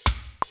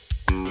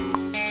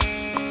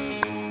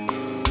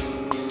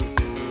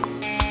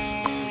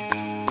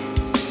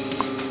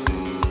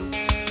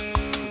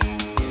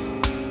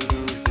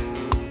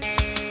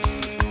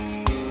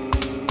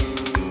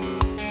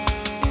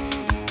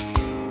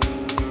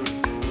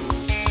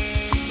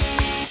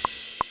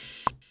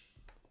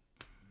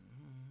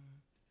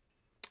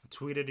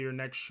 Tweeted your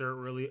next shirt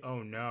really.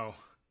 Oh no.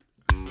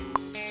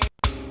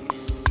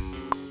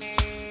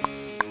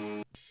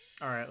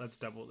 All right, let's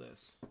double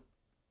this.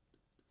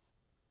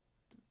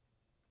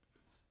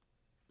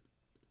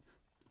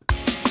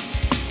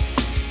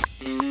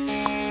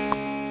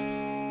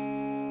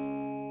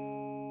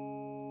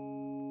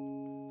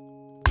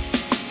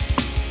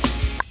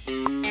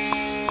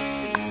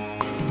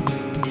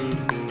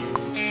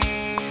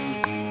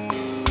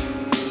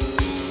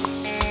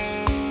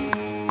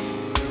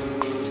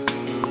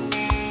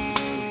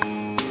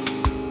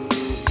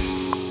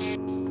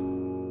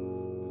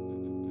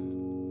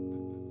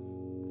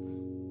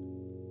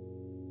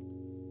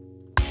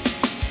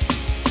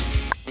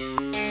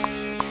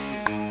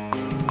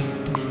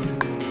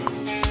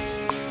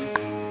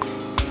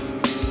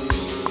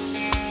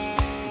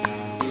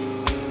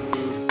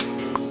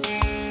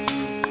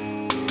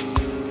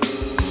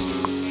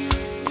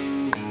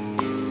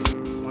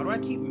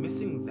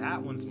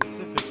 That one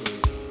specifically.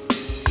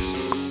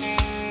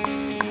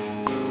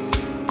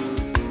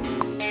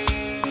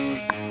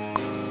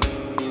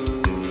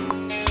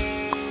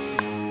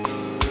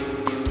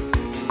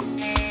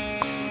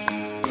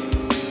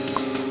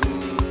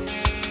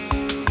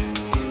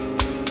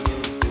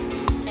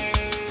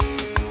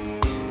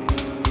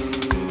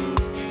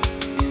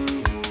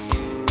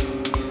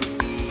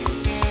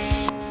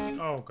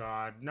 Oh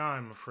God, now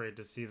I'm afraid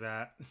to see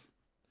that.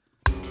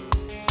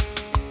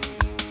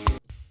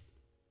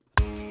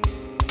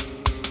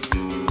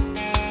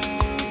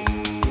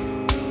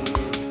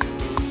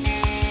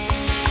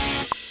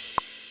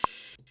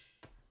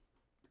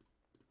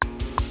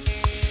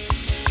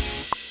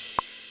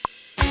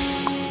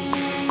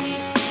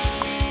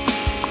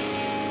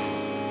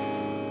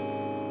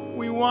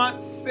 We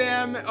want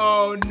Sam.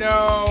 Oh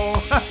no.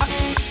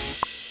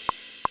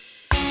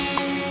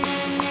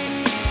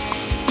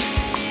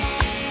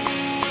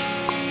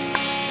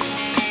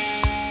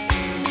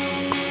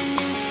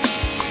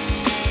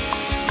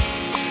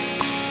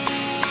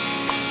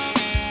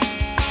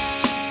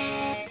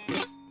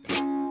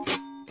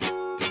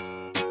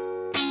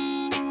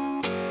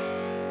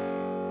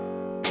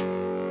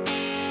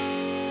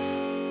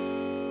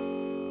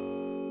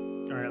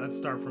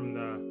 start from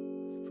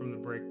the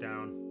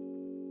breakdown.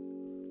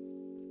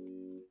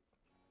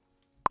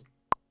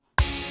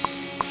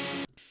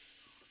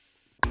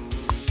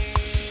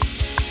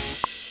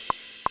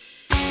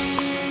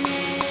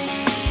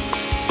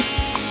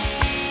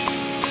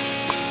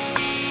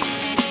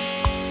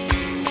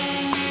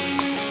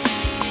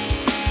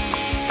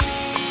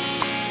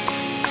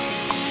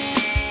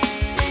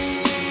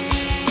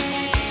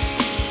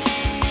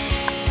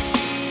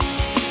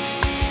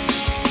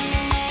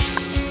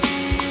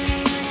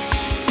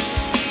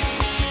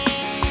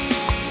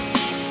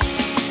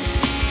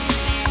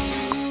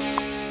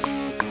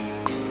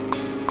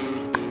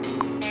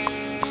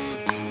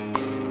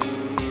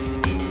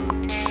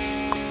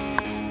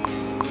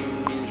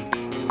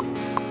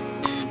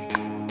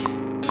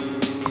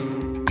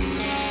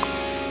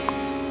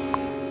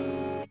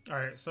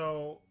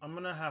 So I'm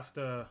gonna have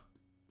to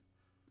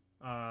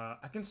I'm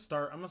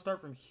gonna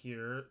start from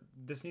here.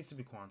 This needs to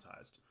be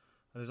quantized.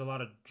 There's a lot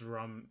of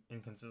drum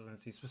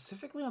inconsistency,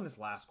 specifically on this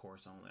last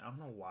chorus only. I don't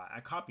know why. I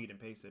copied and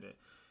pasted it.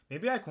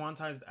 Maybe I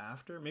quantized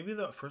after. Maybe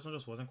the first one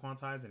just wasn't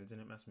quantized and it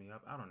didn't mess me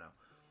up. I don't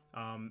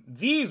know.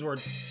 These were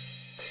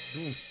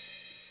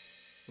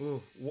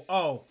ooh.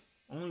 Oh,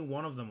 only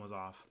one of them was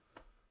off.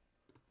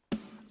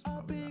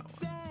 A big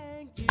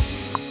thank you.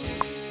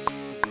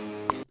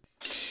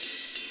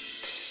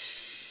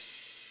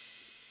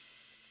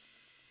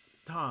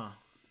 Huh.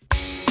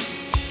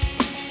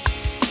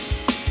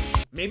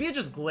 Maybe it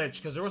just glitched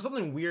because there was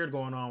something weird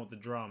going on with the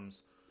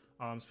drums.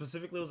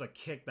 Specifically, it was a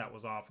kick that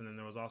was off, and then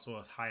there was also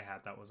a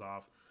hi-hat that was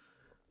off.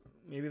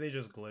 Maybe they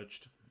just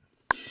glitched.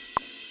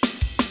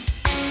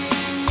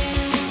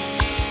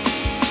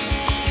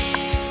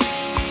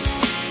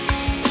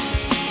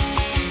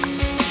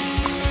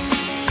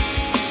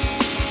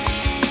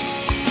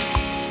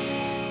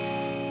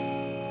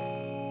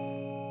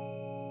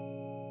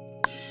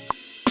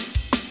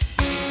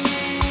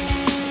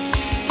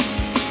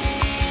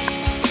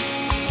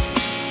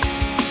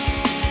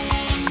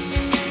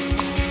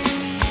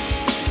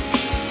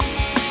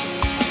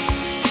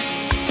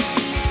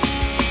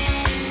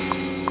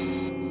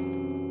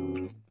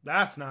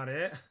 That's not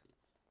it.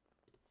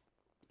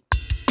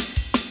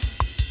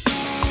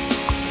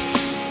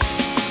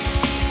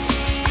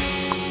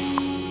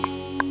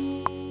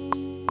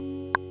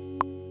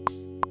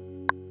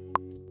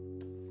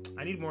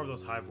 I need more of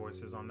those high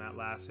voices on that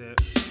last hit.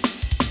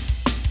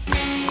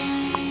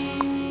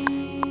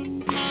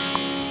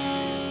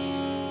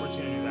 We're just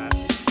gonna do that.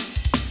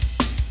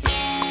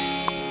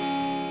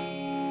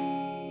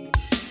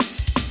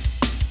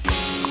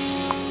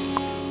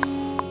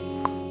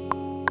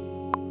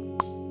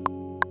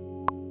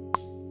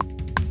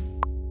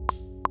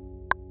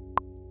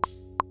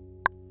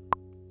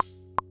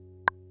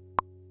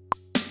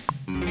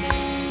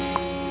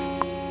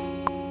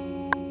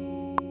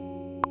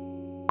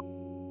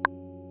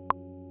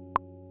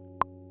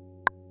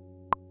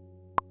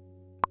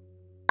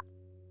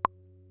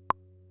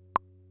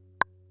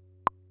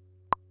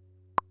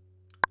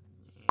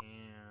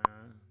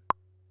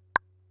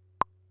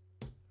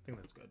 I think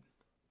that's good.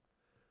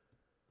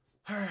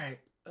 All right,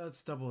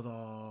 let's double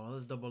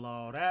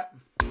all that.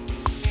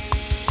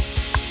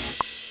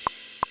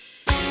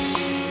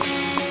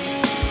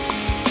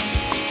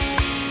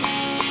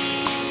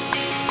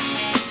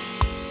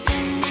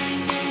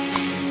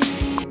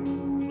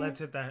 Let's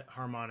hit that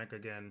harmonic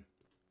again.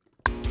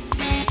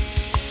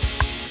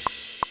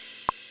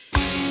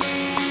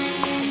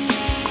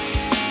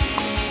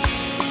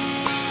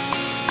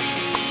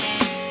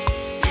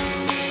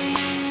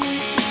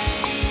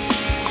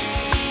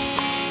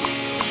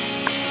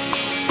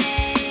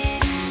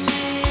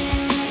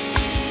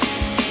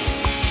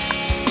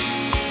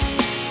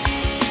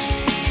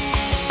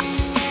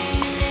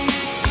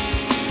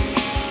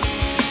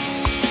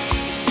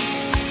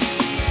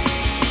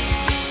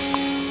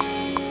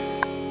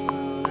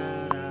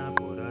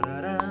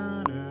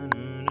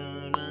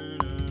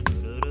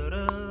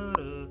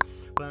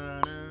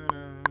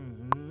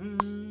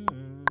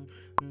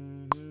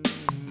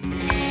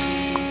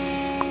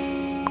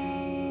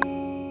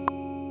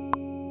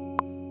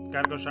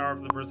 Gotta go shower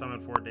for the first time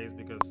in 4 days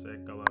because sick.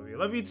 I love you.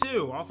 Love you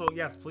too. Also,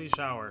 yes, please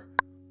shower.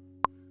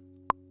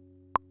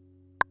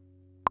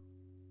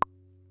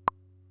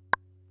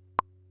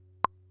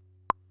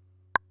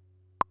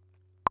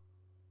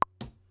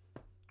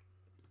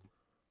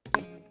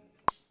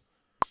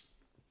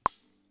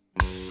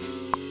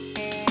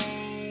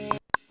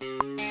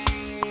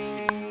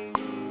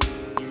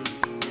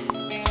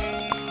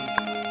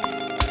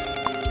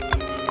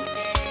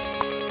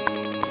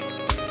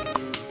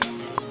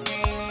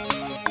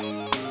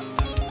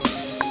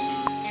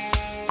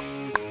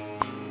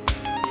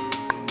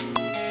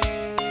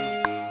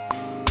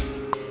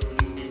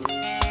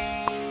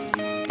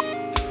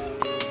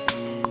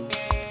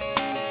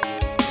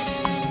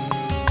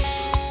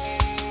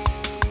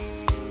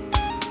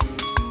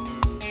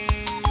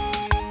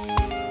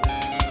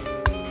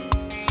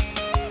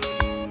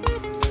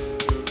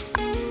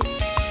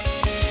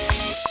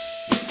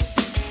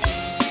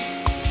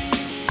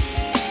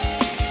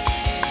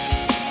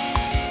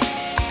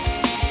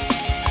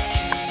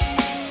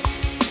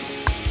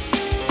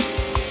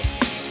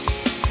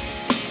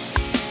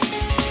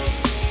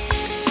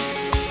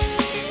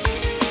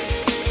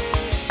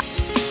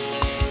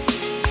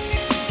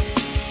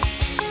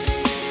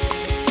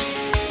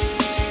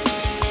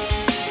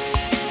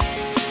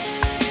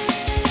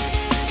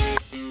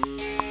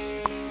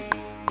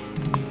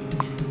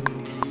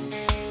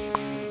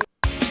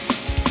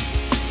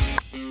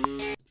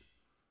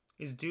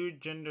 do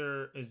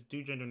gender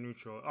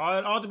neutral. It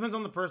all depends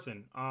on the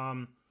person.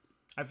 I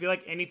feel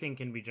like anything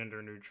can be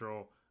gender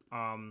neutral.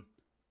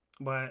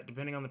 But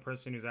depending on the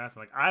person who's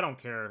asking, like, I don't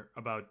care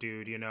about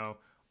dude, you know.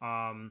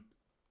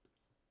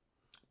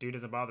 Dude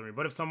doesn't bother me.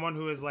 But if someone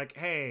who is like,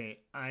 hey,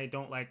 I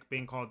don't like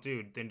being called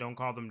dude, then don't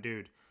call them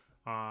dude.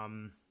 I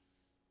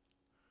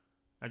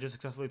just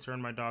successfully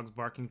turned my dog's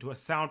barking to a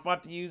sound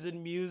font to use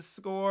in Muse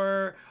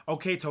score.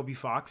 Okay, Toby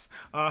Fox.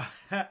 But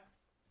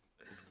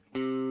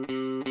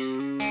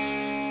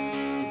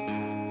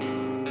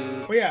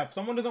yeah, if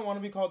someone doesn't want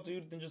to be called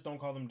dude, then just don't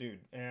call them dude.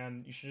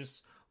 And you should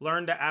just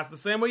learn to ask the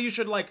same way you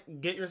should,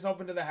 like, get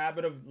yourself into the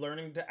habit of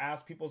learning to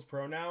ask people's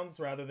pronouns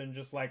rather than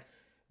just, like,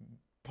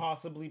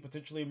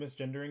 potentially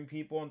misgendering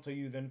people until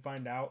you then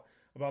find out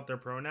about their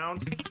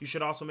pronouns. You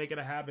should also make it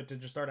a habit to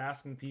just start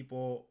asking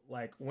people,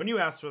 like, when you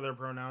ask for their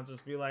pronouns,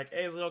 just be like,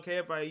 hey, is it okay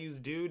if I use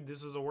dude?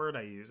 This is a word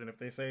I use. And if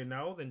they say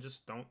no, then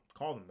just don't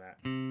call them that.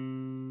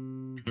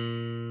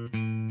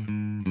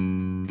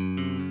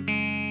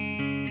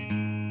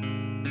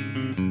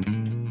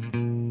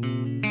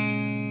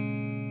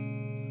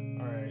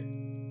 Alright.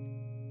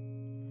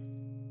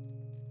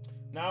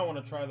 Now I want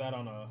to try that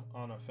on a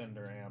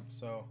Fender amp.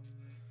 So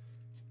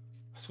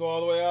let's go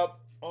all the way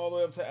up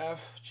to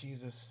F.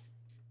 Jesus.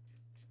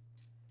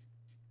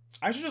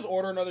 I should just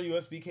order another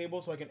USB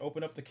cable so I can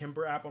open up the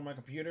Kemper app on my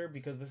computer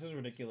because this is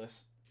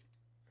ridiculous.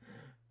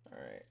 All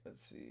right,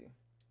 let's see.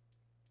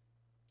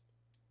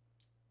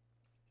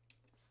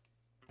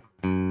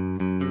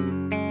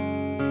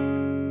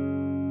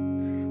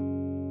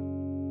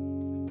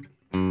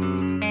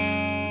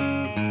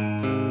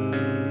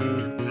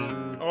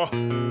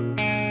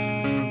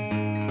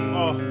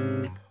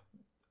 Oh,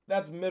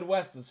 that's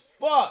Midwest as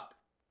fuck.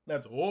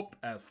 That's whoop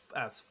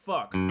as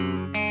fuck.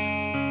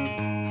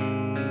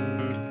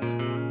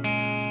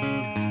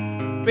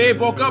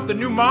 Babe, woke up. The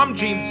new mom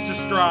jeans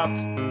just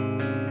dropped.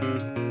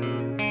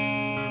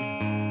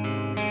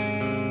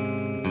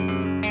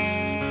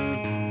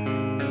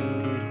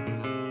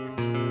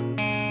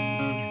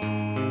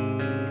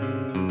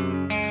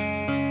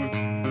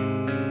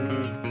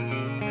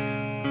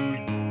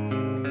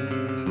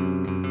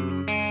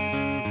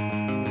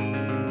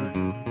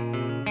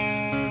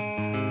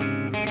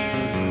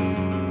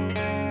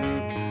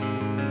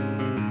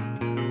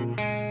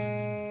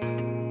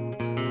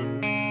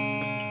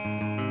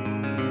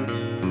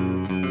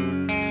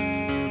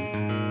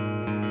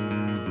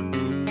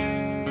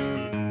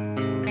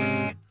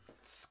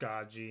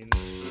 Ska jeans.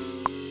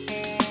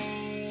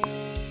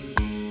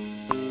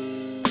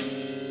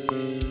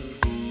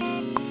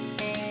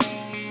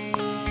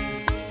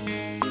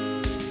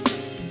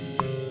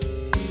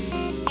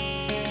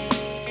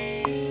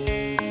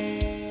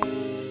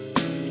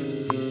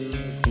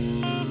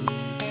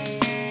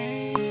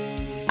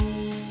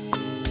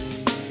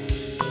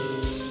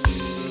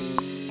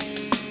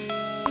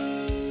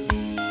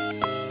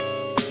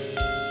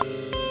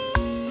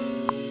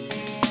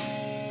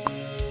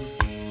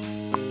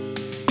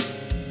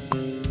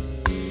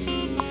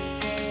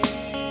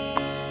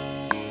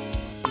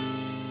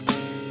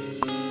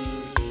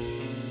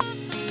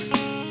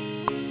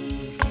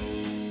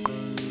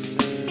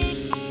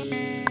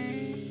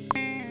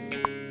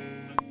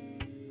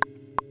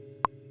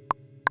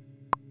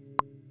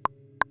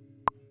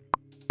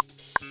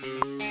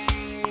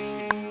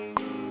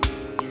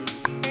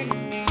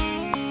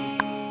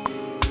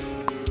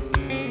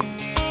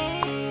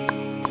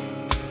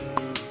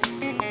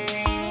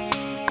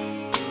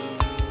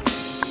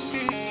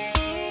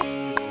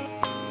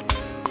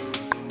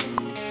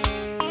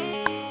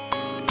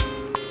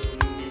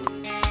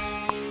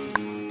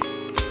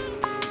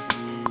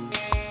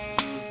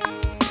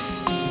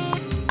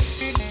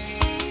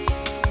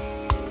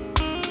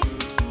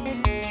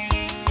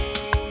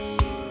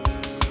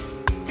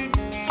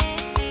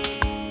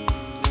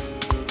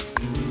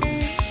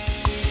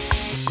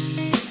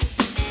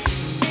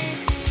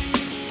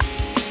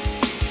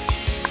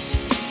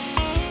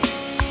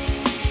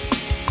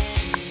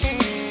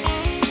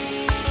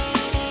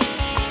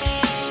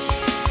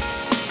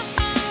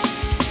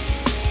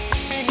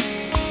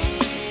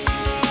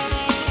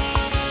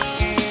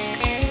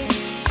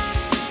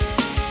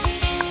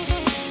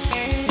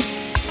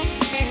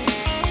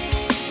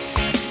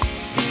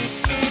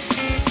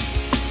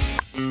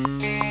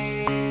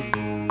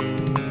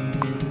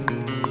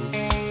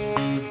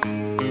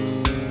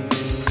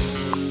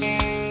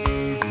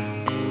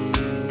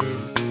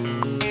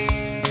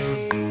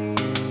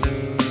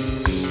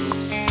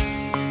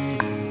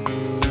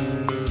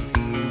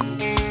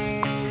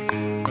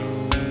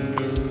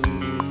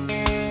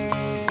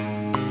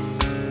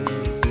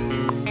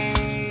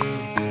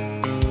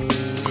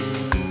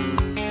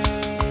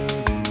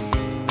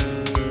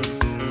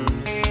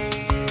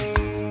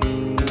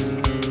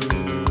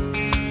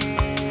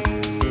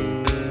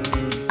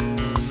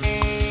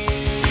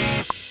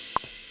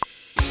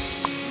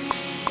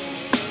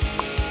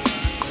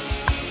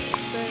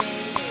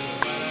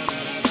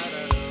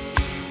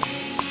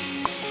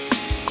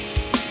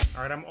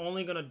 I'm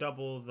only gonna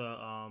double the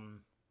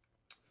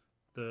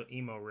the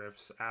emo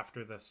riffs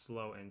after the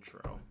slow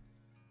intro.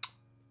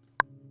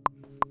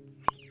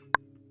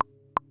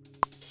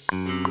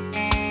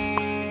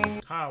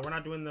 We're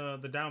not doing the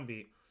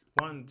downbeat.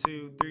 1,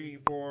 2, 3,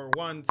 4.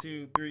 1,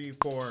 2, 3,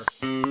 4.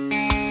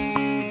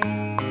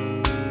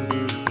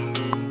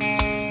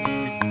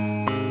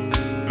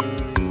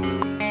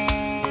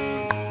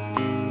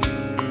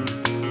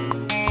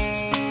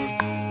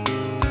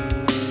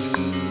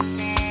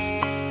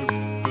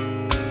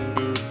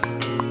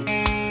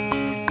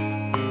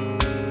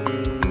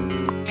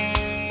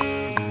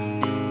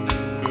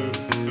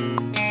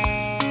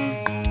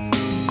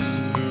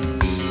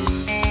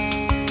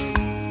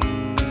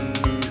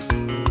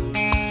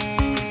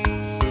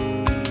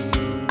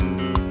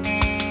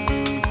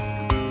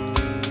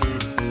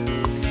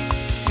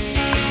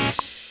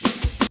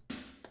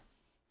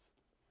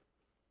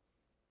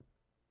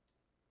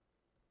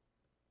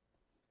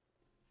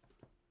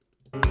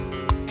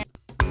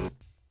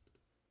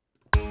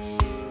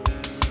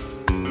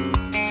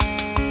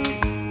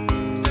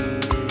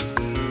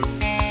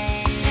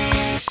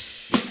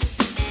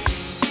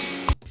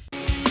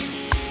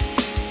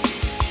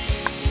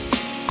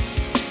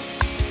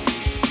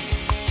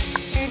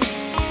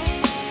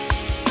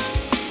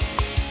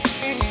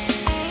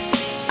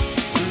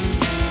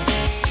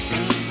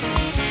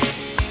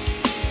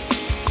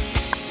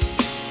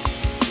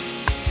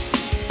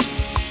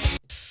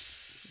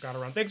 Gotta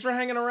run. Thanks for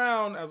hanging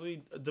around as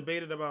we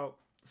debated about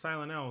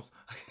Silent L's.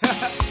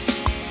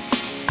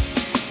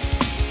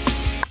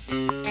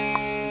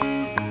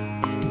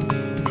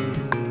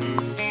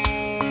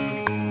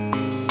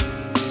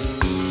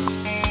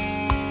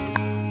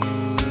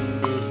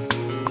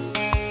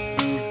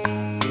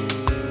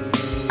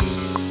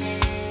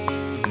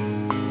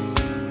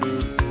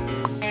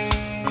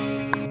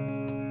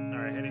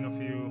 Alright, hitting a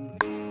few.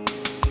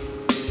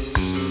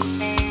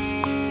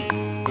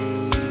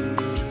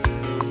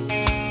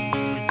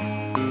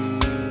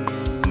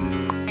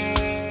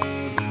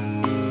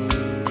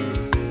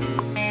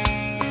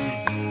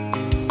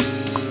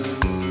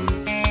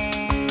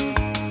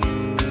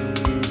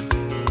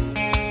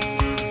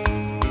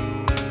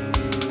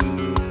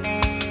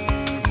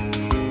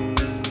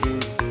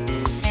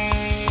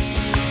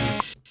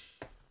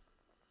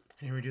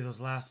 Here we do those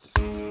last.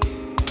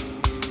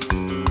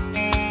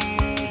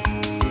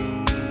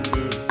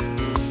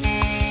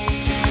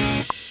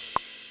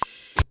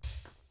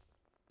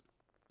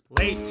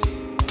 Late.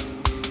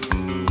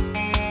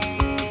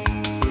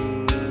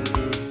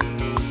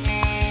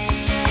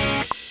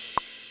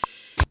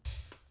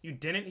 You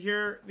didn't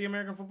hear the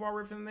American football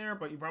riff in there,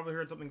 but you probably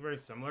heard something very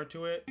similar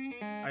to it.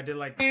 I did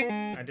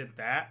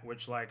that,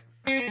 which like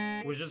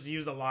was just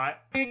used a lot.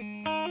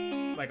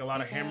 Like a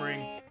lot of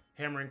hammering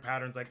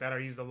patterns like that are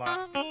used a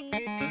lot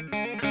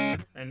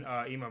in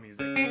emo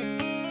music.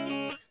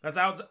 That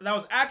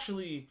was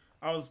actually,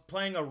 I was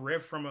playing a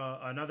riff from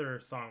another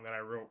song that I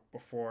wrote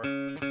before.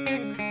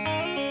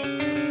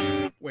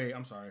 Wait,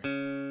 I'm sorry.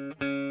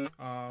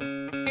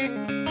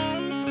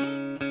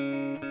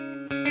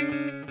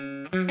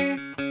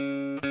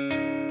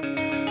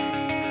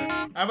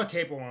 I have a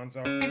capo on,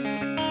 so.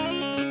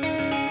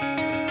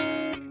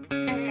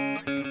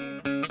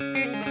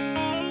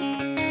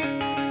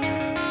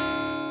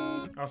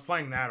 I was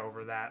playing that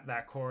over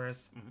that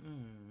chorus.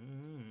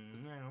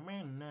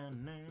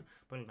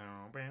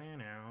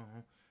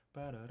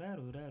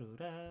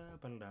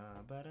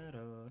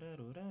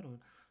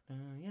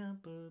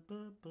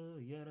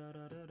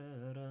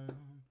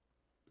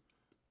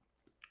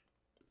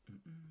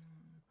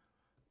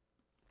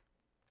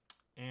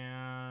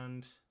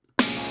 And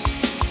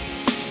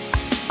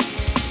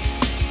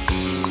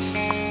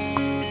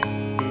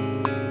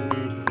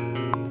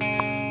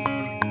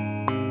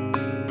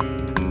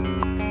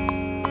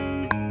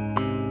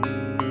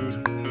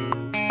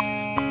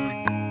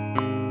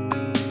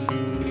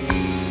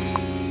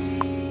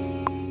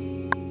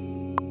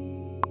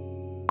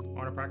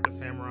practice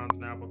hammer-ons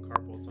now, but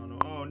carpal tunnel.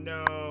 Oh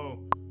no!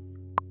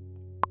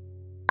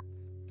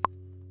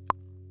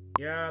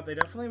 Yeah, they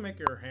definitely make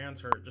your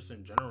hands hurt just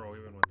in general,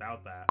 even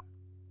without that.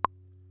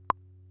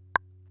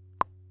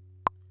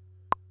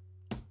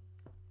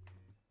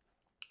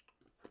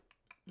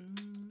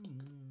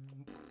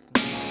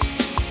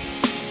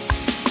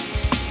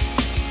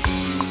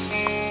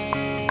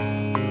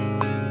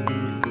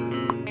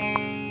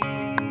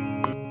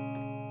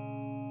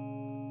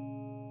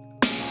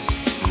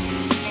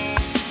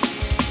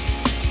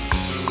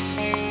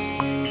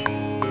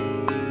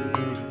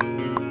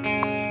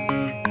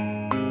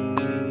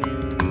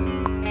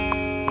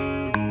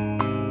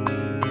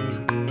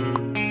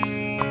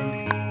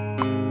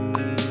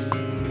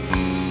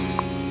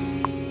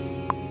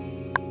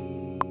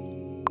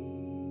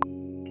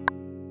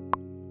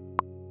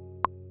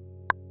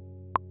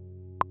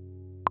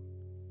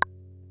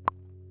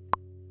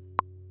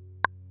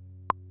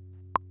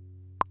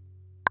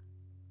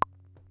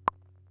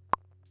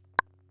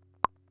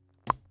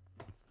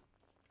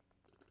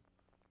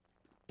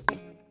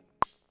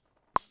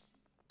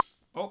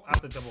 Oh, I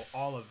have to double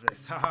all of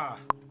this. Haha.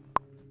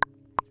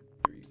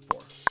 3,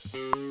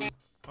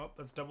 4. Oh,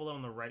 let's double it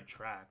on the right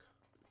track.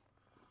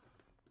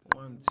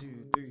 1,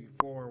 2, 3,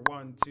 4.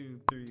 1, 2,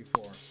 3,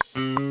 4.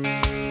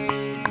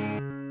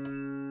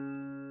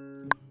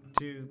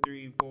 2,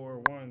 3,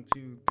 4. 1,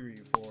 2, 3,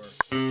 4.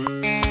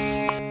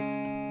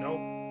 Nope.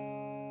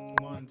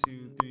 1,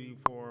 2, 3,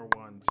 4.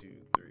 1, 2,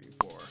 3,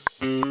 4.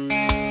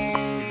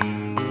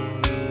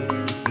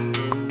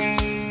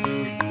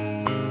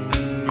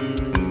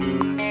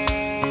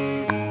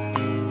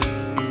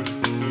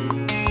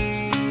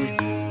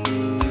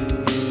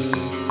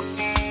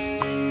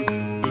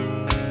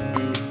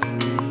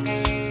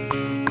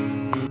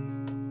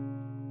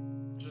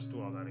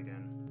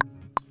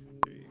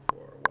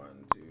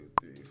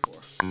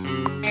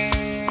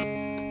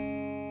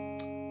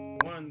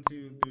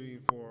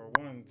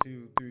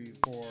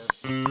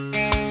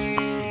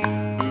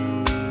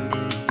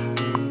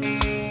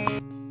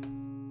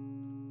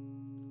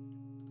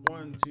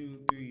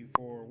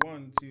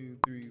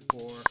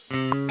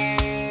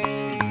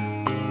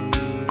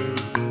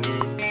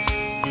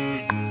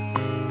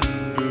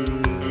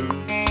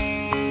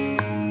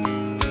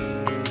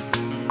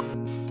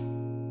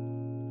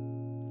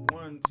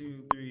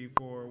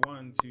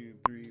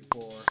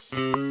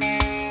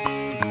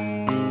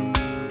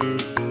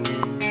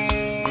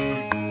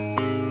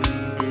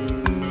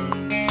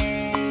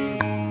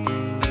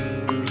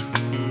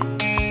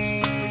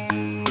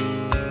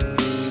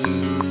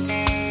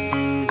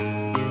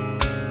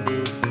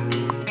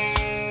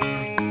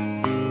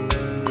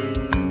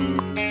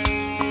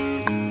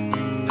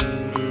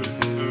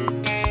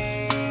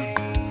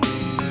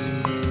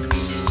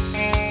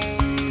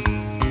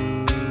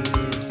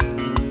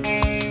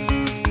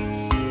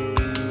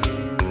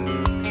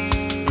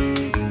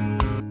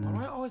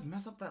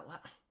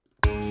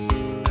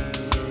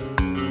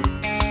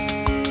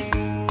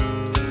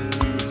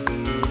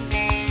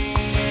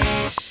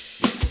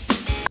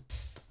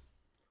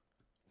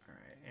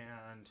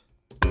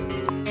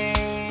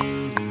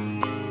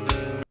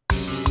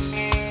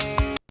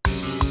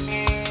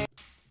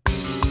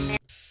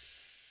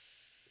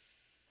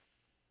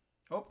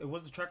 Oh, it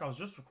was the track I was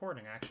just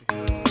recording, actually.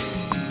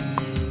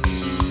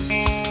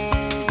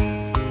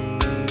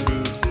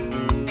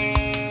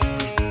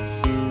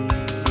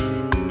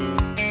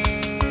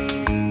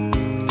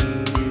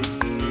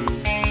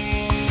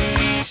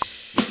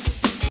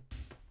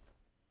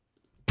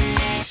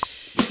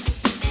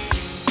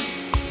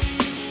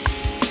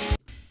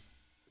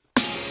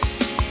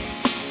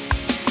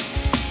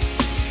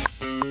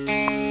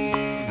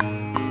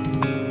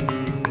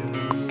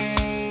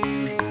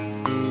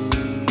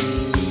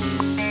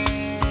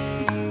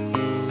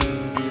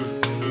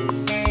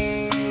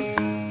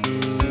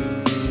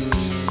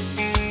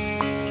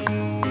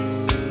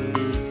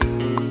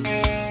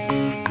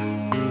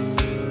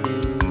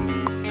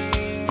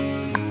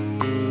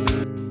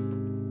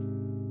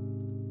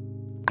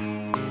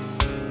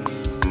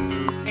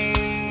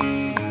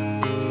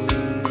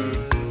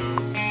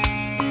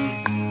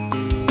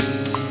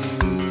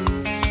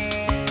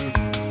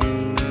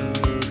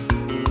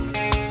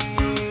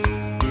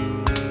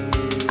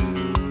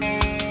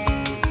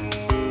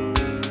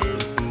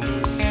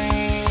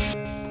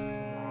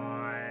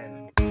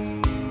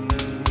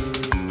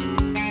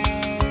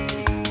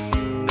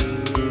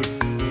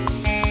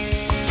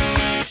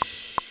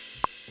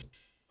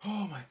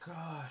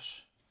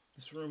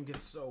 Room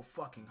gets so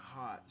fucking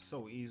hot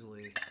so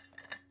easily.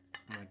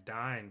 I'm like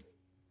dying.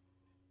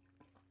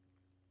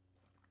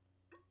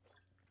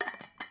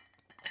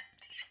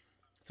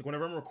 It's like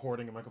whenever I'm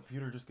recording and my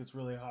computer just gets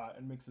really hot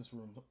and makes this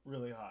room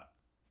really hot.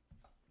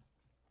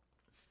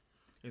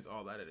 Is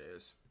all that it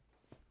is.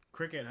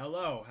 Cricket,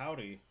 hello,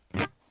 howdy.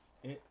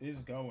 It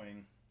is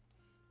going.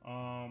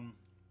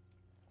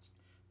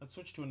 Let's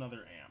switch to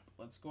another amp.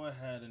 Let's go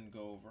ahead and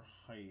go over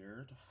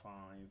here to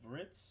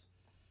favorites.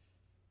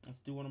 Let's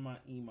do one of my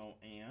emo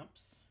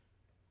amps.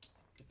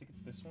 I think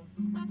it's this one.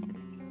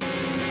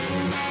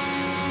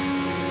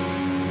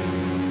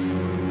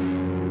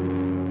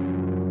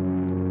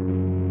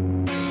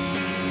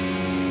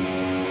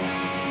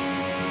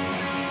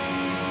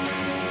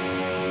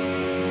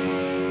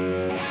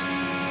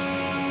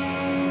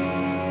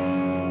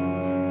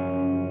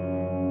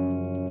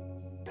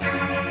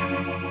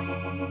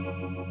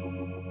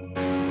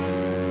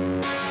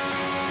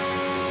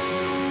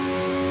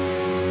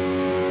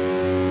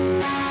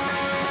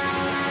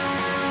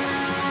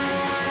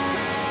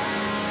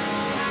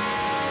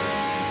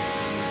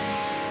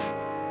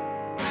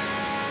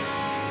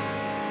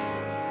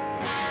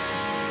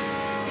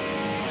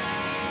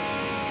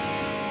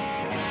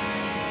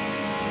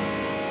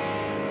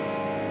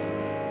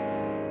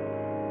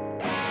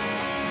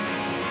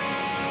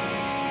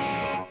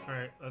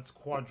 Let's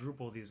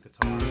quadruple these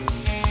guitars.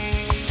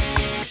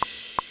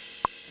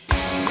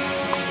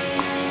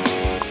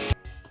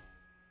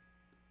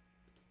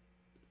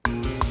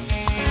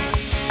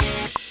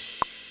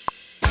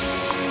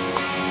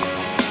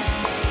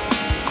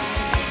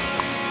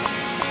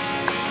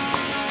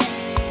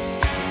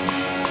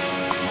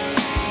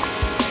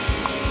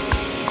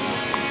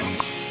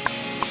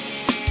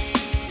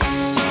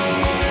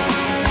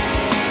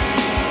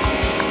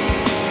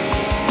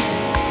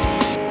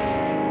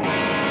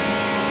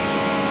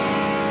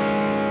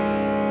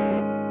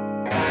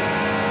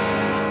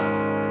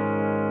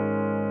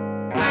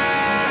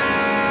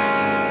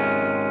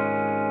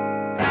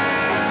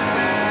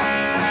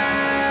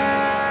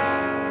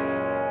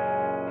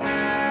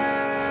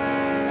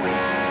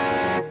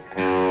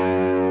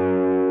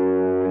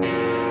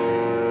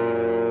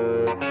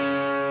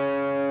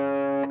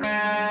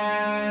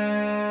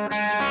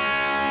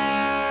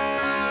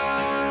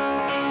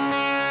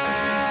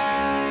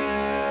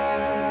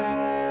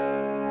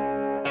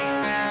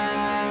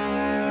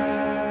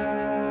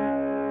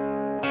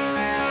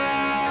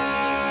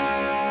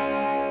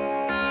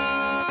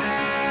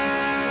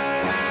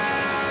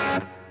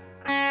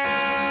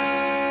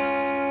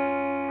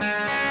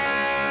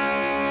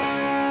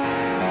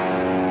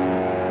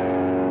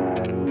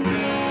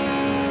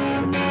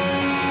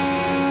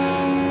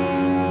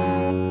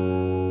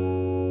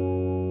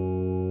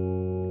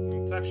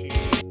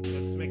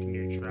 Let's make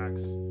new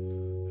tracks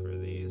for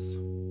these.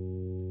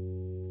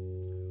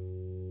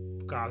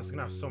 God, it's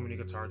gonna have so many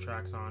guitar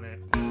tracks on it.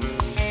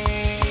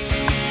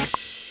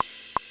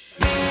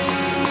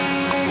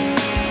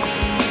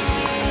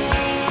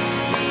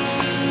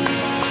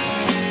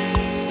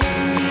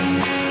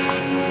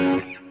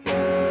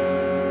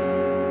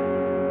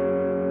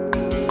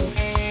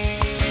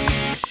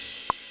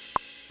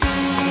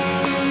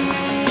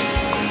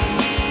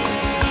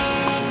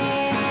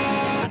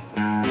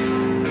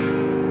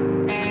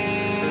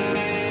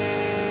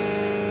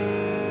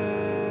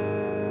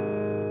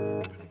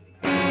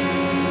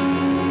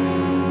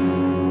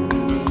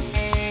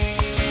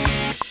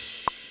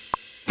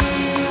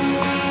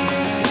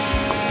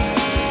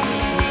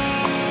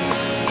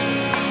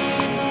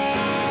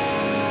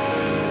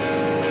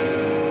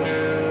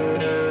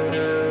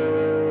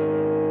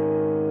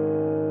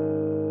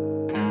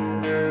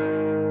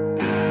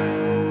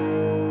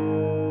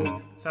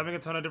 Is having a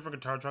ton of different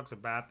guitar tracks a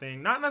bad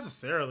thing? Not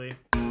necessarily.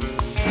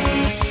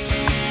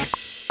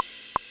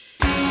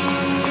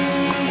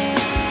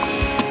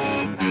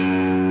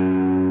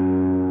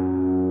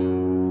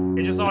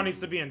 It just all needs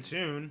to be in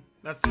tune.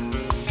 That's...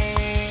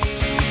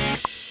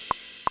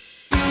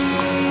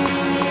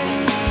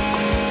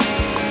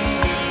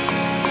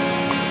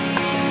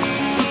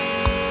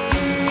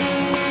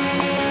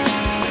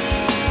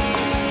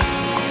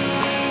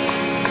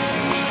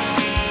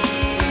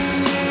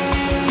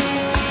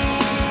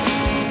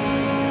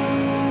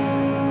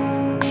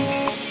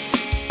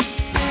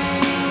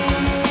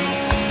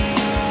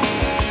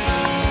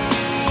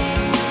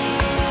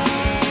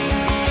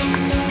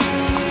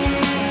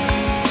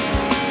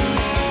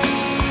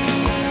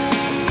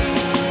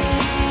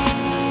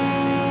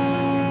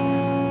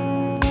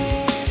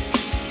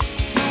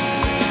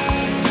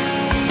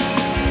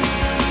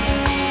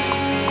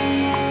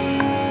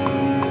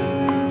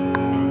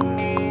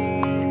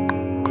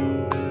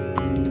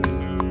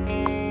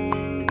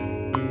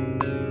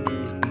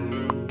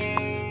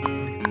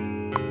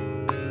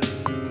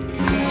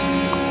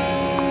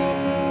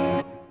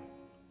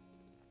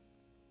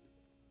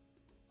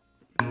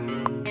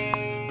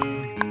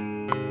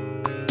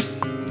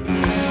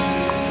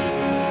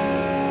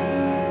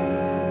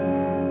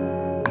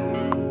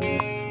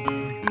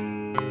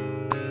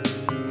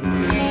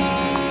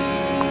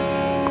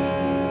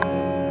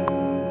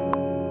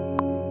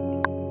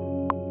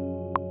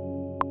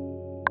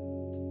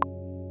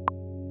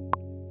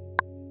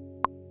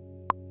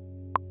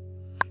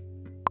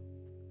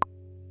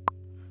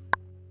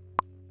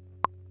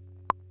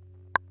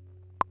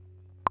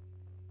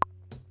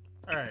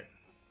 Alright.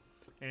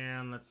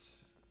 And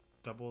let's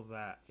double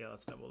that. Yeah,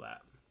 let's double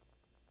that.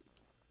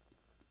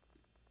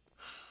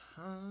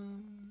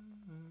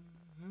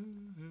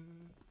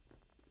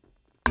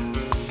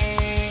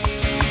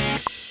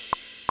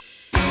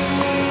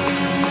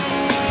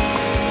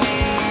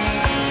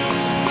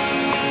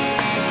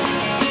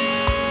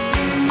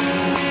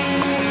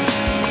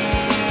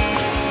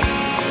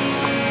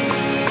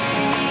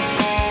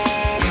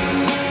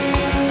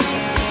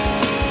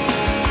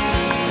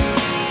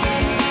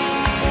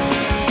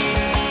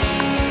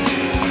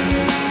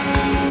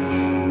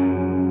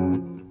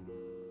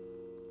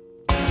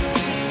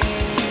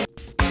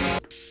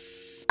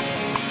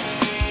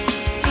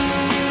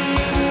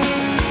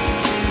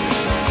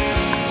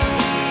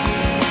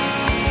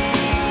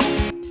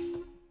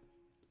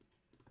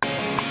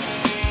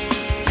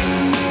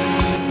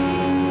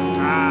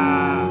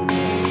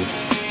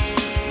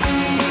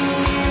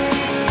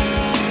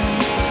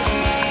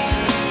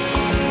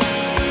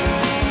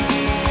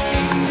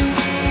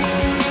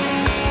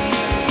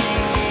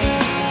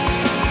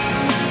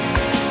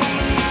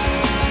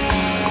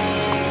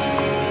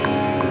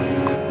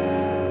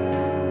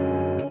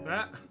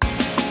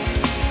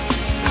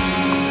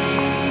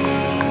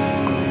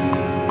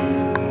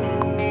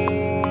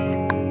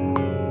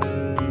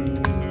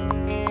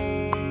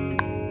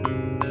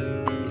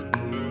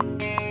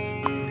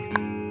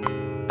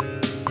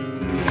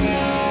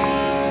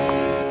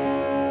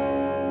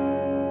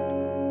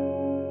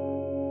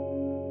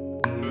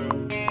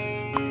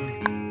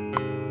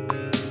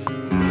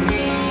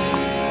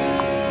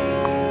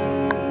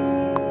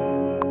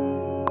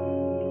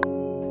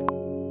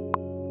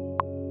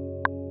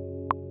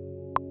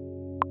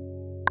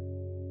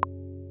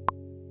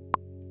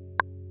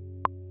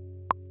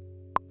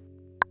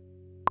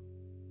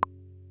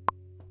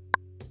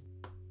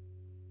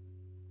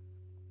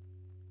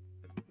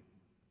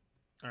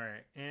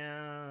 Alright,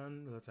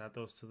 and let's add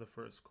those to the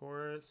first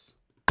chorus.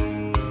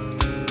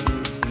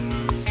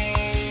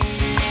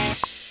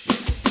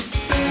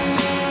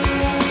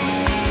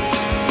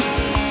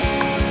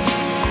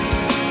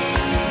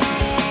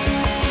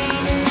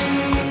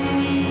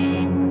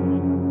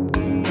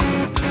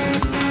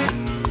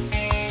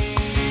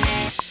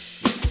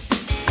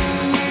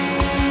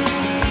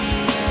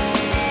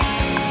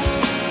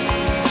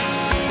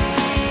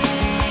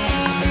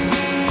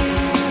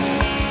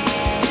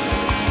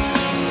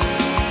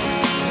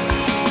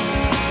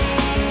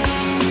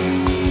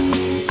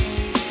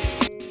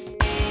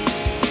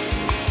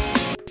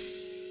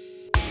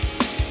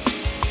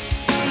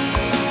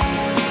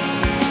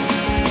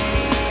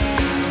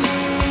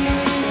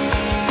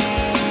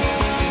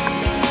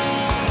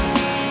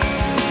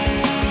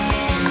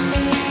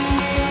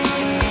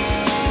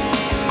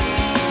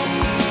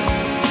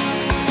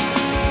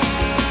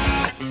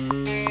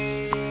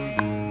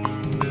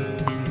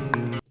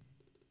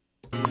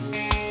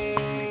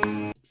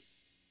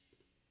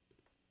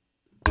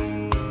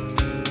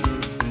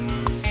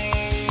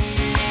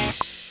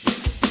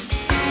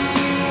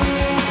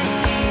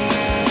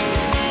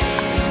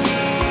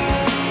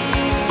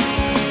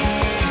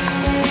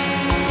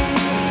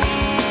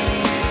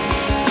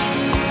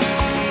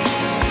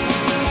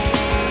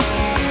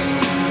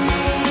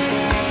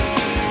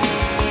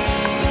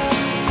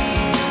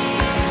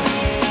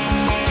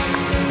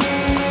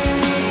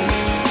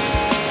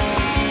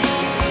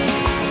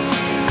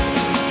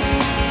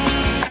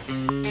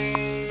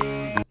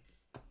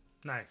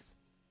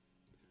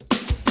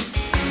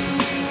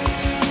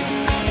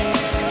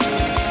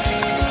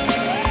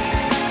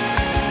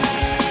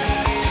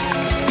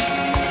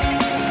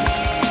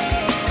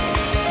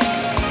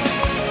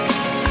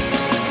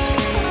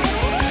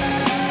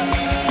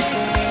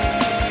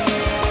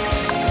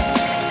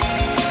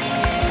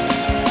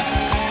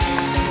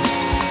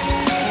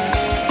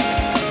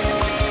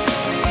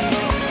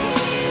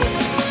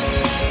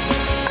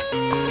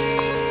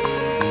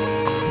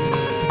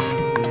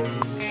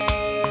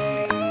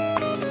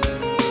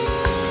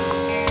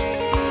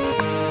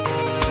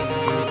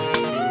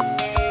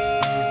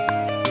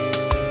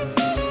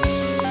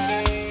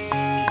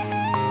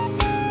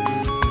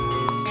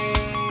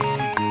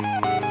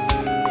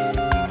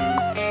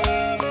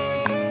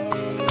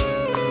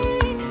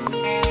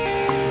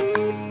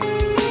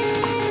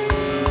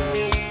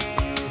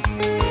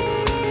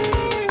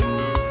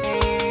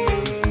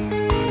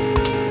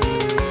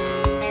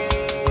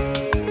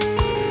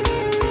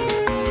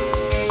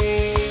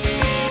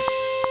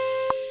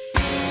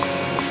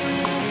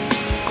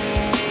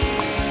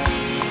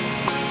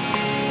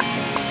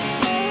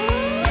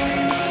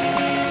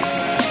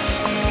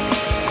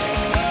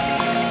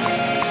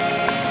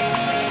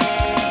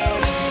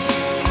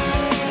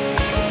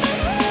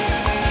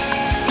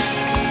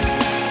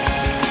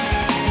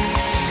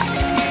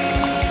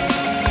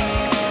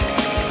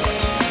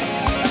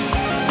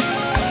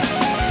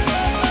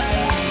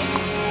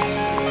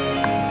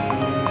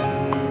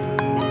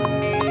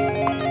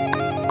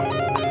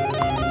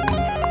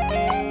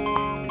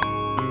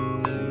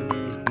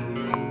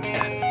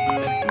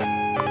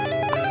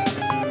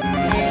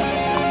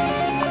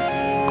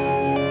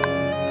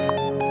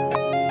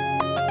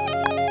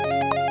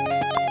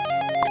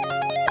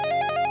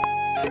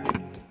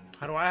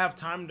 have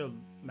time to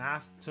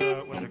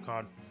what's it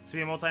called? To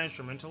be a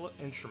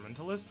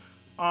instrumentalist.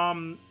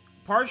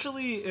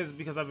 Partially is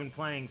because I've been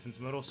playing since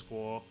middle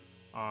school.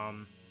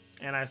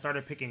 And I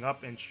started picking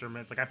up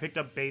instruments. Like I picked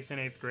up bass in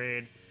 8th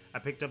grade. I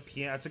took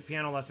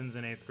piano lessons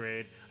in 8th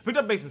grade. I picked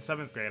up bass in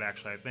 7th grade,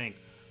 actually, I think.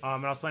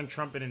 And I was playing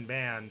trumpet in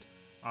band.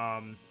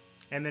 And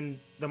then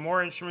the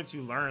more instruments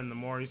you learn, the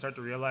more you start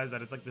to realize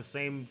that it's like the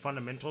same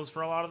fundamentals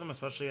for a lot of them,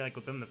 especially like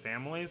within the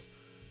families.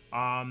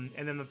 And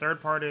then the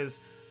third part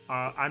is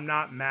I'm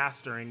not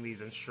mastering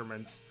these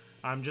instruments.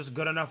 I'm just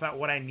good enough at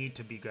what I need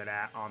to be good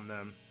at on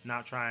them.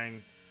 Not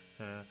trying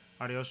to...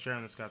 Adios, share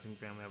on the Scouting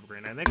family. Have a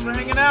great night. Thanks for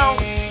hanging out.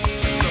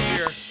 Still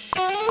here.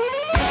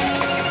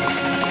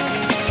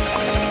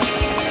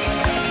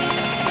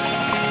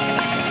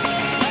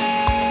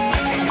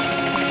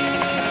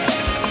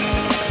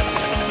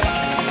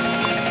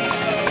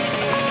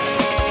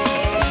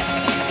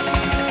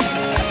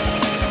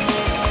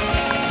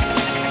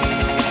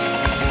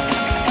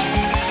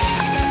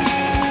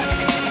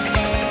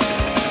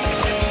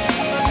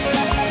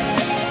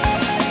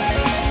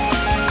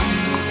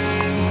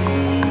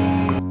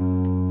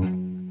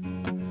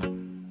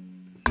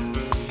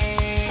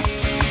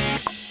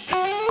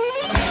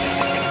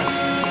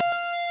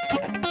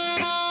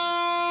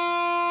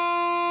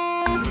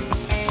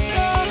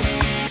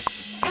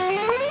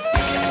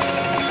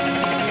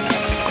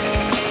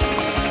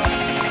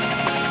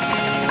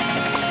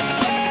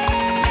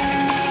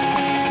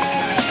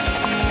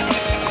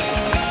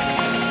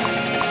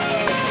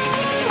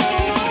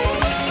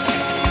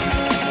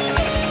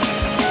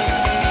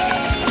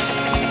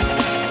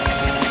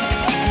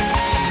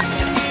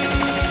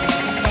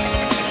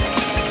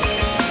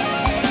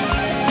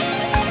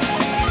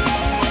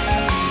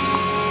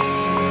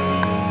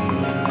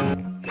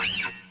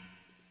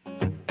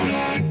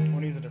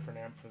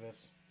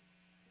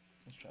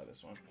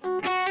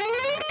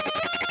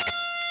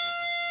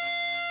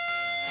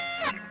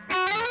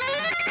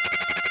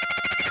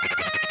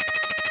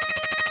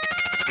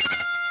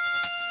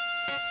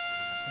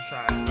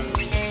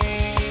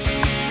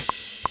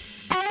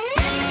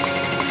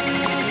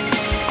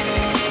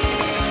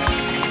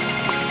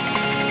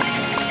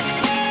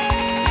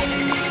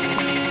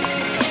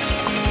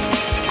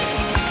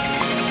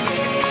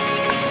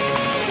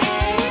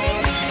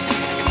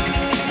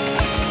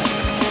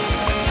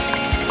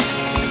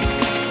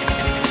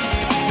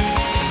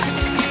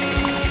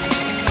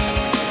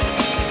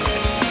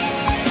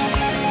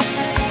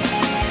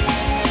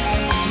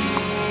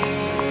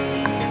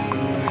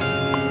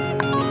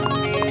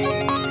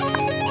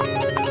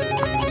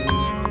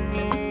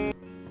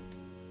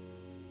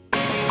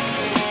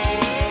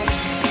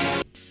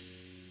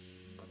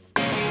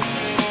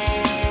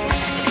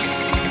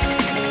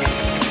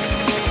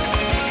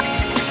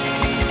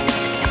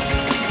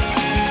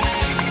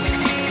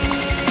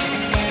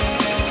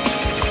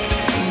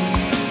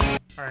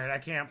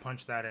 Can't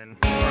punch that in.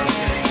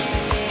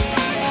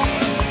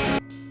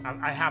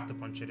 I have to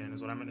punch it in,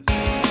 is what I'm gonna say.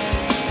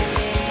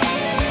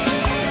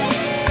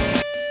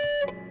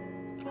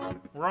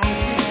 Wrong key.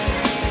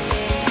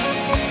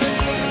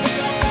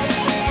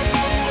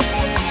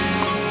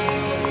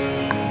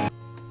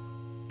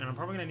 And I'm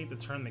probably gonna need to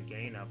turn the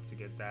gain up to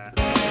get that.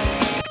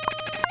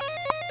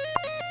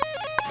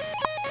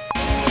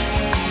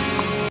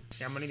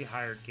 Yeah, I'm gonna need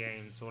higher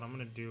gain, so what I'm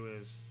gonna do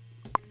is...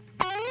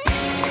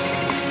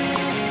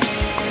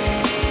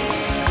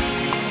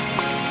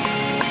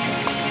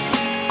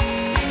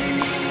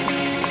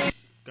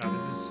 God,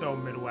 this is so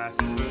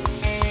Midwest.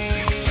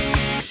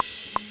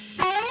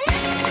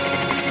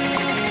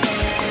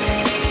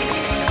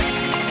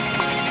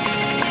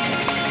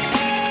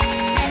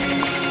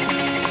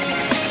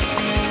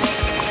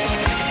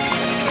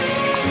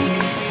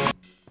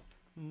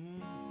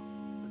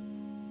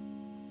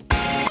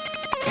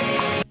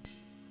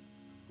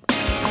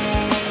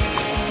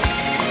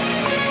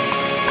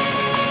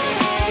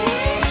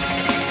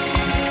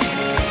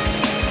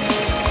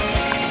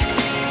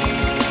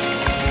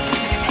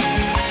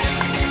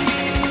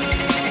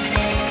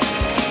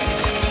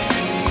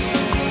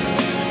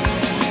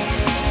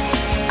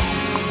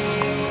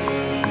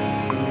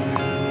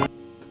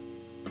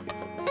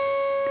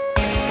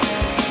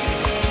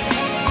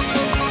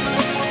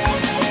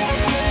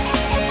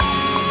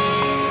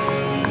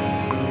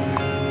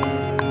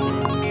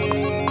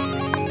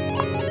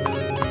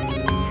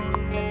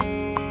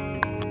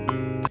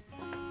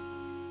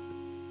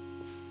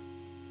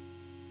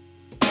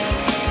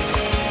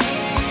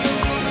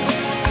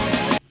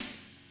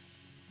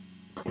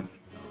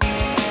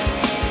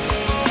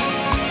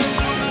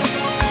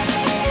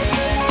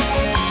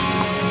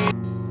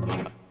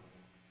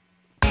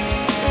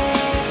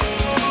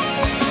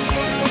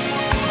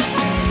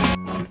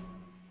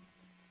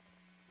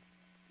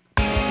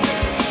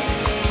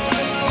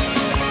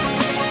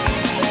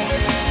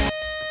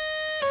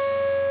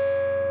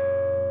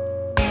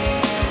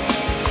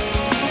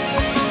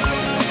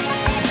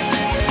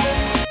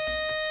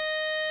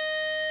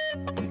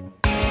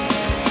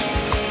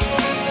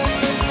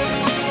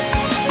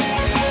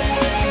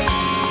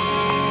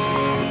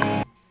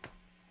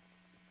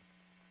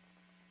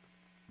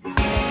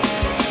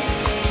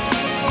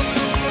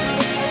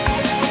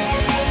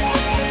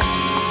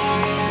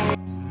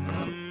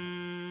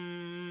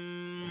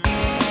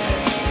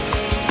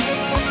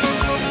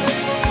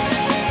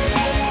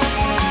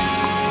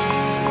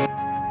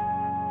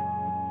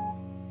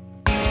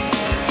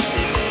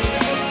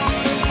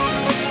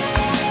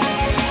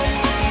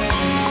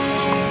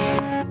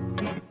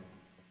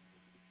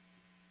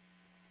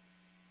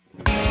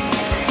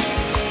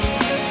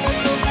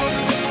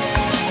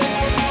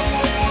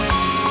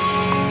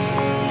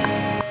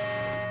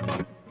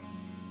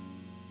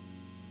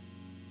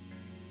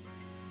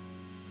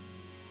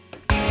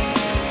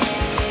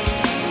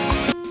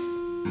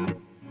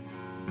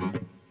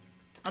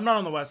 I'm not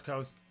on the West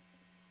Coast.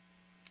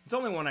 It's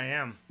only 1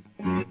 a.m.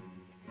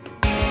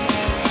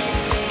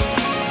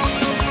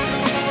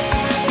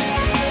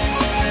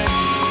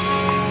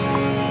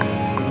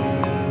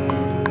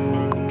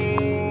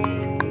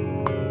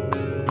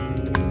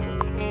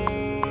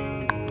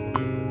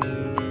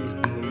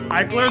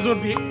 Eichlers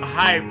would be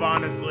hype,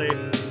 honestly.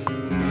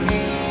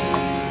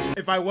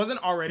 If I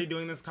wasn't already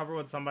doing this cover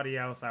with somebody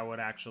else, I would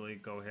actually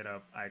go hit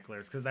up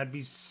Eichlers, because that'd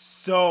be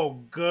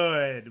so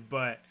good,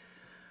 but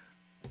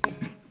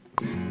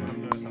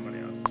I'm doing somebody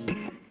else.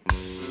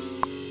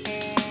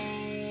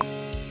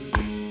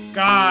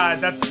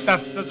 God, that's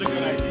such a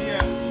good idea.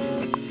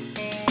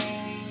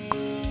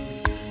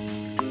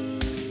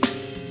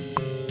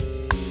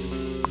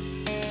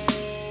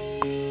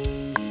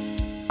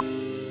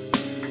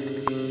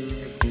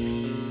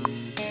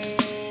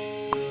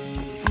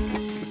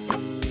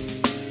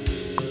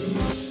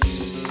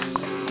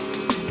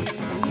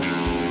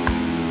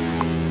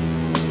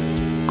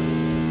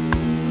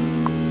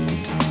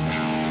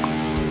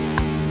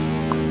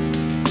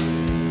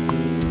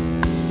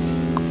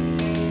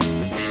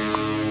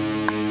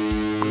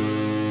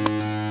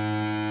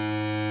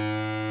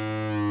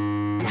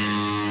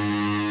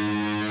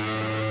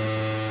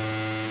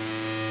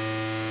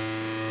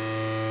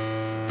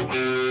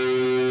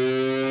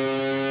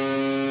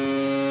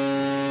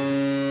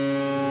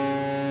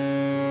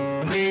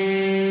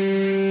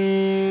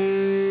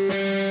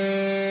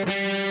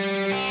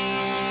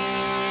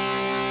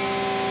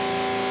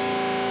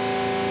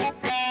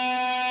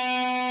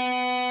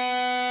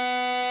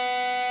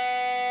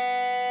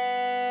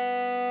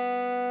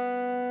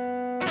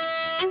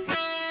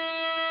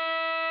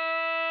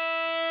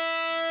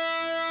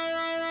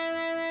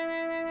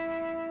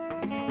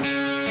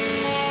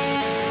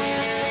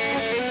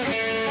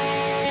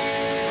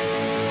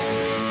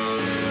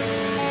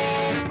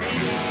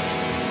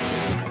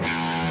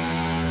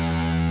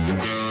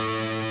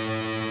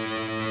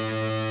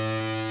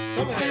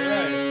 Something ain't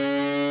right.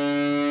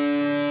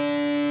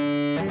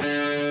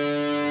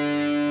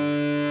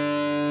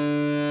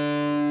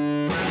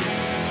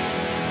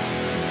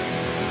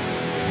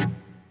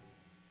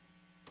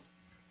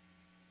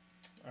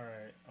 All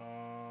right.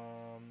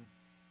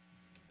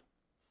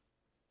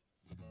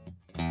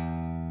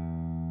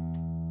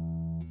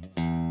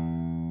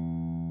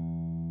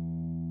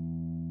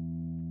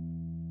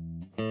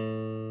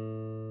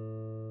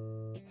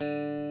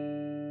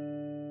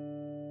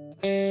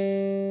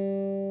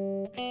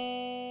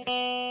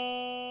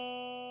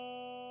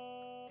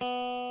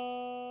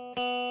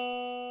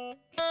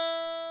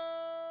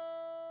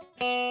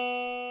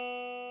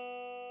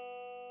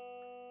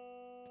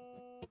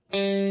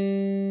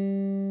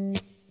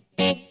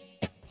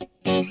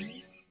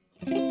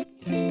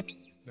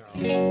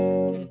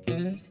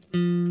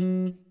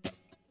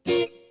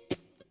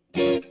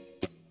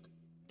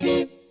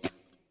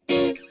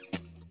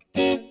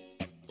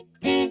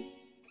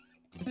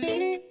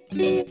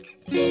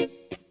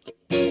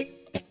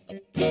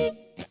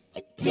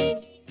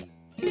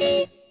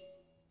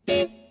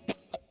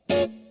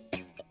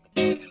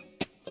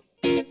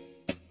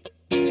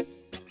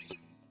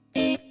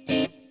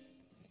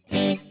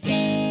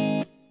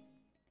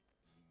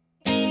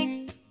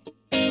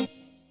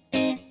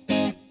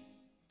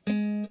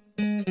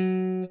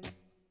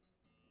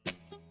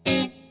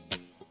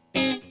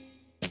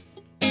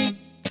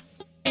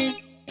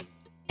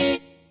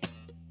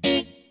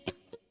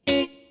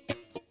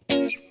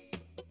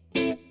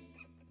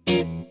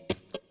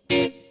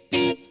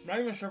 Not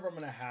even sure if I'm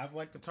gonna have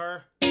like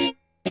guitar.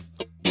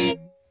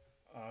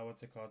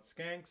 What's it called?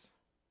 Skanks.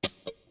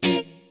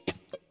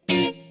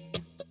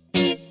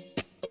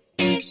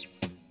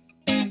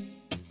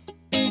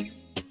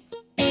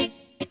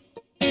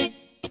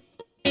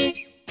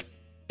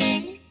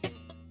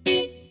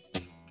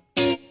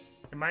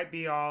 It might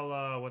be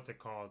all what's it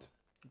called?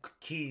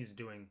 Keys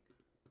doing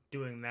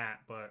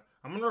that, but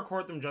I'm gonna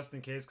record them just in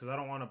case because I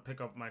don't want to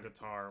pick up my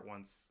guitar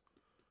once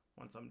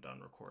I'm done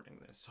recording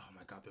this. Oh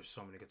my god, there's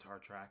so many guitar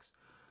tracks.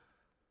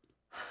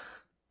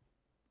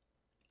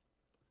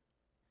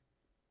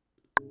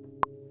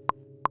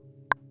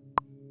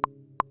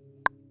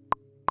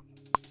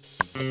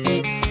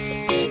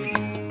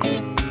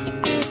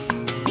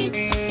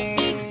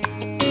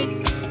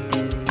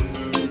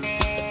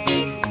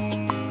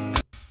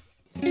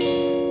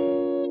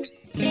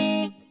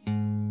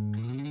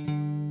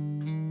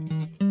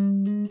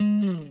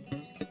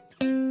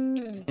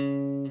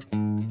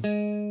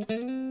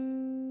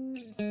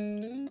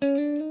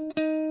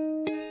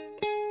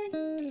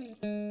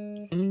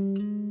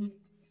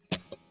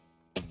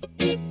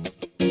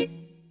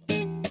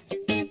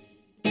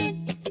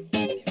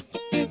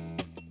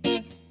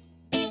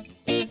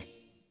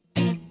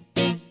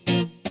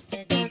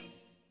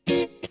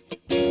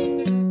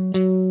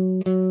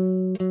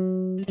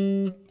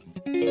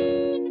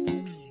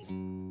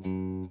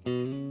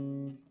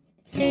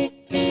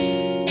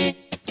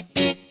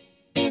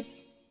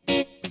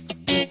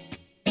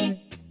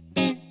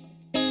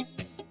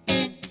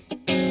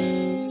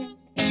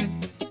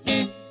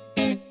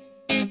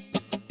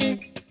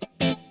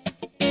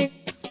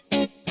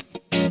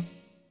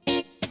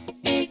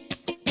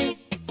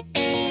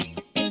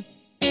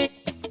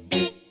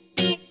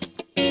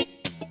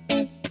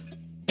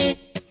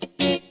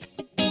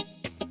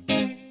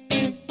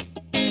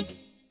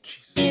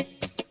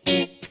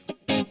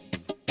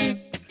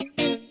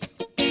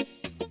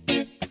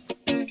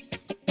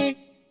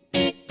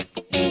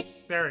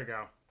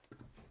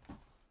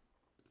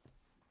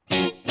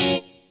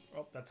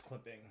 That's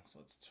clipping, so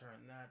let's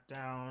turn that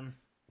down.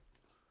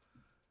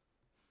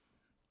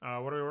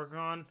 What are we working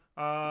on?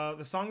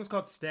 The song is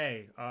called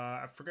 "Stay."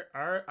 I forget.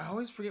 I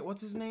always forget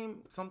what's his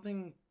name.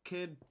 Something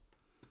Kid.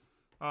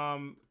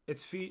 It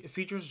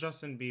features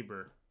Justin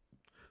Bieber.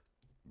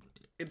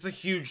 It's a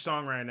huge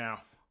song right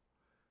now.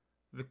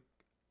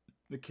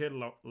 The Kid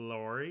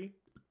Laroi.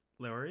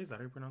 Laroi, is that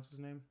how you pronounce his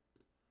name?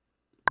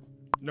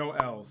 No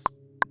L's.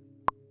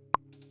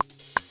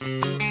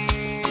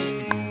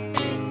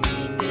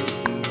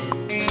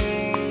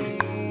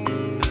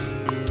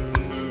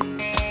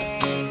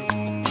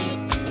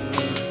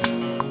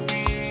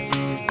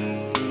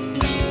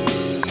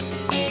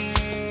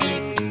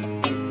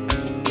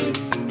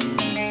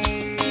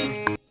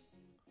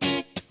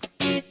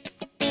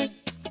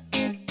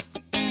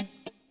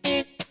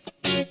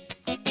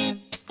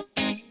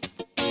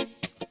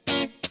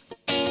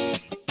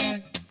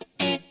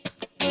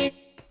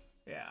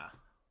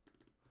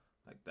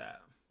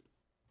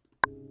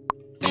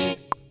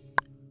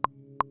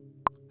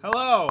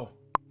 Hello.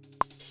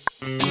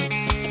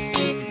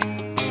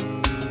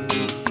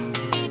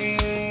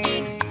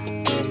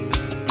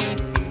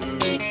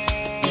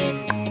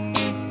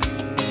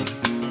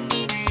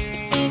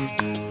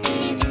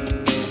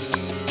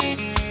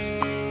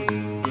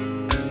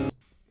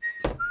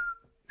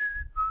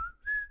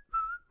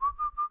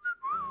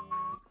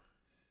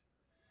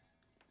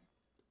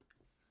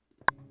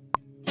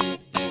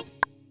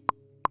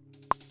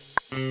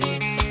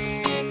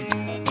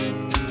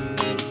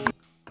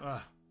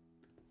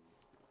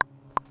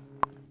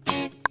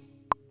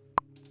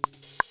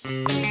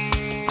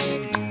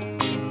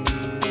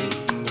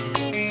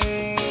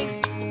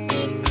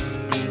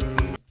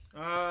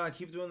 I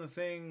keep doing the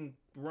thing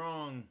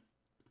wrong.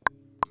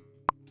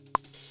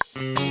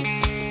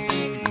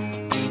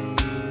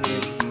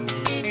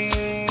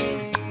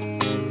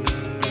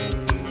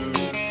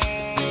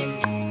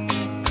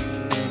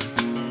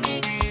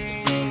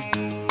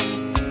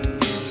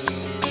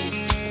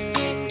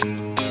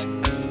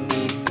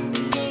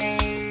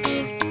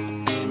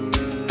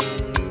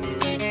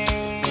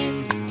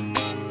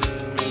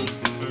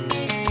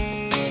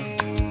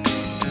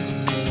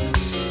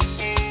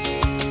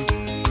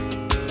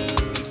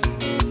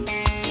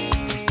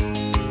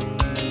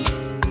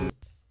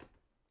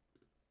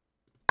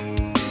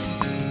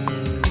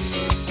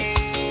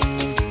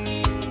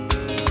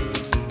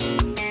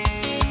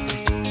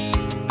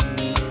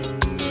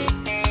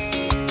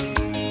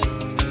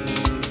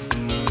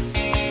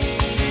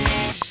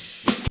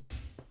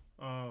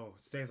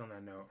 Stays on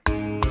that note.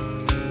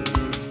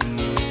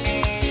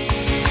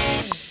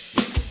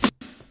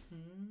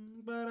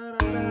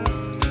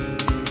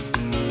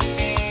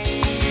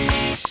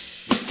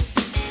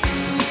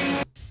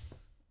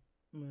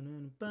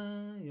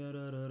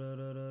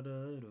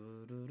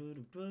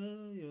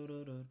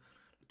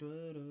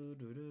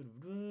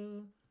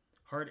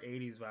 Hard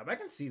 80s vibe. I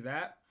can see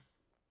that.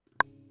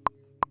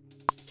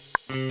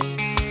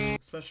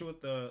 Especially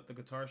with the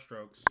guitar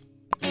strokes.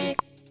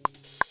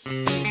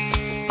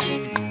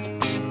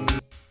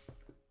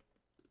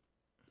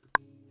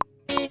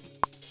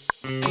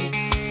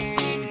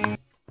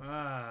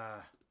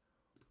 Ah,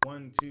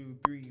 1, 2,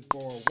 3,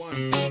 4,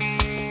 1.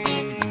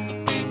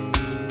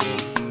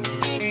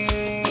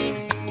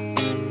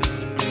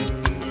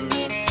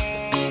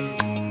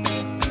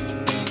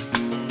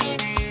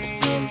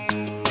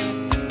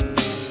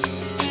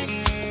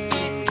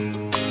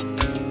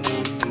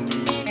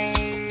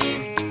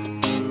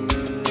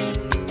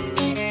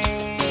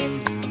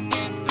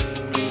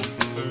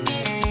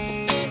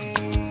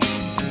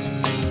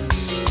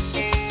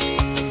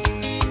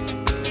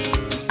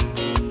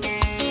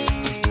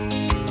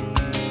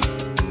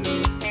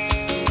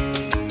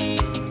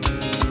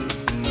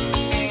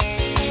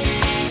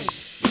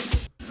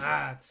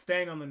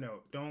 Staying on the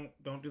note. Don't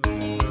do the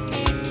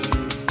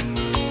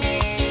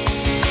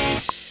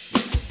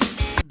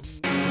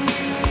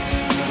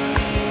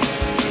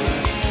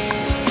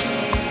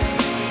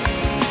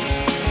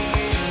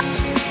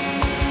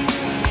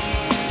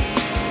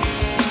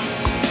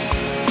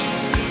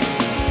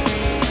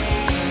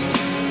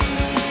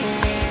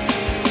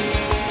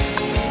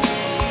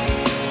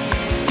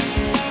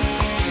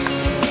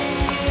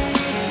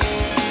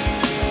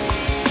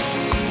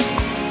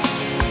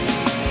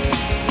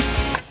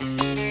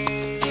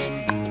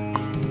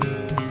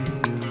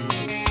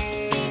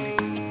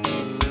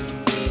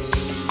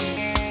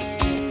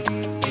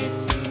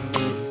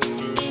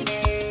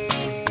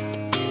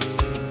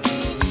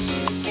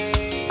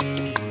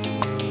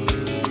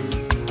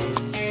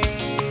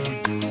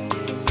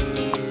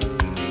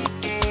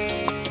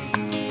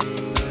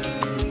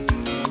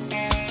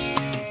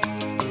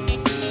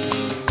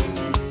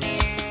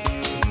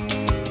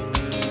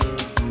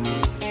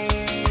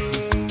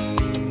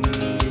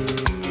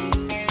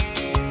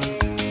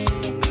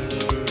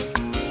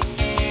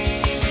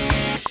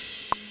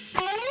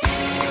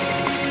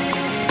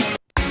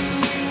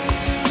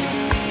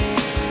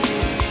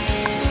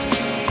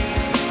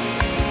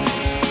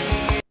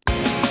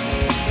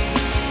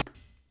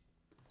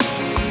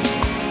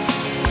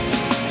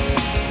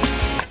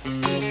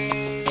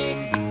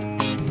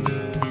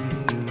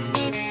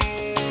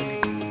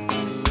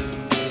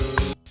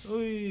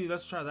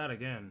let's try that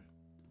again.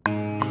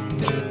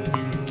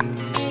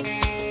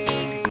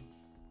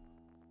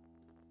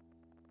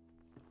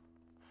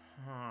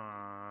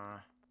 Huh.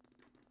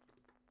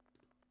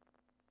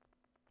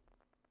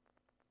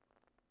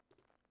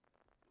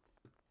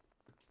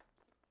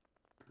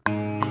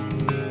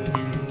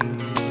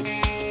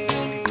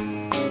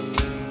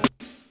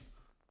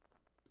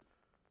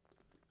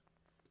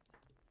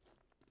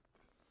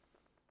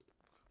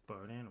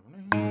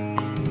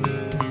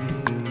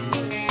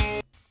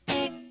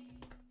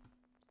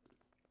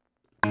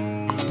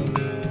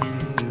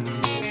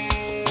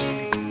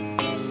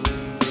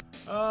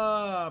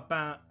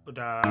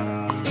 Da,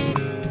 da.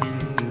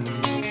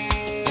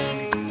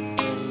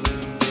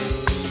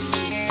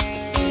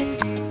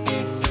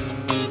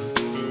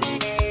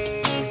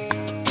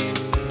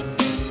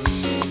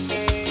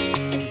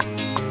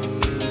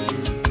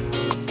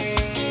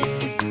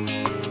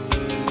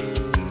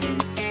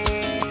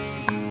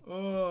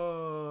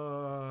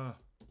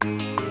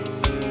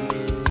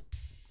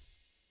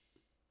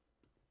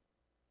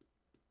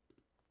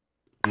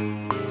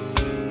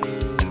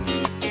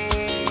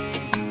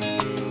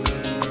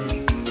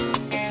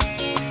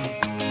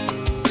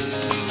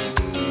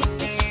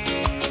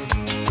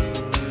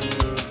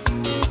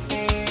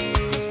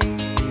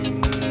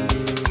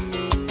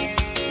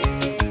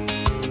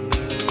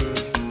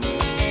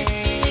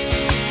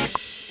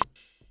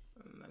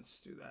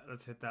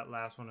 Let's hit that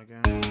last one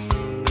again.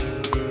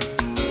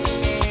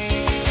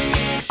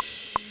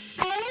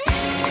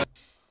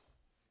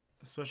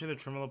 Especially the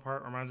tremolo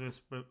part reminds me of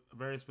a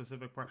very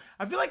specific part.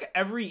 I feel like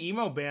every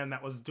emo band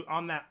that was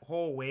on that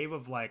whole wave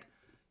of like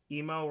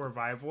emo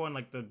revival in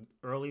like the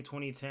early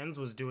 2010s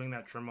was doing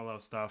that tremolo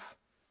stuff.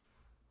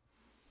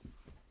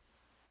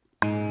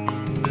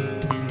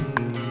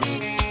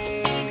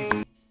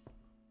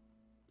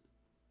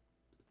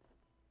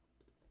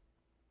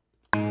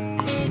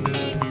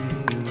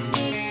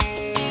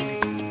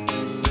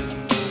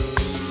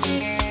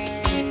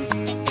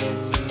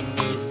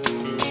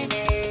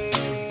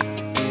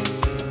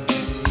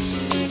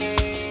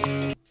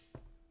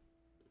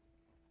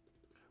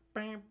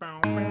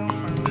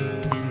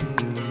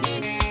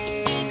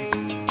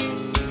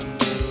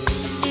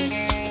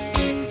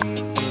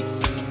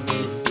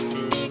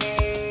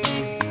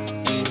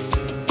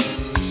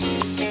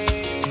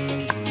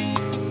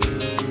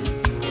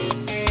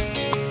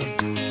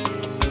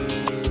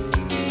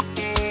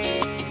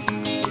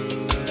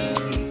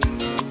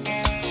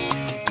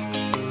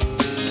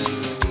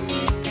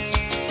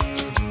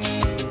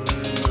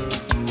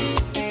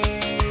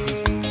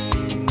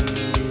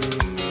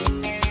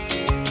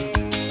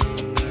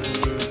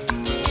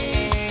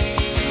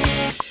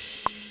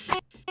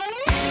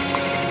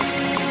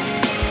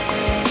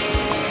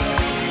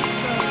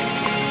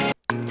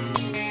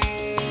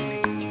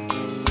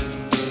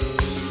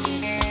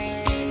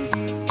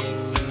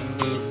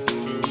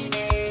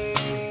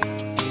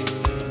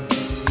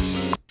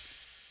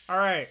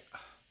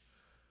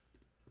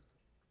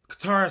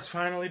 Guitar is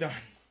finally done.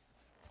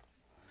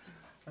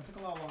 That took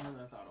a lot longer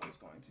than I thought it was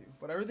going to.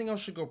 But everything else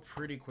should go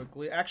pretty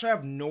quickly. Actually, I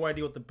have no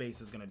idea what the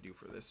bass is going to do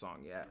for this song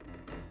yet.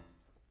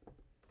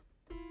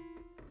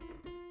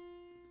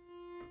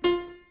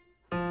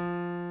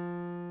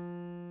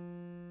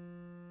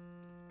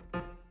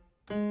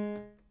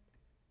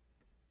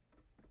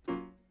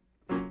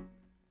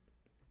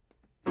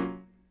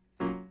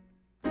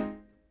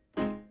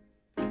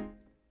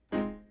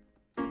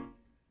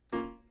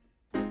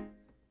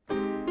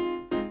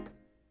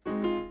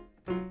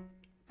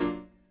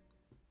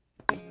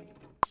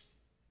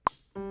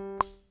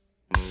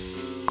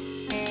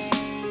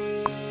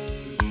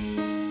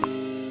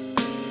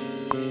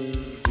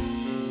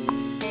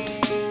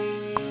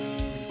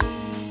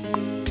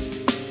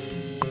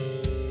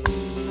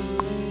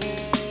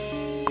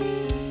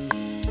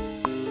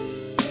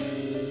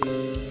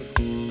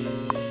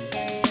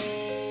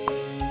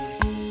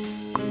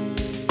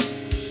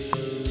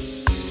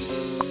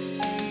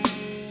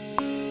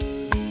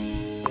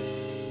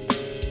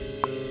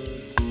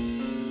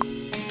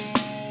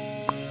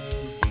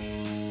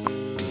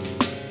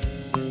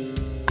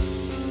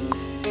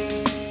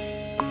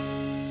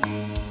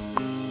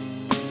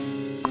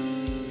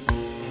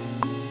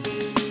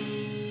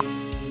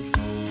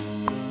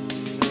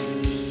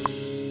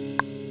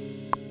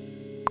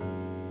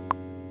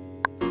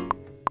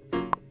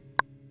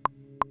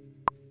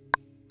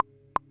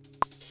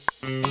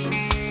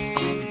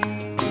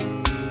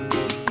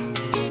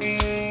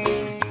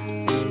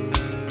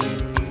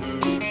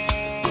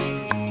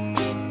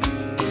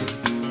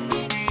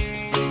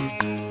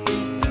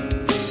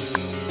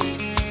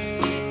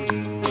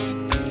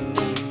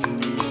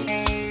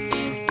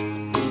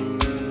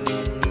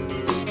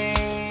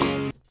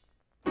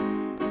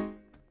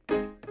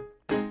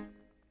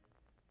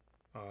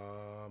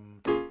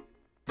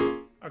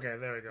 Okay,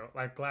 there we go.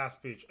 Like Glass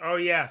Beach. Oh,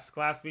 yes.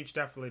 Glass Beach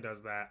definitely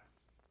does that.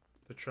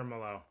 The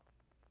tremolo.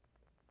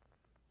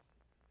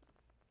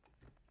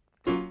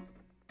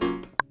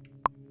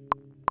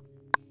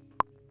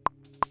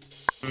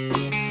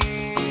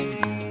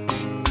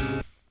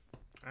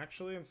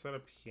 Actually, instead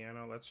of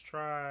piano, let's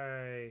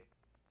try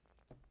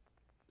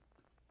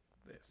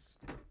this.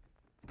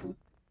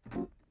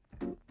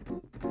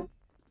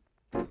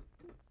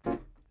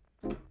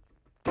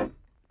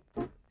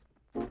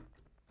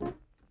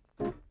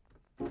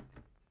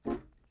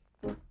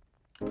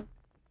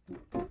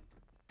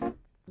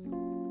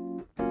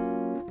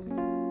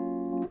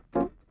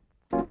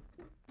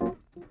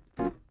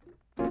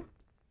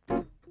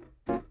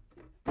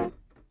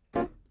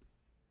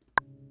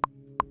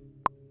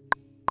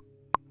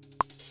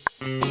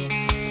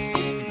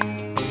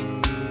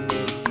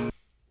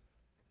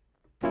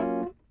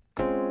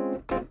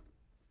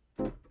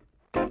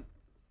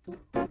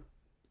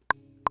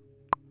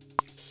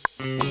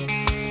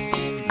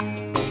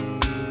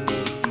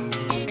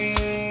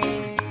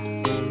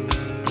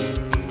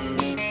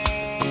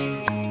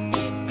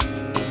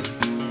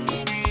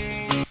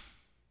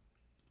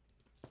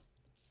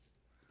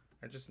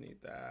 I just need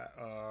that.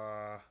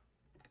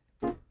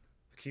 The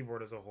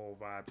keyboard is a whole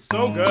vibe.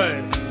 So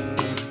good.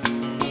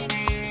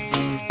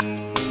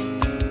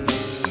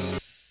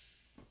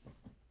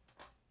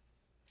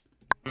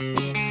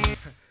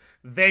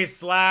 They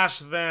slash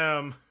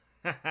them.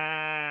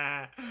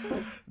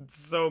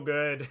 So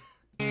good.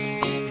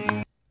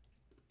 Me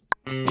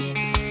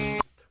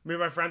and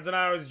my friends and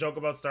I always joke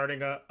about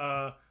starting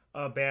a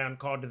band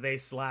called They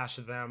Slash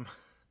Them.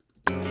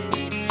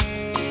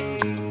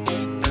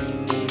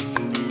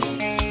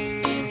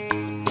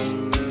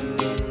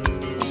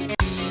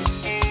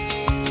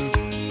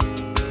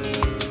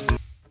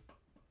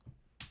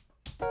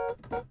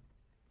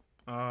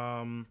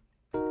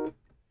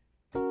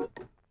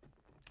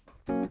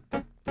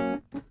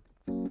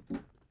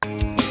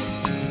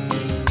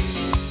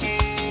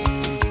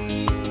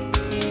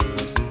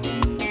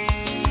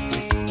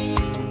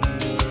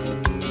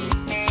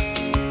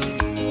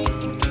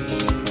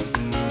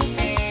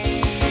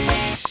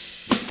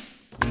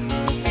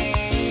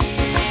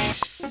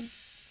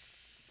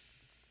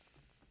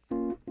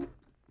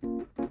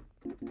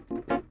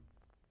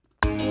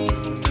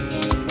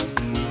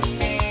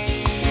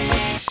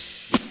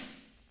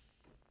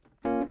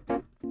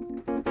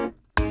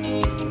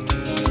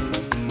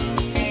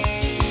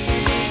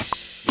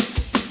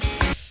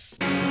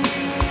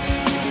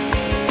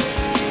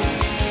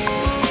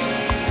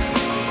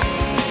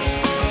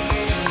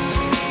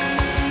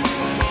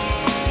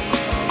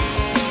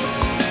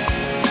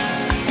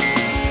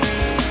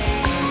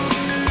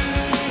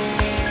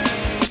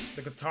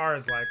 Guitar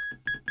is like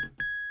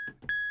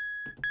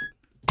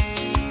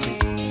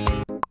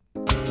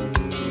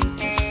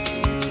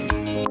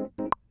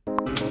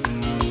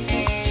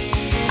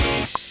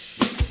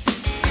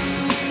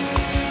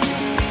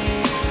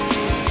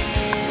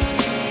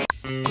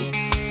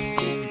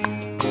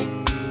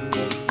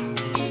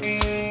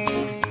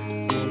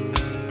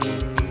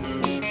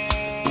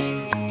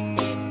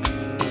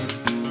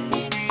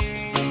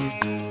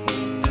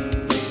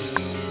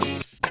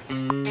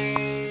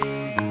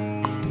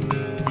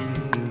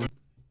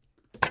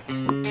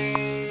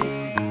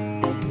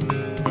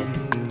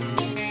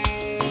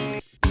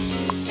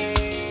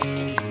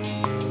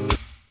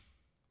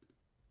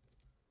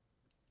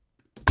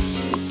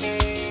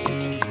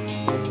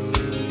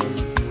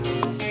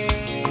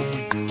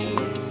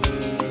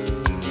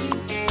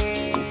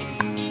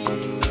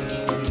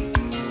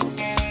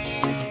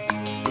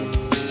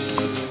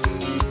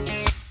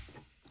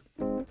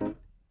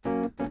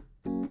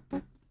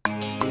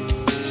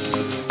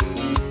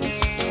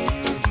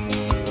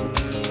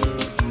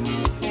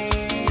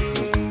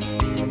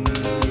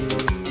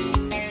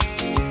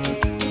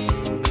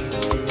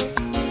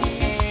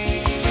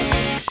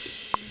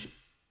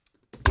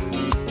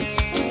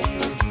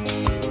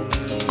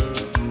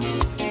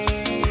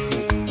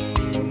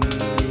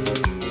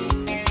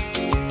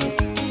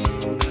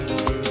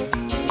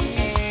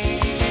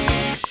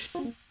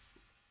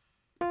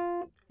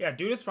yeah,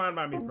 Dude is fine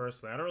by me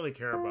personally. I don't really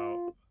care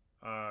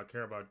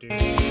about Dude.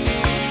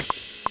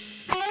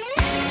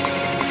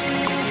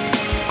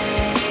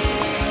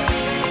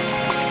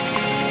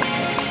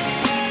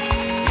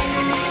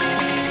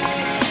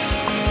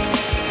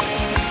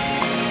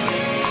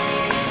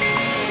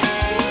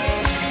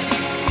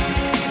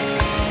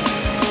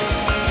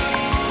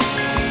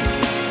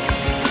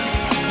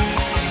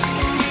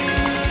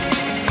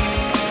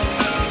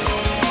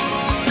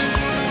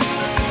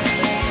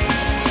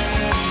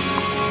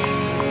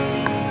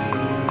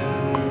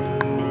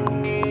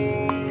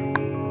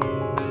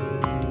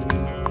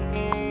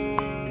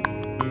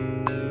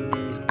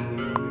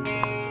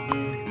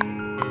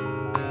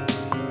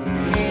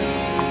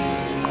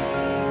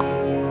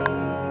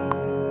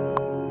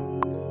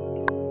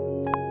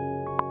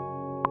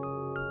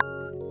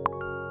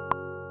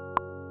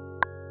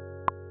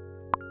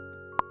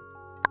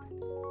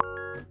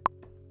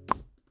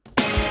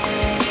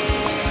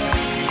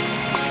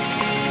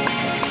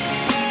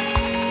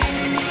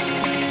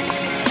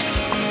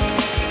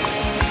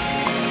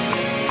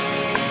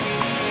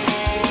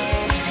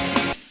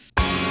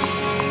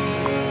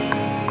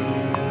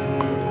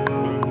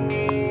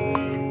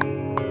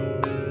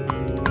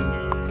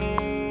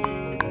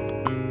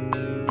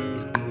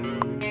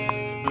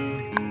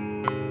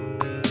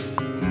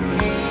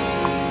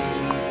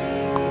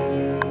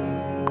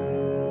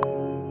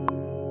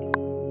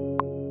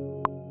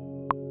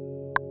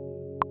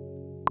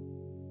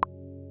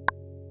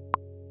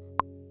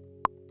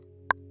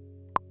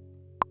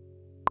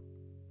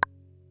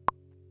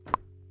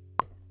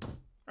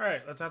 All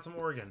right, let's add some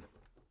Oregon.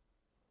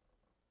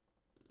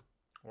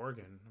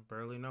 Oregon, I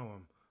barely know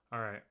him. All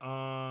right,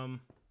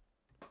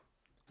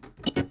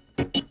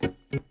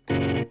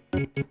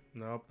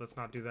 nope, let's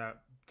not do that.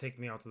 Take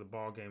me out to the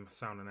ball game,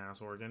 sounding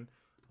ass Oregon.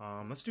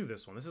 Let's do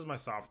this one. This is my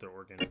softer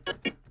Oregon.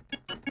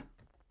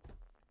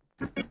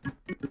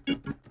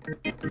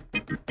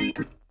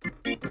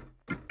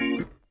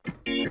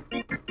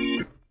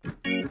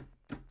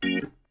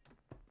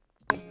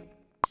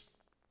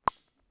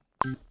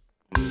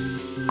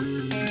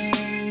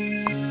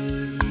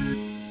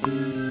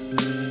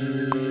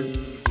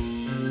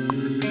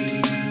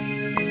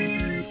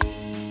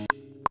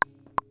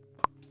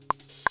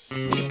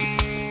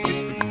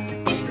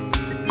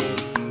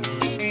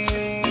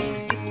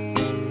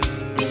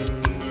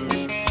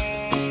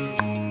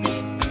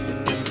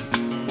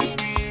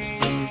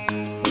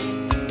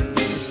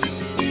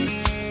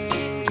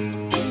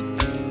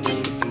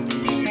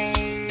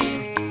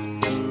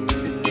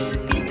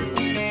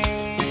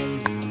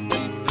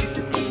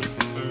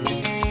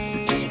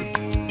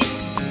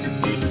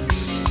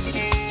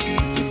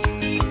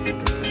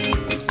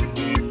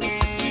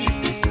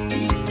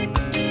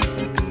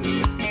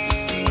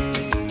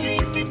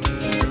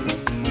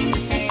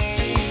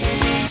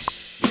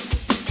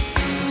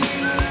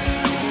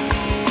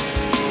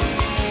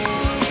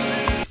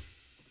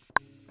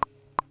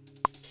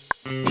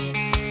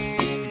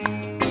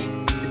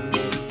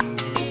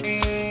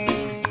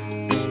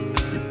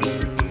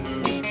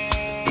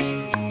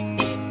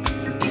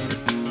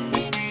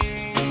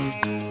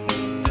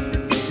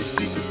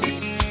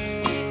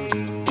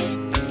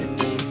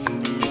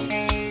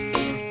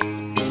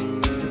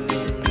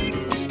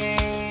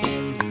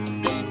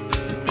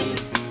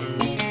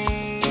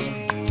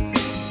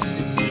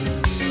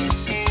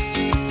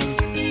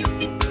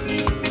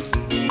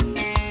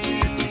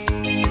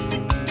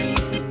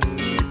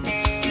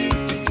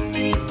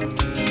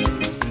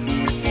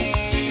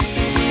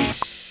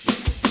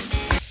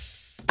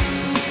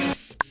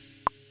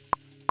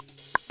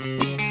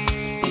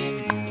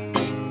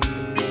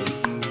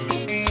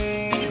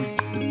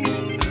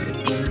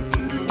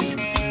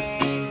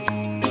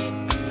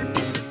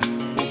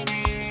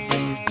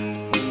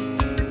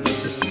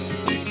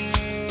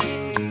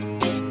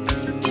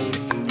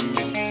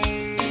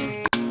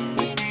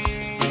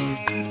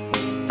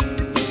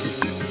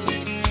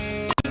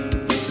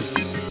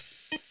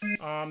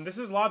 This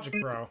is Logic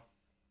Pro. In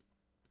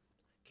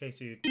case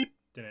you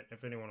didn't,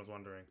 if anyone was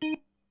wondering.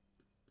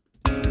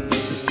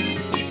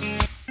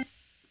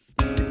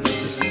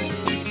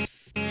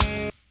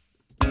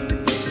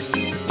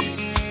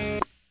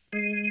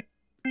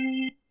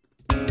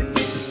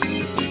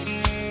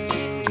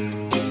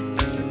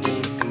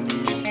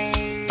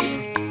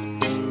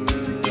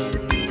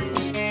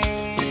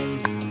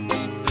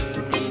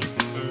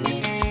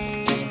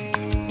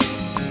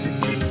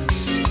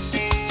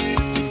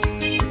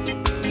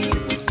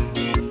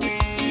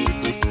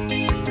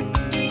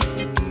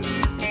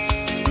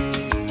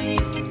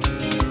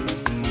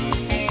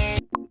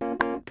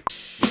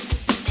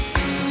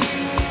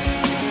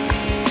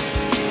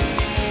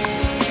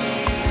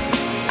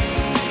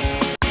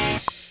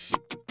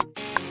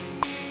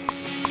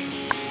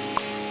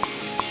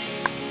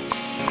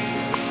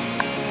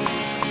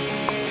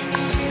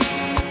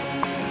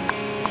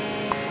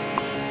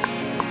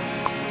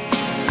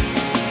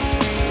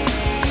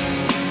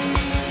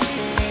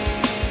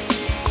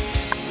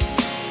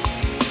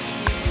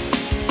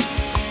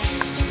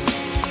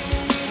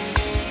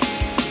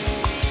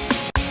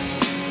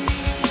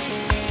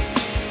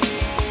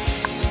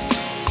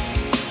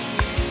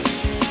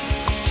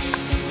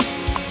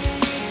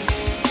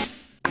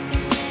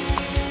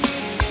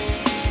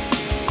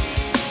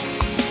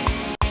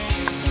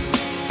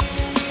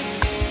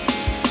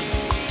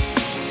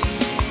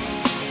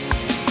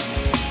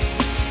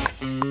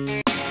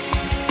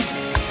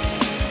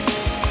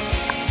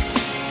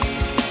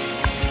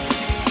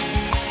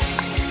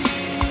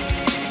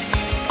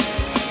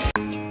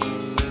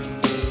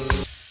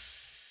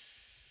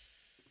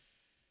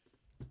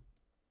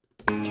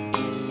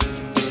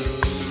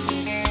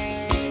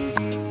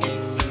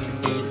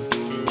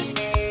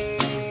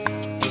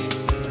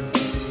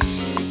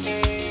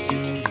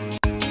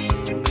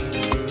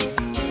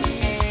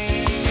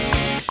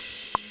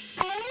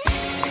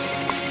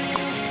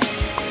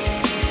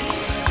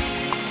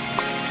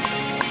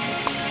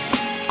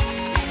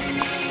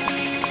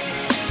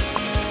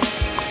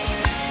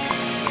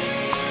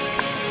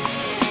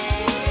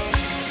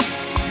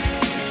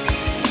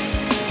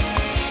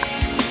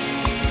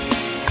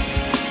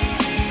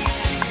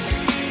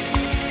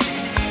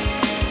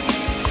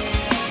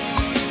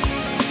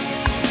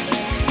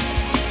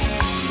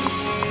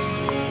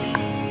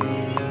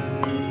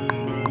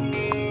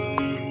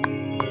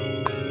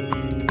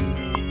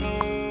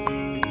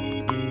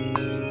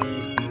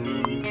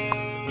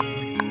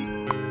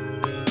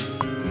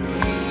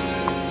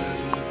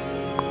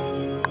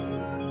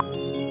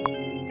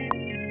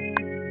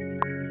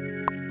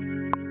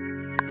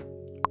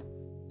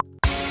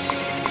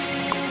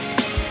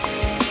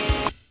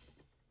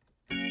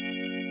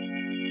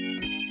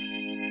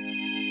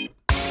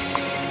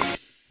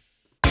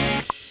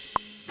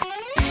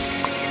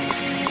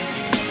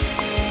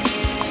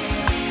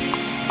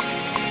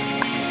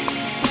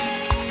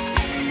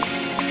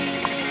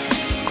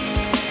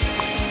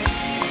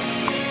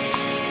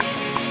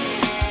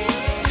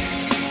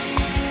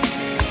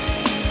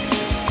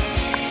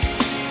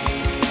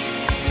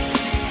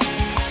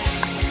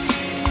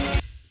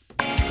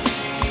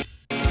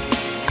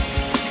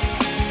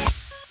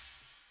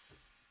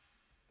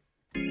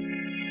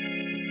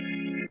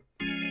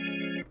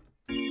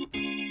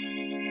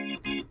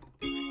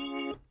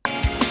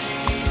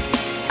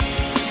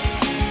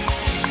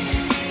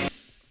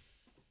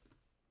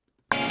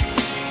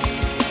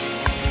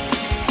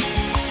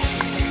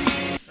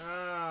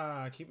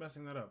 keep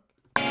messing that up.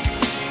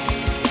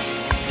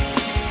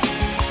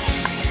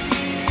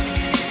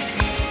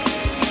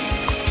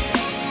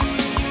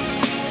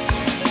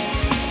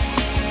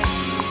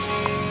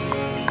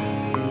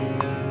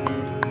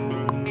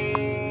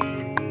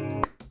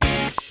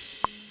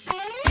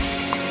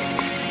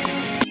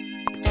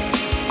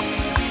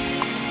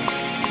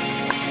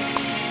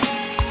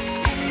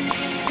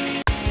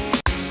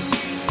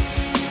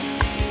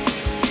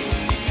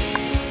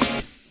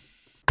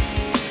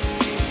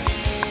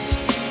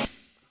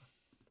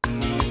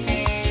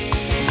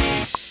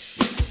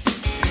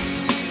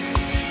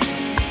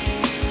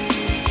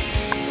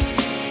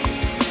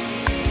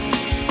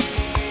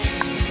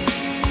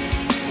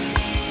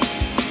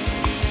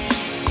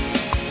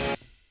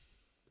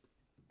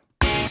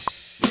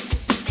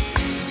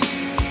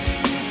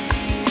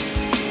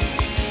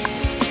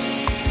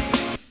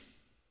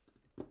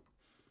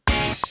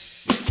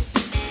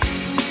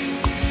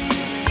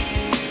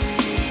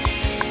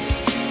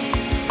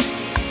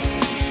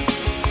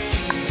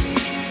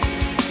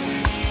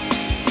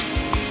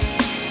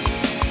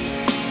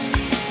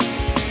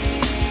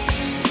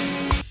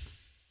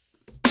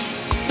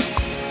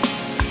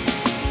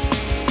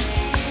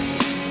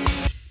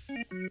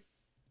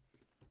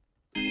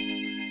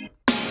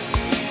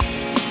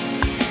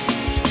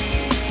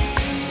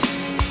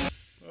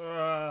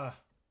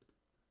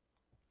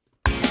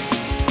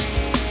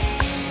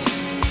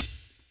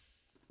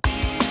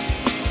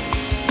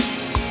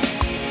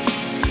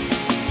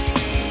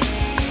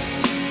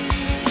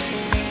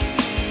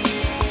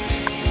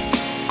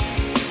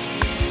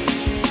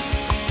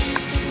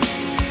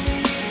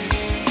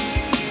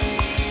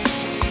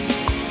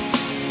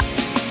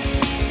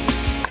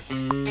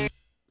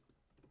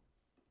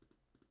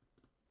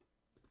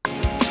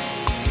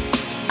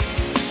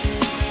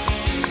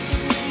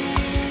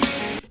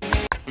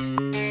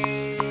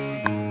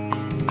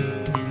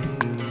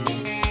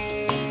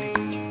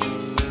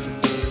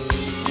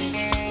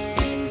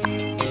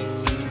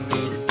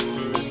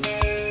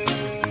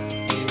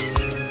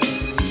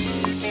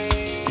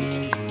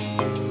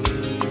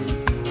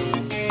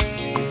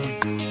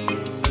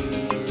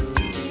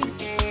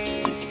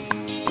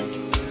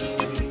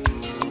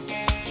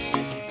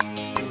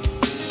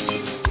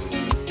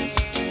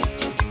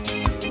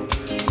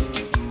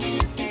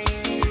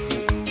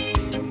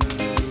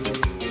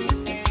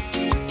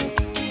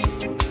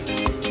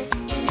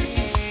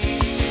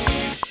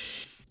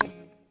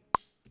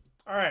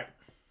 All right,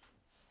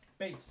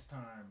 bass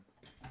time.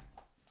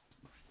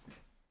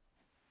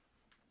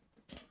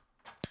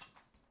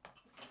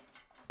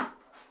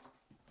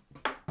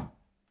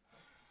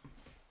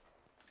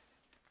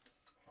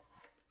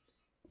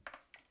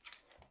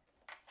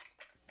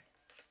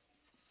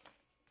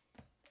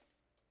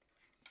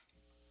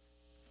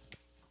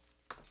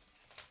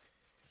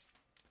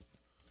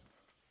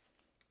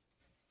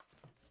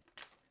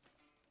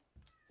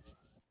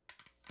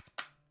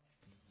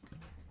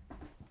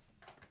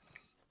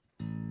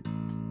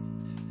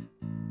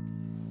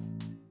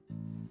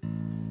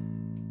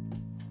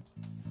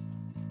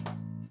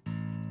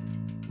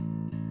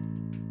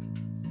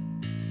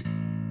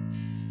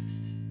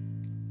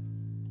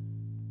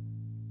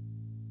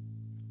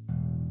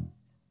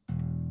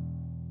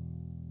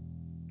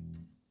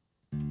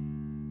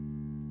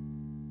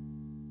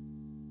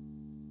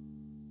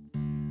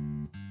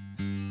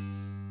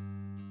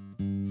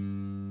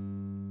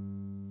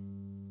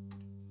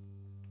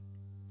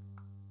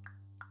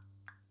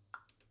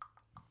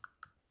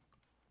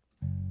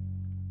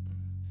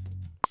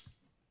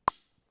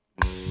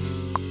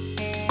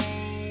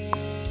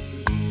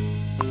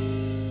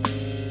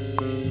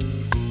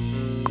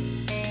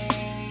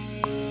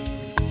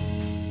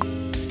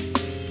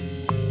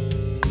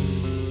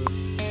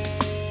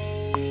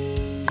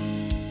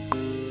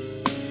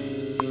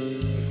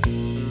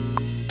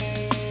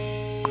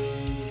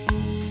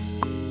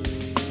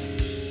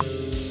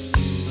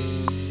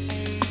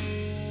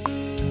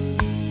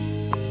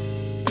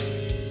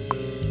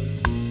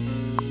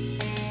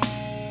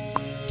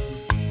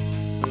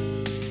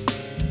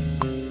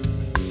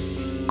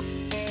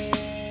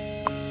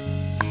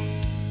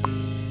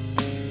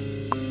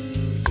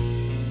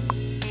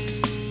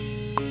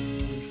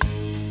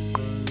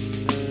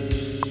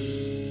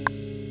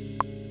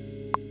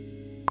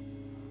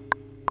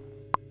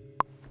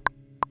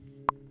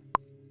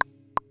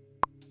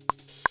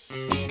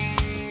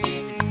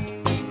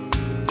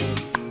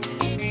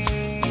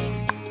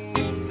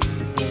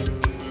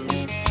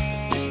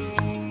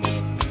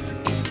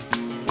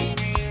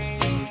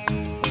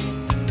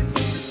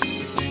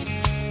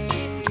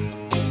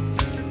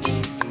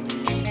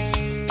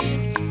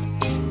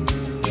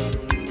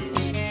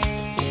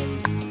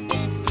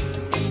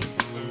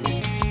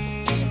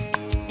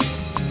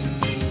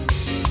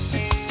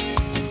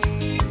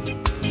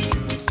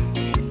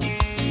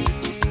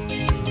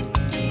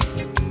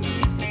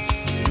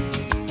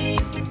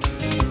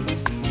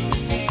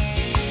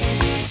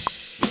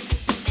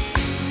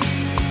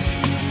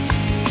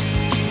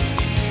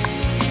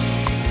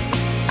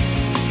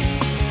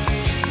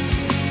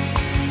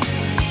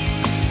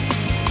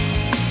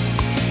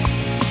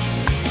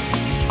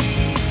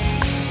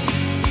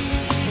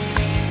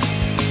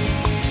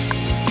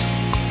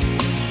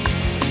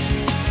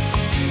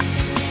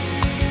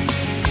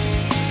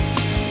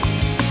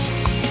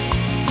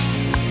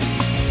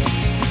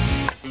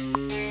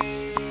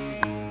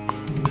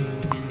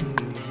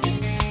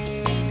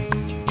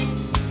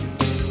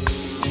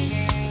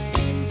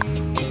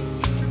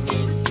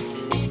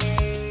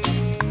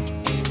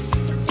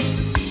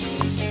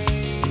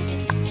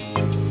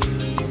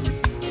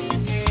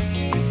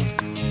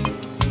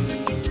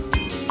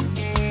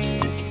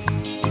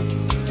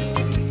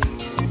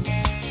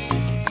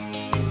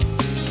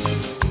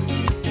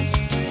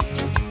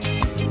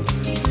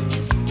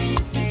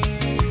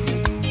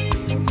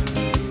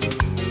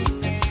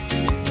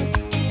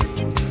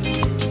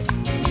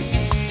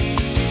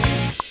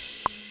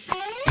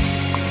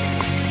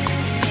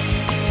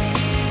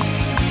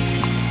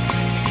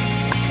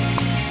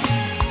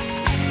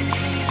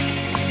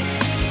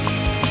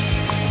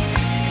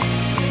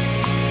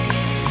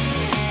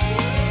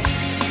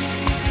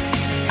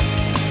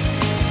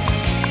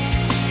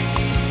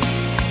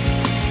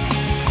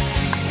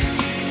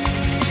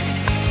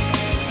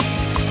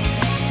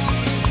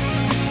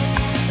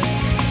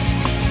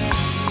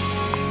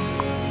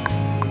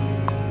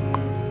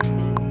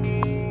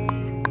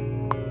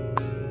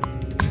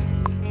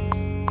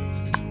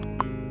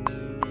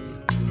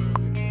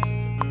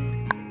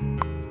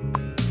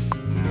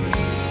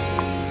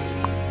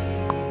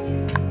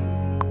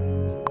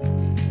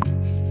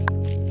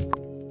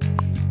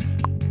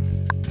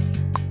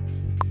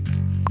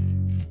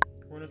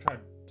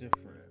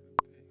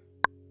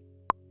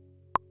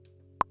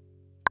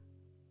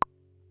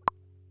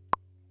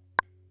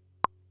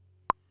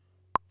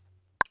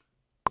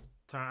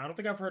 time. I don't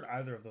think I've heard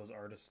either of those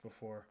artists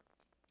before.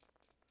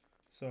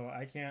 So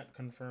I can't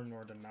confirm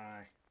nor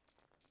deny.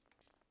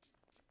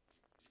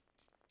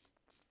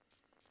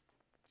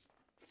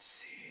 Let's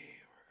see.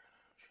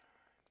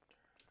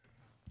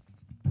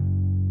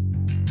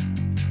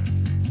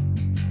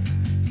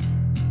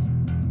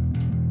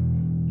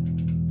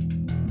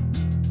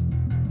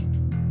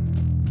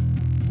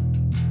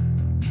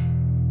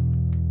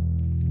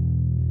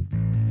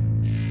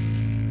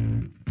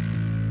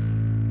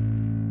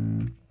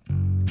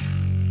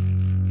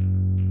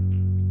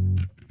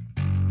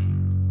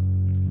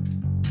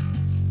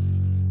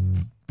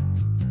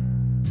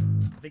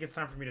 I think it's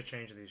time for me to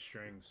change these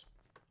strings.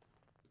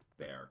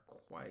 They are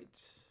quite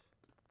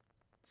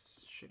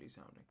shitty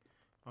sounding.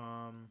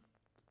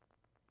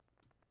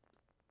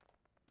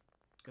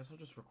 Guess I'll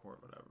just record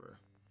whatever.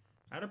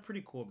 I had a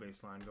pretty cool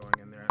bass line going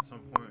in there at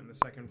some point in the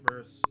second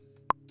verse.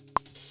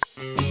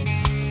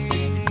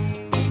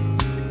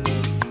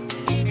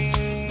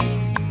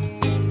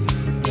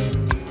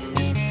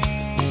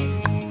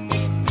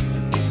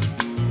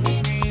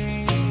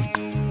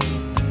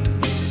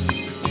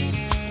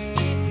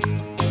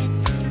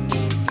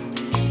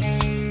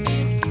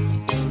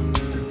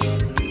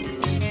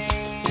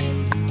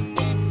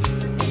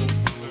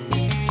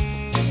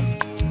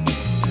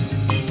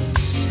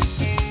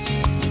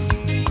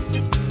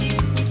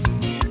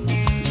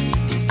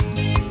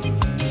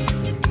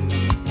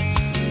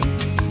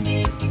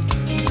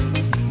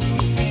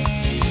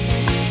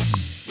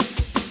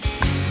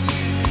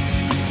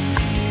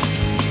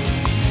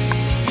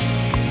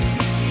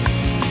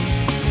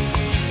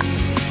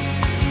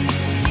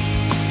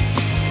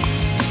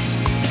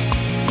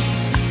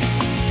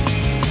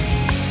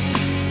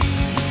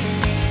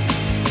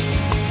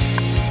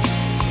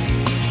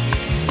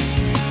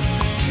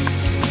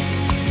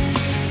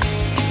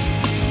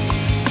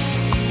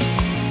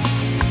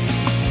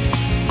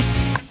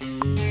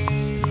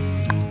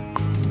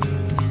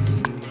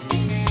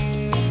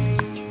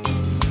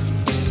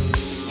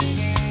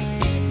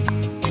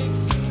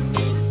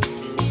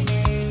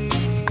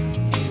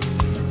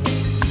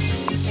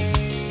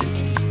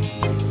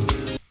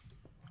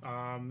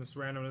 This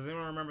random. Does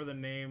anyone remember the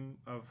name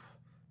of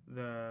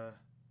the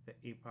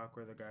epoch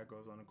where the guy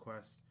goes on a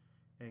quest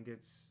and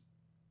gets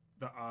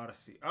the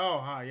Odyssey? Oh,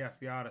 hi, yes,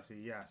 the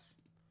Odyssey. Yes,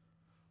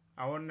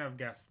 I wouldn't have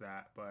guessed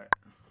that, but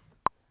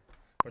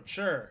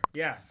sure,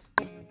 yes.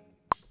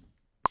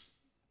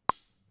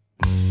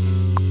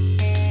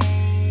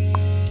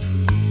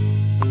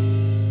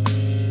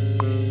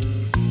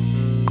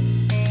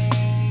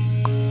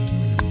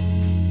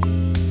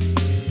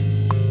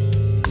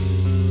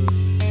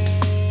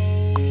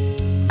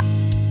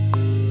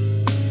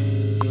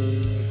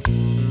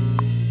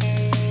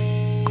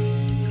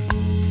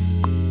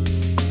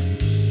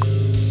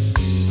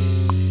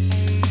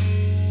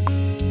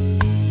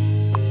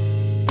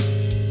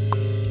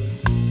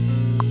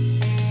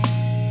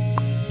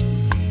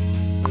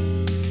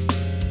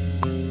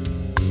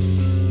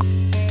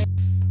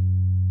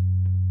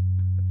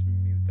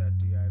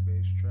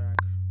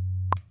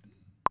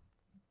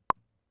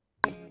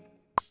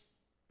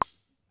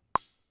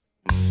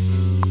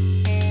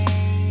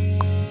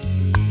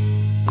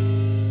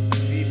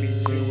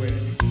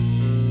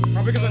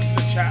 Because this is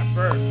the chat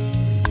first.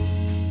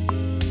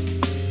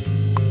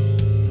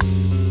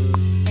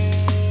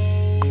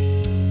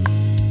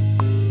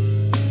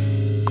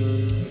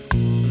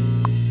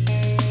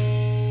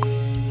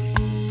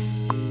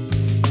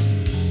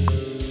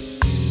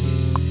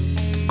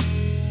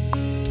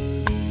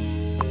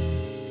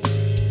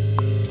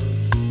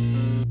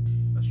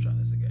 Let's try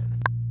this again.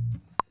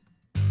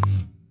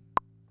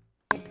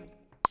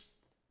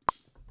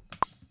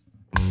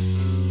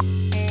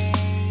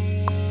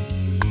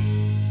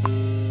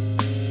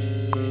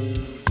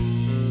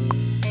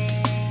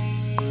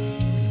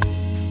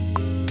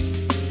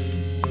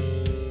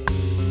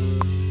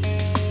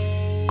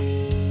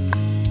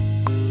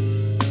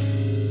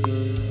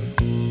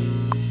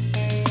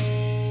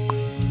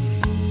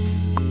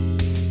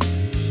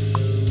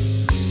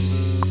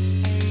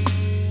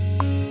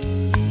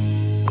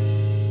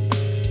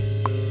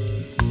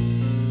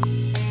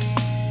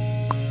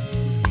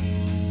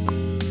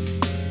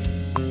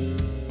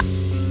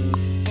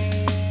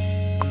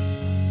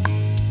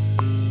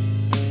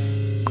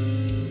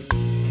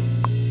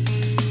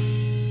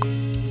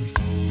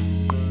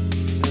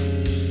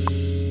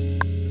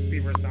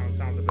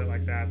 Sounds a bit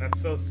like that.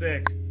 That's so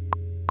sick.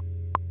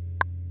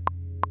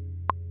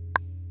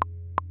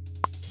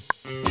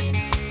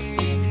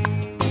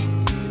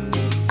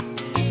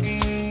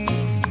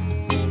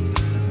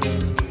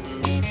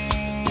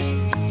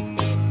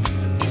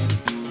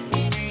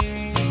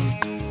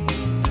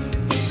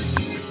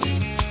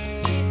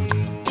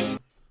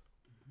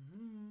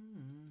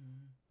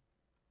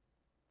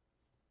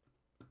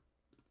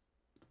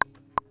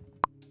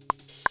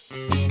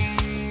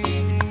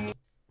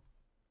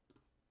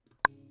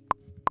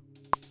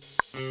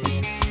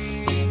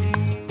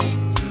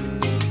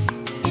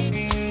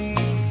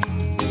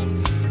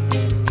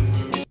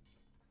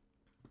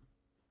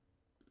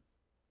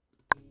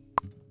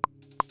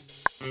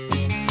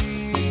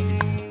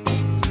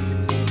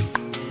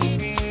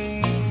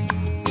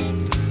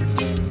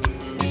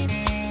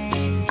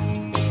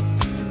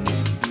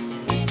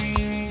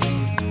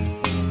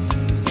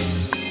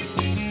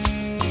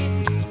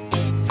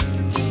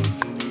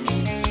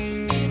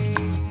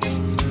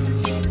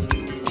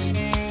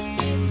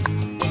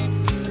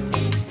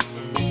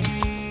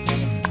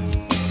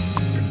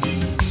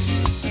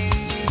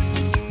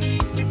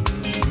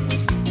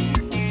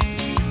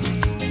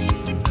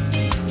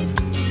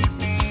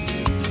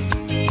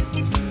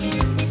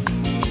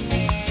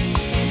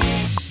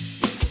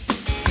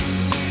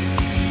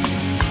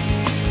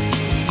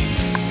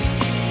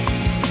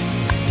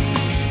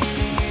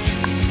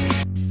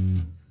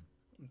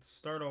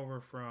 Start over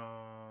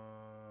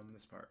from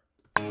this part.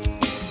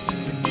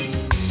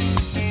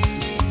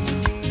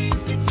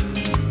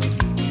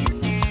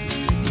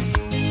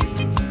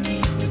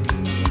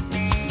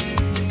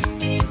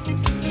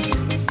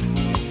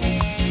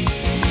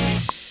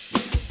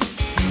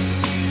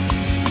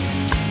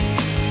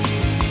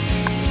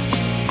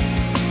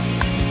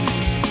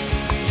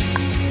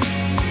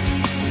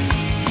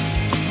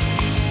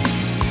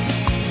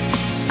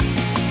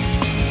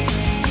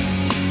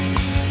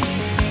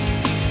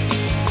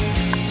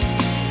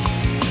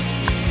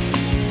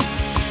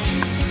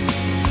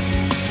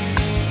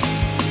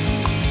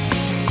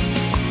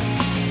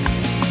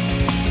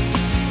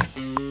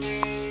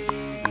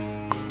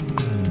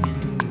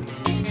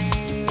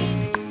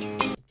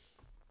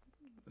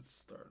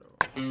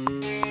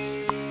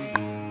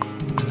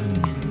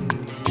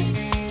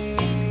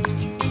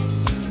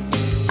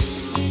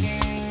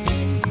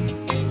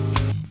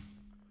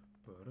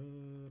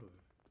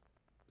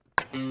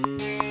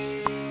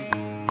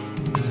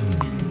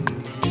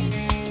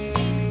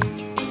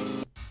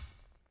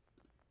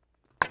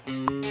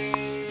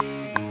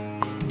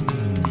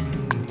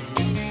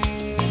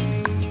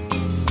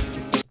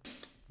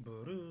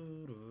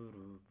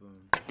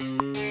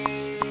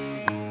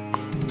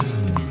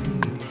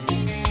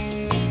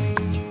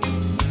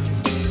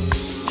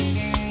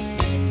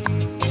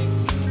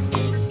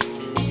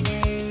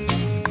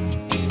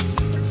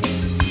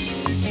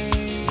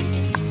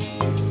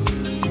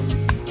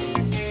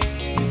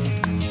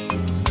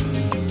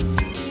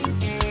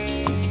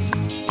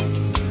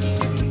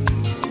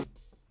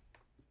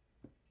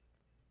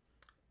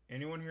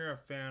 Anyone here a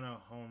fan of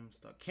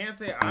Homestuck? Can't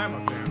say I'm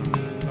a fan of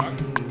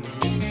Homestuck.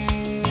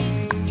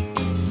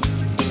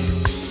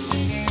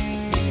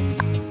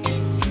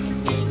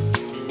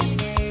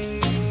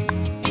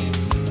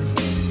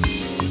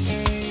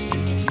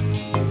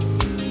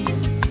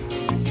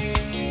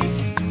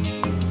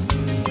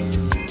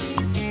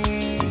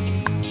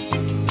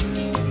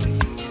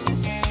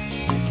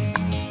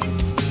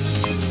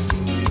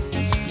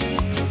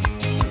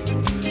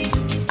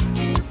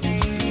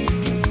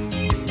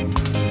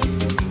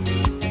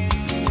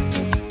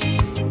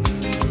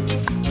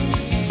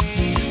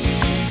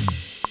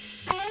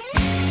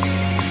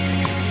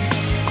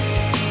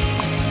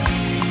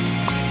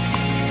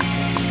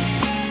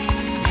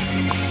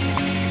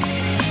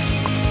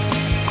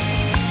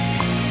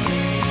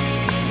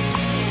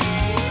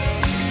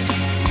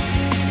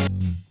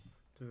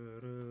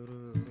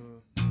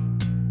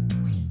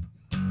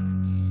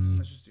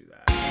 Let's just do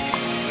that.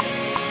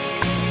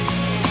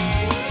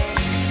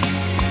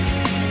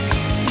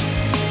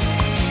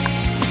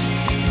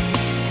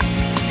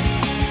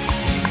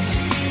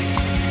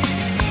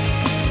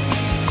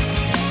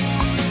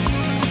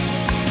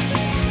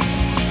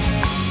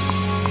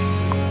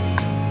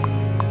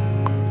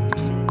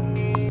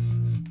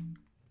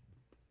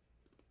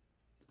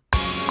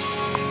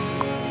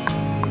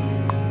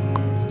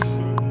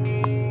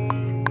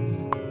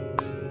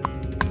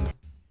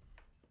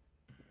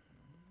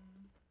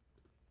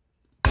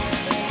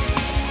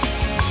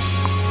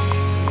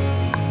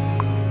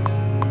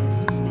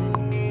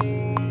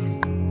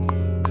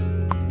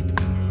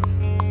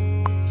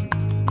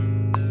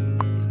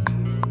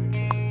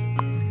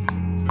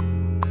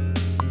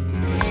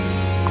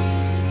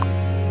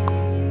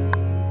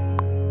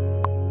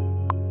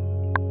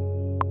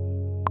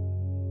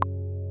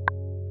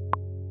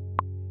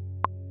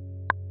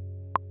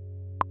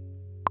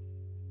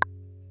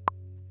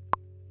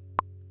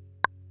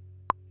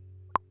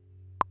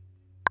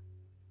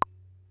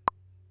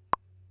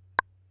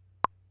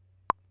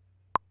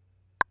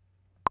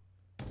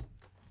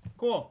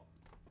 Cool.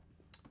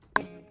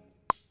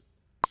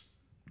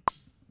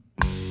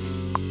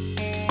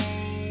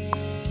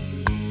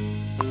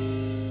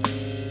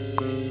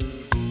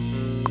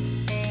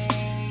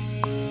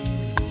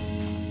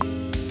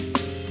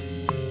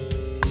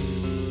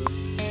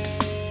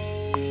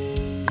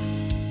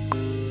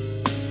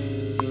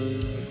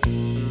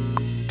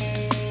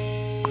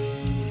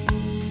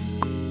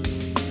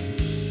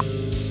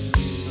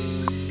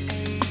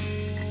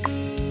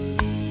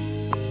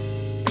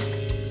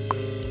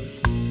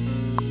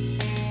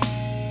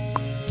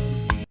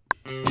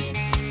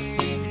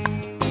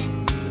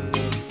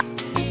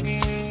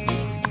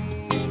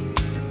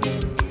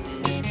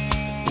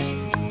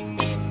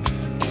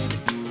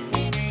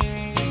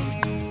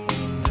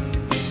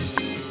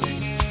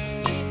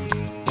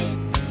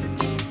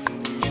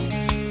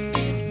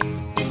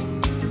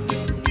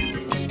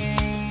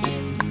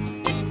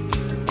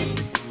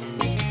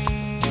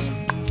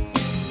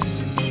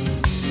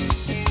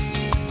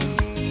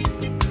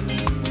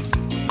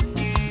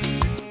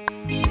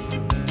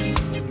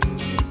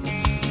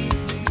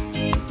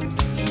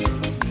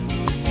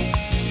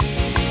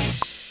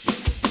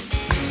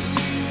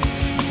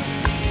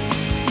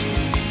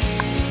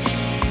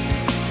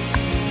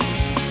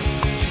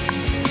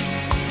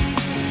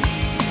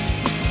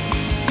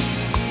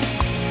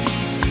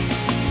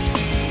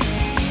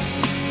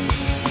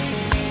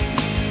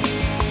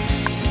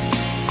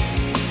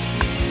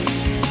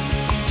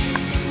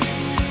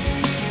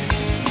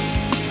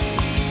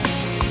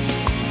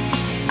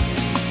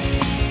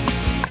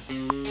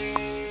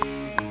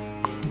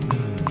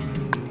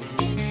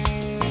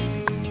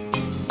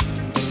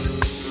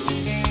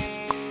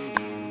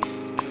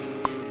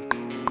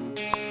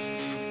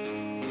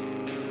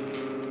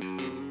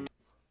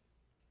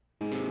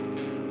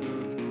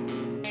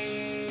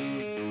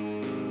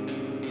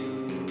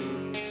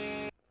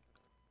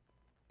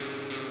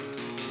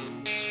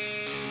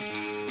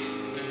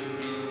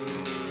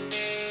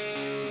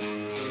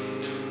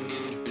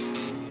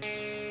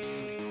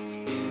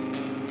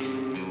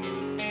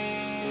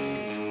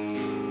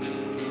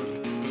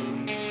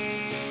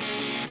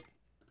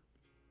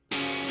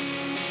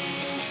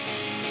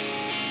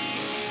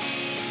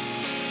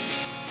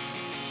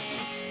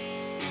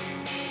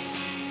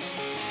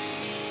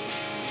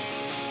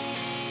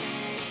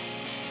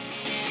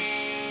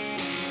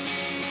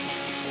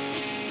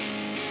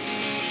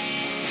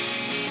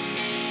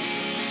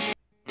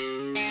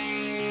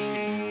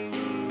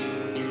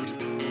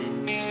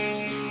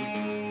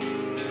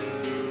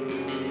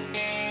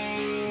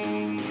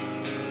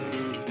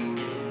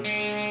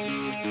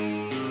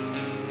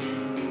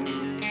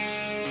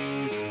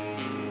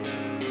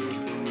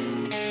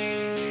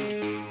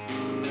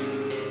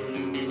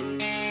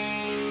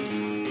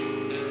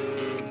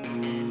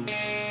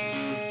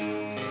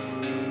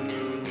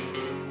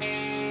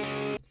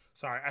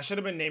 Sorry, I should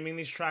have been naming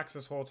these tracks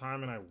this whole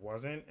time, and I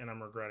wasn't, and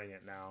I'm regretting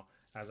it now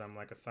as I'm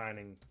like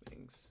assigning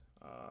things.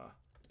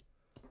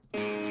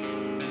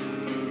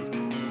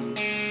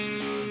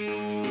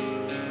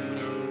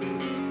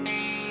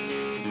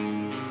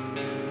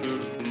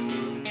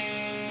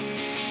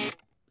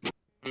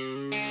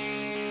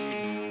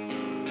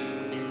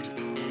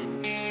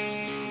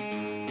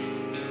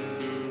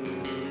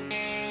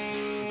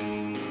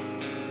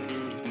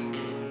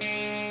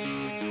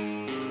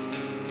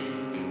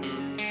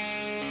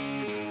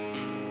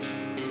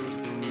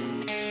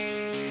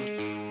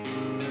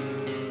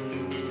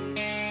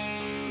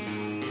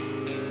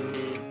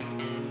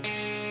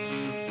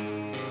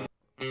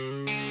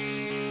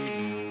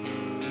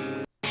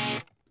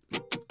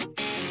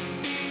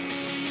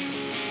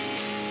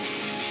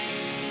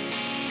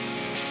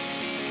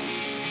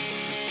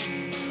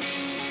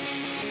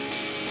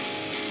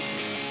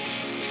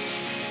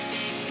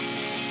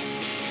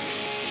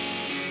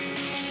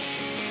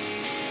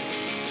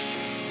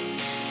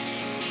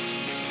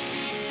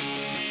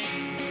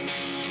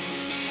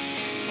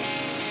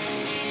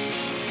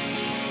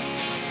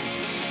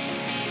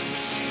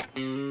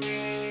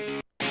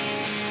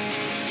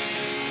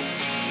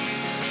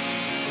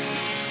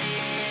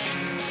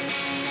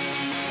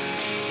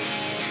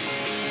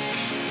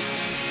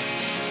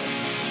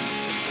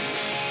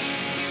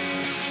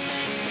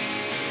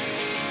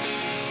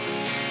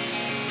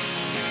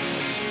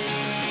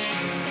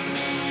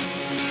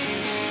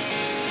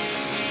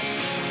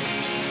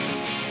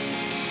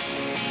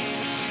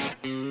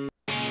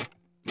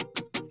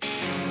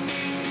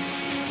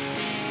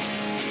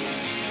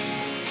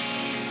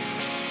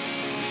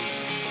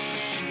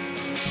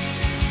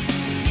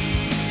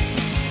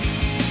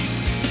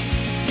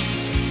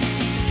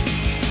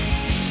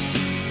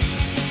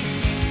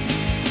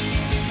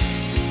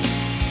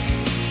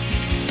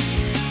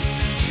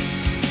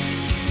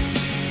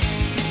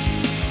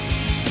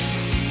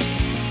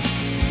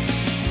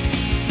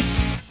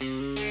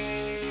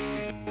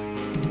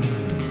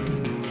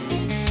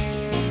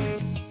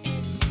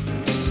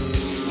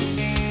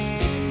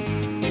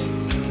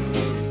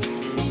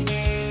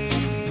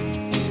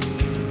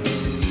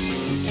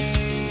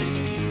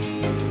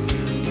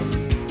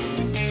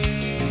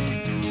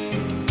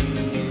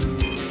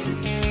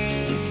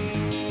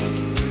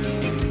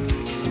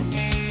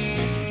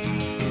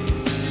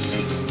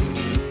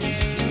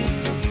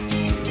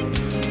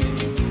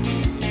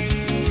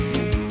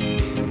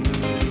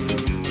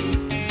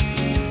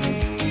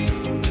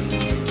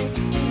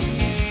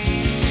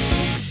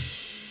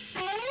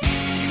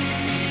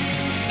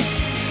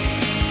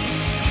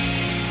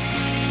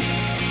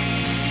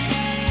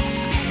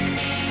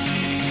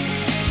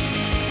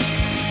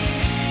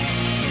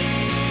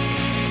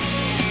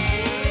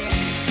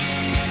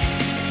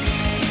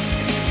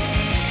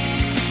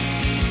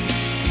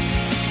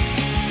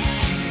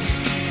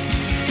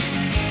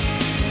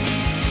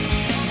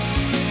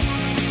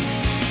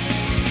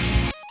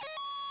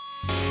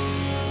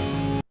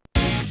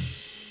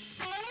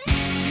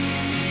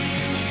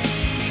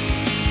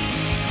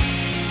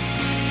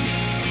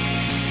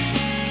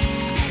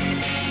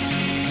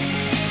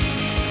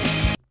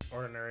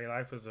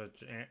 Life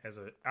as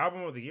a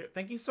album of the year.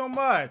 Thank you so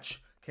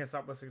much. Can't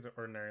stop listening to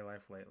Ordinary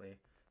Life lately.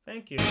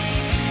 Thank you.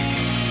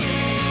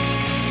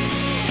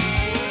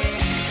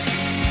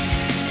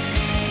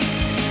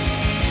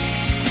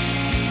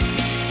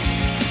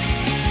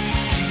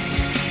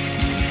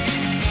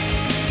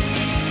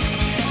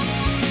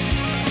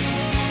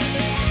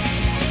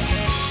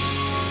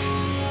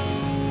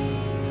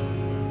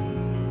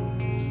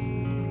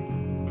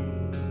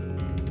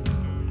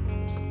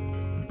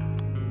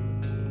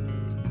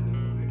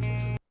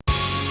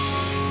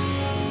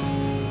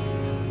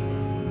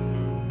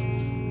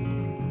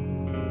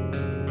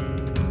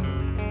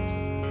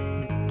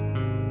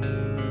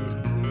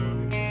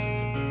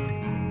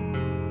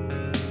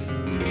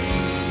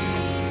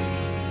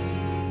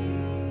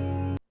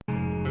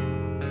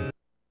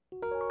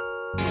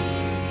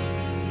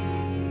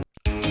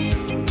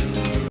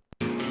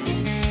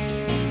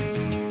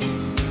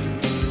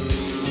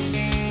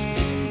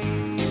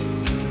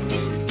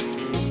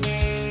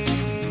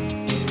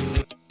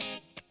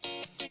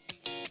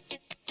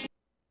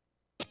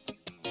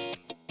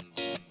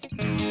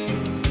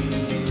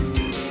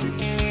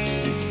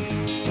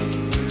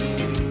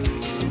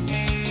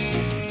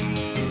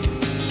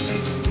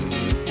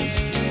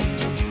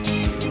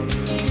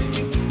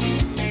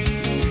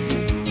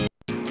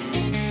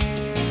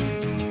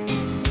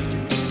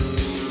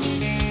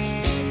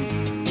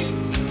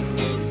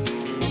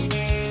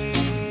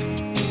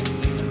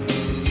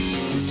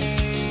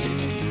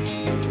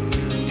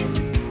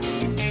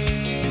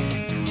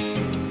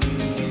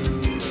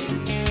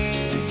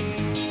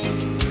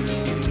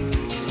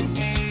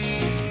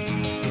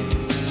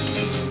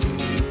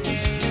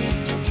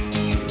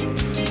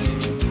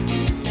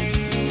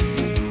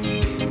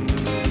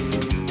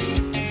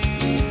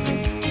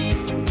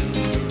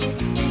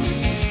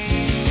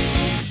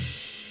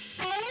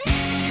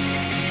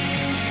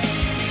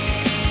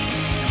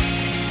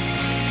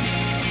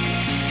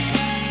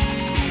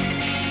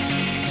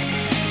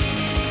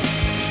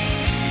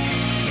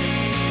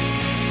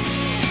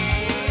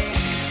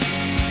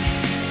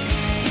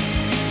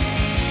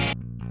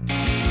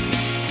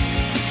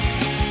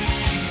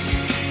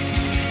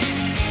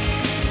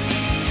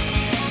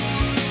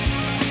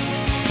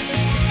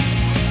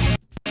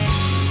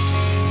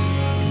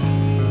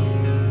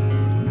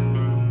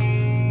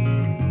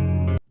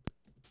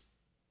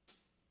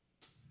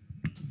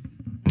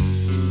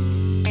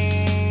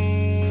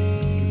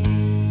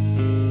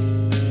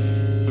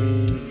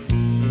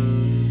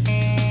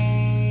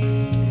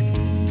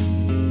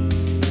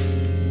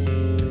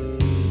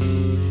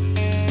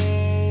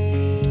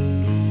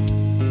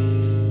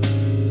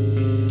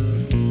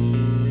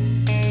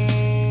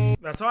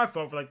 That's how I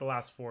felt for like the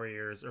last 4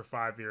 years or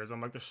 5 years.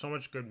 I'm like, there's so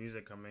much good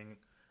music coming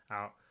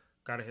out.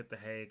 Gotta hit the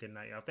hay. Good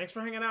night, y'all. Thanks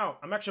for hanging out.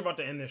 I'm actually about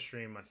to end this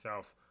stream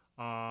myself.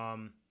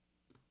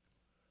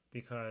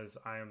 Because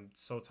I am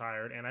so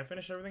tired and I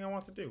finished everything I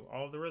want to do.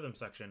 All of the rhythm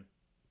section.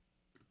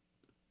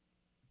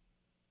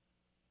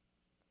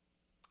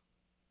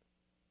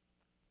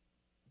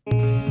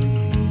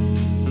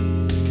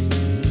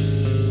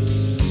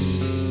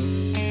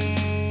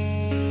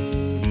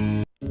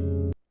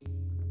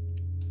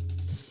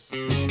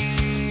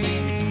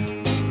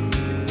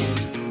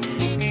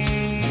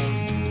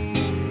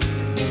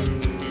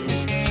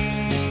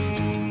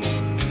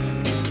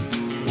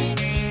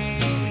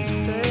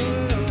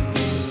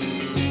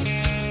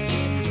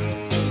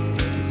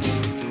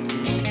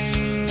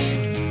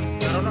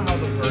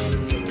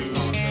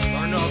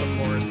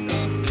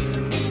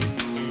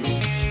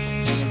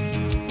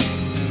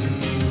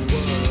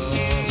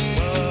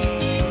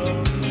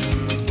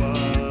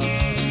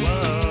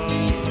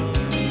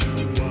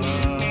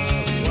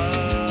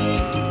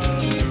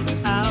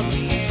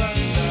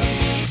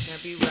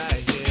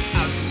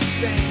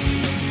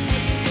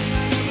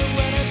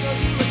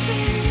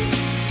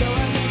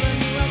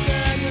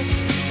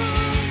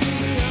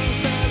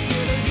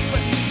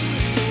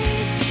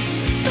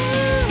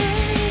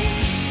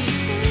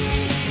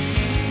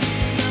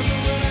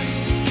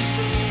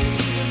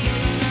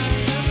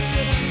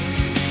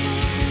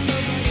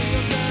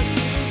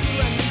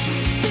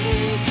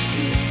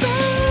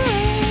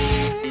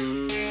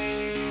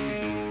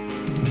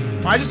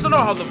 I just don't know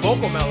how the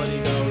vocal melody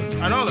goes.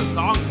 I know how the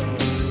song goes.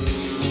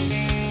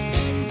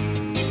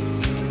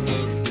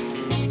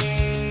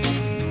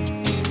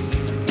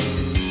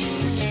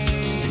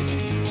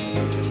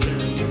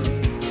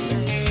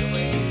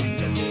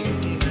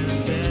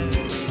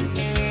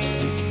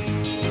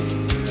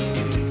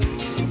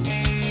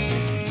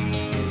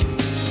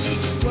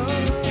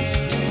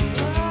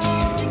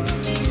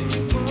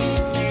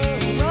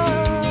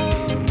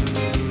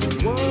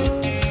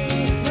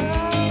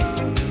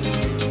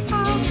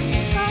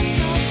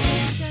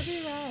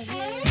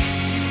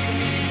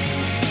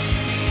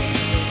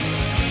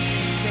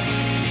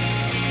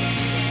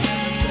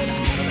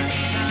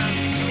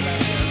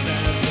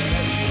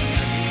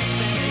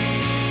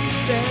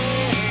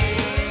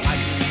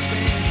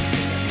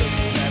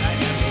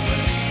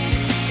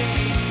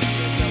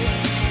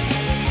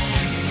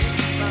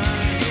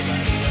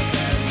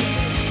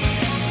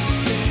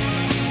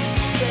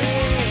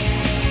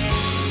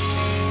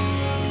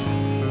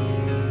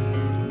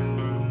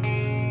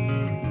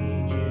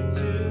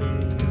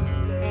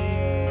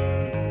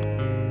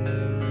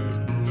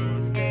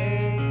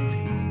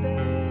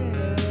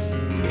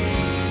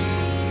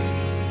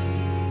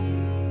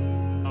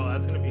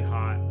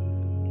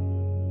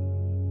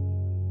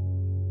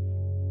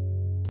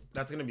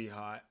 That's gonna be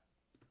hot.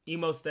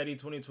 Emo Steady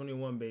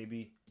 2021,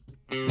 baby.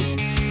 I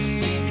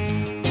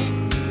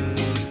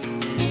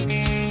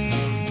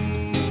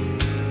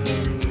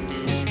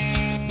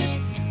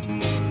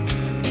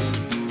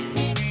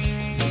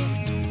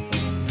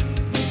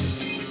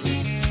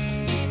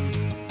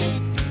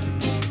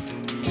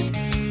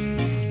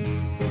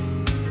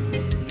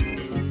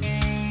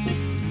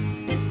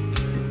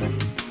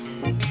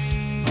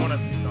wanna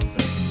see something.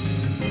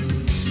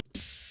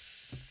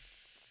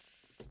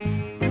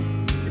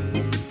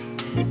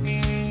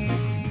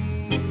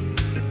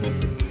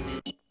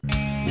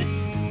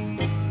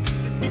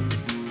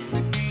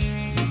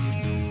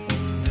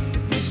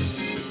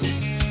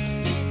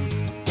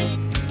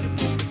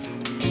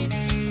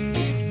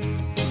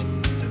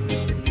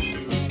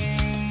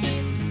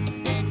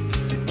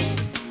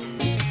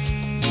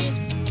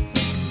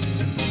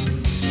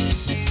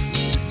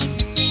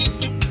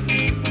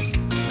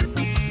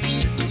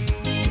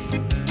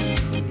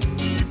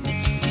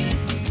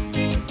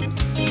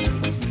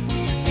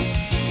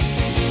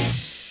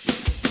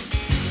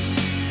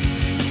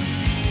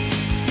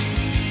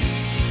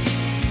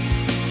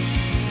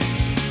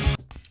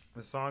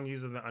 The song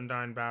used in the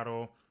Undyne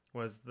battle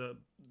was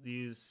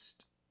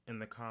used in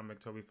the comic.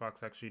 Toby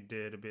Fox actually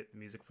did a bit of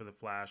music for the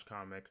Flash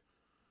comic,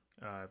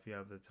 if you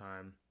have the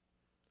time.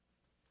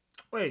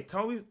 Wait,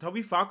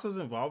 Toby Fox was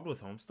involved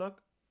with Homestuck?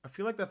 I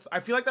feel like that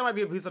might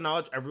be a piece of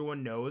knowledge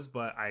everyone knows,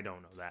 but I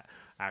don't know that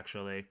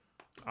actually.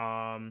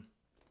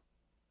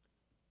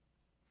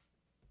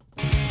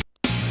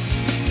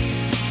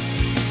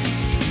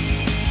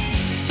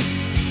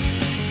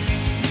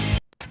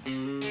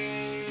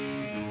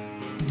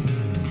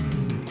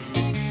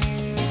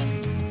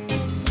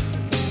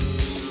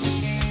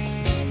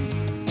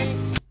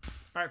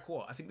 All right,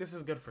 cool. I think this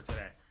is good for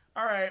today.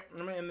 All right, I'm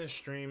gonna end this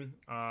stream.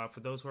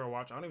 For those who are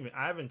watching,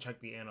 I haven't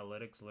checked the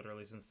analytics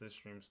literally since this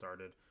stream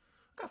started.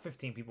 Got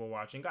 15 people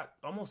watching. Got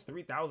almost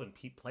 3,000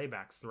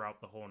 playbacks throughout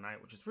the whole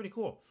night, which is pretty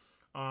cool.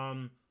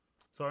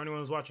 So anyone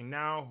who's watching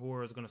now,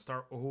 who is gonna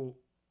start,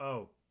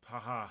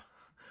 haha.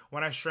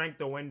 When I shrank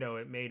the window,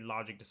 it made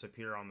Logic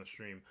disappear on the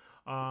stream.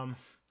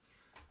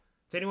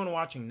 To anyone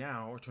watching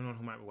now, or to anyone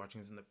who might be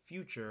watching this in the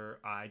future,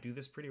 I do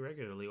this pretty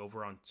regularly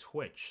over on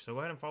Twitch. So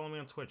go ahead and follow me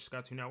on Twitch,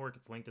 Scott2 Network.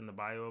 It's linked in the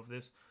bio of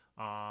this.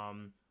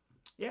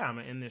 Yeah, I'm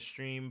gonna end this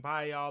stream.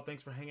 Bye, y'all.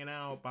 Thanks for hanging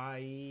out.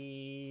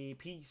 Bye.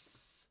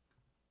 Peace.